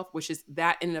yourself, which is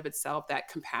that in and of itself, that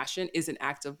compassion is an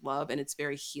act of love, and it's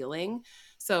very healing.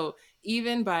 So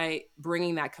even by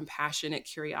bringing that compassionate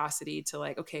curiosity to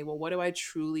like, okay, well, what do I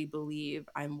truly believe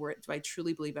do I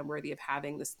truly believe I'm worthy of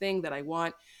having this thing that I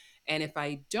want? And if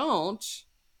I don't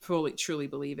truly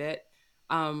believe it,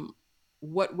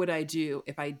 what would I do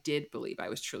if I did believe I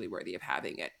was truly worthy of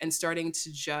having it? And starting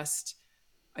to just,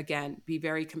 again, be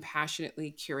very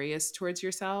compassionately curious towards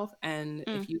yourself. And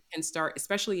if you can start,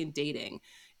 especially in dating,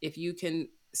 if you can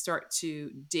start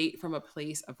to date from a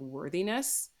place of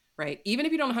worthiness, right? Even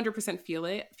if you don't 100% feel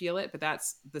it, but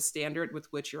that's the standard with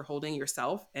which you're holding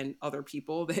yourself and other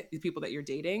people, the people that you're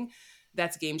dating,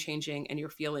 that's game changing, and your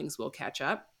feelings will catch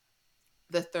up.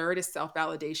 The third is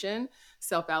self-validation.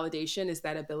 Self-validation is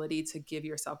that ability to give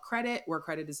yourself credit where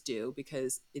credit is due,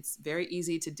 because it's very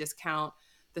easy to discount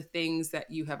the things that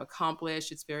you have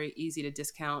accomplished. It's very easy to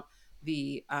discount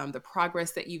the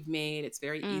progress that you've made. It's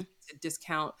very easy to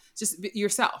discount just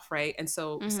yourself, right? And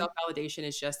so self-validation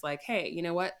is just like, hey, you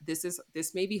know what?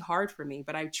 This may be hard for me,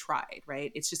 but I tried,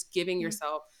 right? It's just giving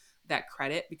yourself that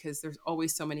credit, because there's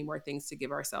always so many more things to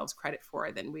give ourselves credit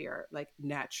for than we are like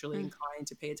naturally inclined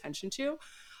to pay attention to.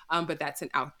 But that's an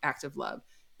act of love.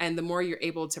 And the more you're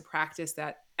able to practice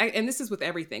that, and this is with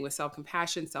everything, with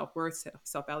self-compassion, self-worth,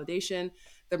 self-validation,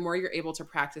 the more you're able to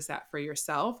practice that for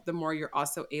yourself, the more you're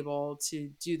also able to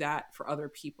do that for other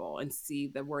people and see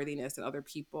the worthiness in other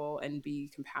people and be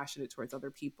compassionate towards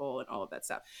other people and all of that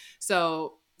stuff.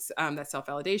 So that's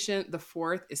self-validation. The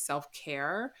fourth is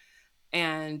self-care.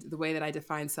 And the way that I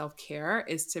define self-care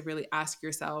is to really ask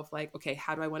yourself, like, okay,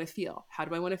 how do I want to feel? How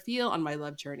do I want to feel on my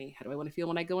love journey? How do I want to feel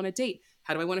when I go on a date?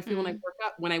 How do I want to feel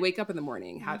when I wake up in the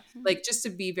morning? How, like, just to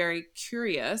be very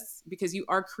curious, because you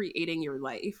are creating your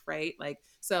life, right? Like,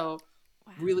 so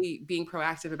really being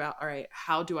proactive about, all right,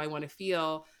 how do I want to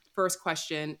feel? First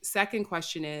question. Second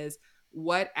question is,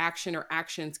 what action or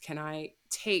actions can I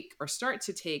take or start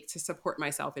to take to support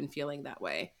myself in feeling that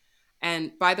way?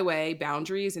 And by the way,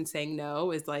 boundaries and saying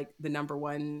no is like the number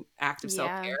one act of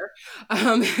self-care.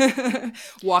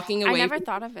 Walking away I never from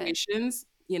thought of it. situations,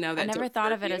 you know, that I never don't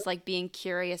thought serve of it you. as like being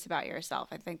curious about yourself.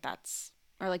 I think that's,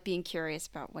 or like being curious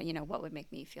about what, you know, what would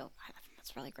make me feel. I think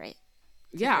that's really great.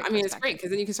 Yeah, great I mean, it's great perspective. because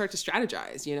then you can start to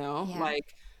strategize, you know? Yeah.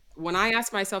 Like when I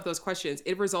ask myself those questions,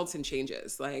 it results in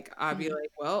changes. Like I'll be like,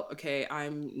 well, okay,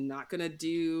 I'm not going to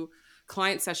do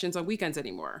client sessions on weekends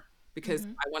anymore because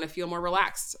I want to feel more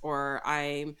relaxed, or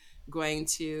I'm going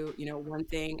to, you know, one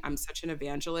thing, I'm such an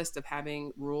evangelist of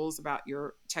having rules about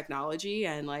your technology,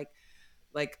 and like,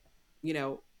 you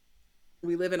know,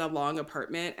 we live in a long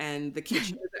apartment and the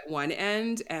kitchen is at one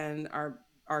end and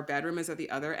our bedroom is at the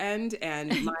other end,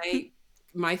 and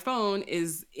my phone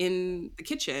is in the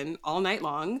kitchen all night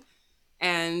long,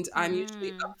 and I'm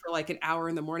usually up for like an hour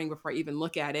in the morning before I even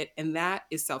look at it, and that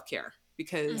is self-care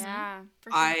because Yeah.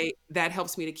 For sure. that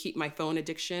helps me to keep my phone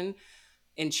addiction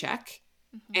in check.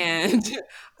 Mhm. And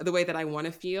the way that I want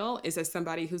to feel is as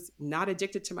somebody who's not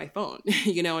addicted to my phone.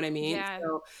 You know what I mean? Yeah.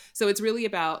 So it's really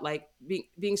about like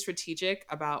being strategic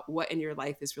about what in your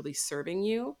life is really serving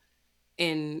you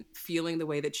in feeling the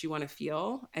way that you want to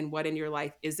feel, and what in your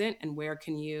life isn't, and where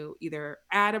can you either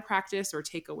add a practice or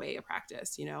take away a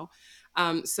practice, you know?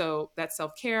 So that's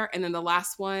self-care. And then the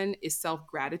last one is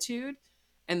self-gratitude.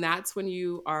 And that's when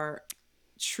you are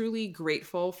truly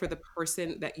grateful for the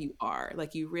person that you are.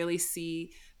 Like you really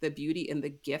see the beauty and the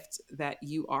gift that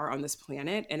you are on this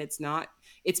planet. And it's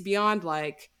beyond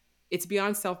like, it's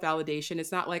beyond self-validation.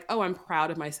 It's not like, oh, I'm proud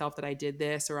of myself that I did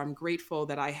this, or I'm grateful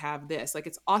that I have this. Like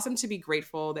it's awesome to be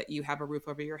grateful that you have a roof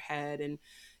over your head, and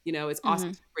you know, it's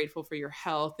awesome to be grateful for your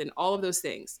health and all of those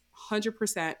things.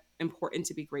 100% important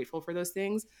to be grateful for those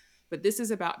things. But this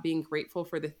is about being grateful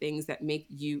for the things that make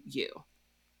you you.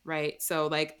 Right. So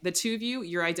like the two of you,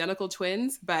 you're identical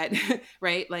twins, but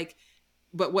right. Like,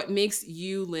 but what makes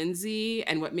you Lindsay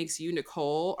and what makes you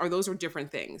Nicole those are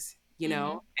different things, you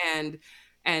know? And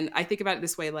I think about it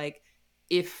this way, like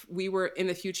if we were in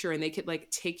the future and they could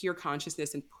like take your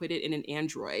consciousness and put it in an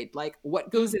android, like what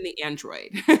goes in the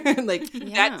android? Like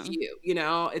that's you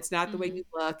know, it's not the way you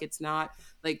look. It's not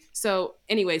like, so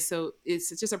anyway, so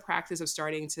it's just a practice of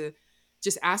starting to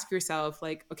just ask yourself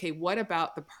like, okay, what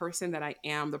about the person that I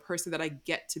am, the person that I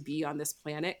get to be on this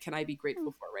planet, can I be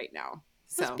grateful for right now?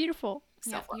 So That's beautiful.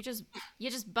 Yeah,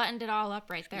 you just buttoned it all up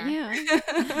right there.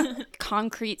 Yeah.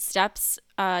 Concrete steps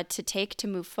to take to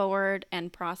move forward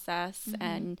and process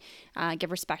and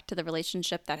give respect to the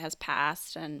relationship that has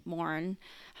passed and mourn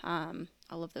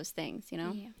all of those things, you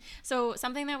know? Yeah. So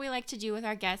something that we like to do with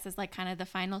our guests is like kind of the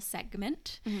final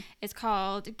segment. It's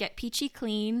called Get Peachy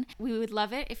Clean. We would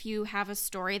love it if you have a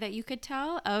story that you could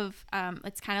tell of,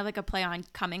 it's kind of like a play on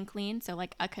coming clean. So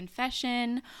like a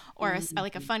confession or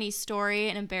like a funny story,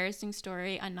 an embarrassing story,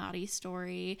 a naughty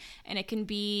story. And it can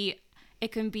be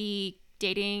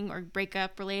dating or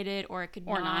breakup related, or it could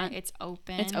not. It's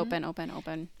open. It's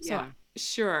open. Yeah.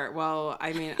 Sure. Well,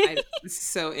 I mean, this is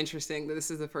so interesting that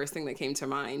this is the first thing that came to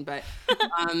mind. But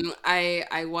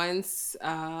I once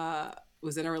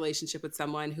was in a relationship with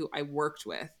someone who I worked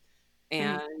with,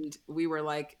 and we were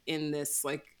like in this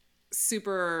like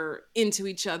super into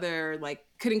each other, like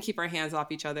couldn't keep our hands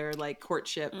off each other, like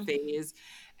courtship phase.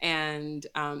 And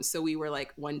so we were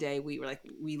like, one day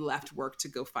we left work to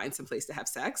go find some place to have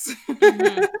sex.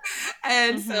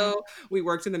 And so we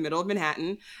worked in the middle of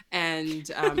Manhattan, and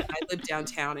I lived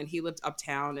downtown and he lived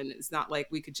uptown. And it's not like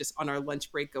we could just on our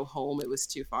lunch break go home. It was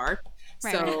too far.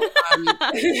 Right. So,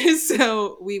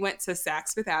 so we went to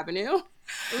Saks Fifth Avenue.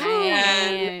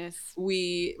 And Nice.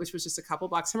 which was just a couple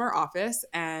blocks from our office,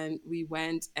 and we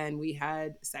went and we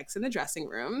had sex in the dressing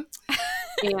room.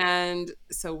 And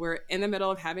so we're in the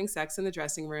middle of having sex in the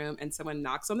dressing room, and someone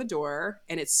knocks on the door,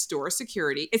 and it's store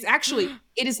security. It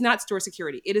is not store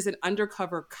security. It is an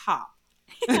undercover cop.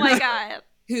 Oh my God.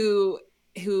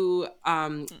 who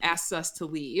asks us to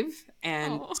leave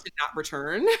and to not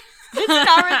return.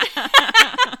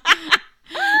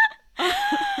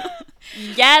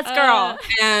 Yes, girl.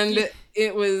 And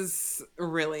it was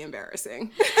really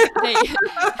embarrassing.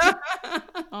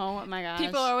 Oh my gosh.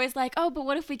 People are always like, oh, but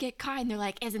what if we get caught? And they're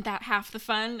like, isn't that half the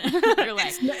fun? They're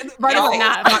like, By the way,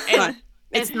 not it's not fun.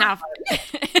 It's not.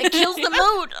 It kills the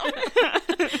mood.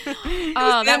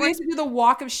 Oh, that way to do the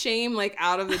walk of shame, like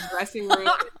out of the dressing room.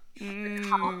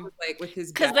 Like with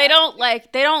his because they don't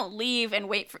leave and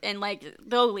wait for, and like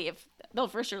they'll leave. They'll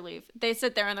for sure leave. They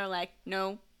sit there and they're like,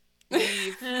 no,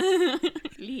 leave, leave.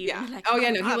 Yeah. Like, Oh yeah,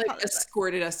 no, he like apologize.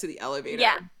 escorted us to the elevator.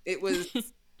 Yeah. It was.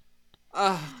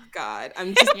 Oh God,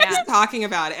 I'm just talking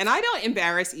about it, and I don't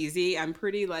embarrass easy. I'm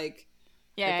pretty like.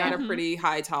 I got a pretty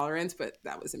high tolerance, but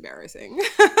that was embarrassing.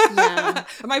 Yeah.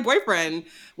 My boyfriend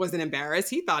wasn't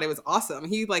embarrassed. He thought it was awesome.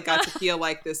 He like got to feel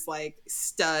like this like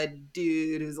stud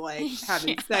dude who's like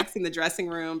having sex in the dressing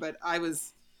room. But I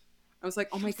was like,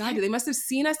 oh my God, they must have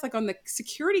seen us like on the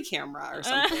security camera or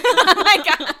something. Oh my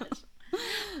gosh.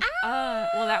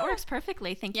 Well, that works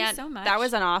perfectly. Thank you so much. That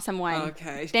was an awesome one.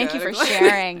 Okay. Thank you good. for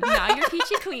sharing. Now you're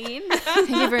peachy clean. Thank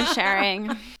you for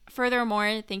sharing.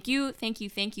 Furthermore, thank you Thank you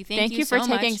so for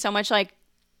taking much. so much like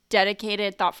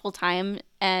dedicated, thoughtful time.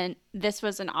 And this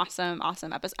was an awesome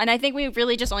episode. And I think we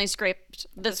really just only scratched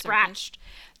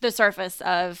the surface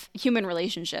of human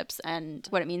relationships and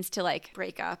what it means to like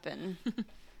break up and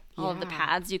all of the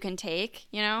paths you can take,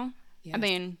 you know? Yes. I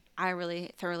mean, I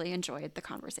really thoroughly enjoyed the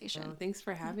conversation. Well, thanks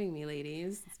for having me,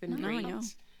 ladies. It's been great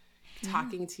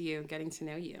talking to you, getting to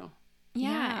know you.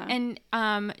 Yeah. And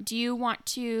do you want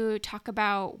to talk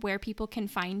about where people can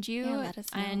find you? Yeah, let us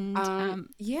know. And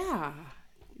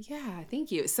Yeah, thank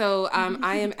you. So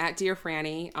I am at Dear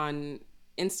Franny on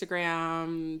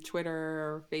Instagram,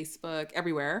 Twitter, Facebook,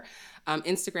 everywhere.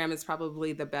 Instagram is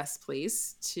probably the best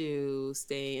place to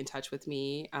stay in touch with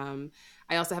me.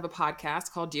 I also have a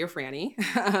podcast called Dear Franny.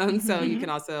 So you can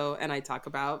also, and I talk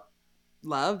about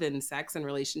love and sex and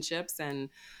relationships and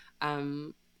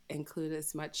include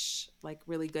as much like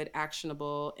really good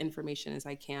actionable information as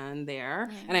I can there.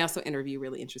 Yeah. And I also interview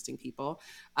really interesting people.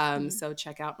 So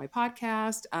check out my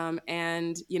podcast.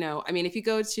 And, you know, I mean, if you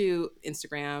go to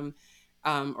Instagram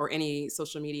or any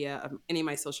social media, any of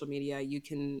my social media, you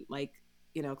can like,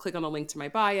 you know, click on the link to my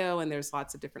bio and there's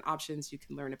lots of different options. You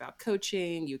can learn about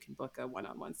coaching. You can book a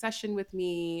one-on-one session with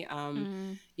me.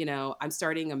 You know, I'm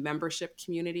starting a membership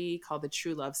community called the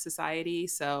True Love Society.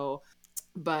 So,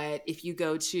 but if you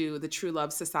go to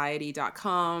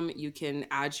thetruelovesociety.com, you can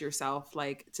add yourself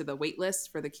like to the wait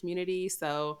list for the community.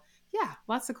 So yeah,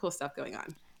 lots of cool stuff going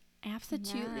on.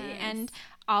 absolutely. Nice. And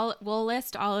we'll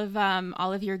list all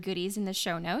of your goodies in the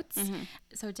show notes.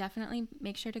 So definitely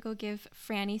make sure to go give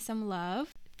Franny some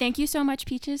love. Thank you so much,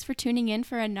 Peaches, for tuning in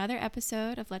for another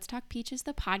episode of Let's Talk Peaches,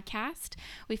 the podcast.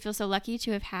 We feel so lucky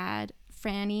to have had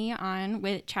Franny on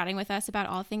chatting with us about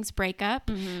all things breakup.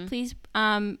 Please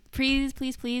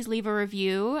leave a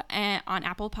review on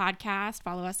Apple Podcast.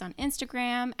 Follow us on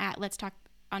Instagram at Let's Talk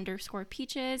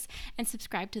 _Peaches and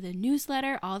subscribe to the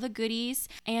newsletter, all the goodies.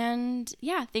 And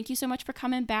yeah, thank you so much for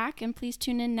coming back. And please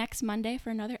tune in next Monday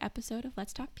for another episode of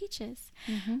Let's Talk Peaches.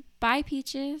 Bye,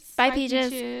 Peaches. Bye,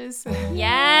 Peaches. Peaches.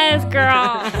 Yes,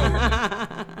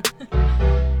 girl.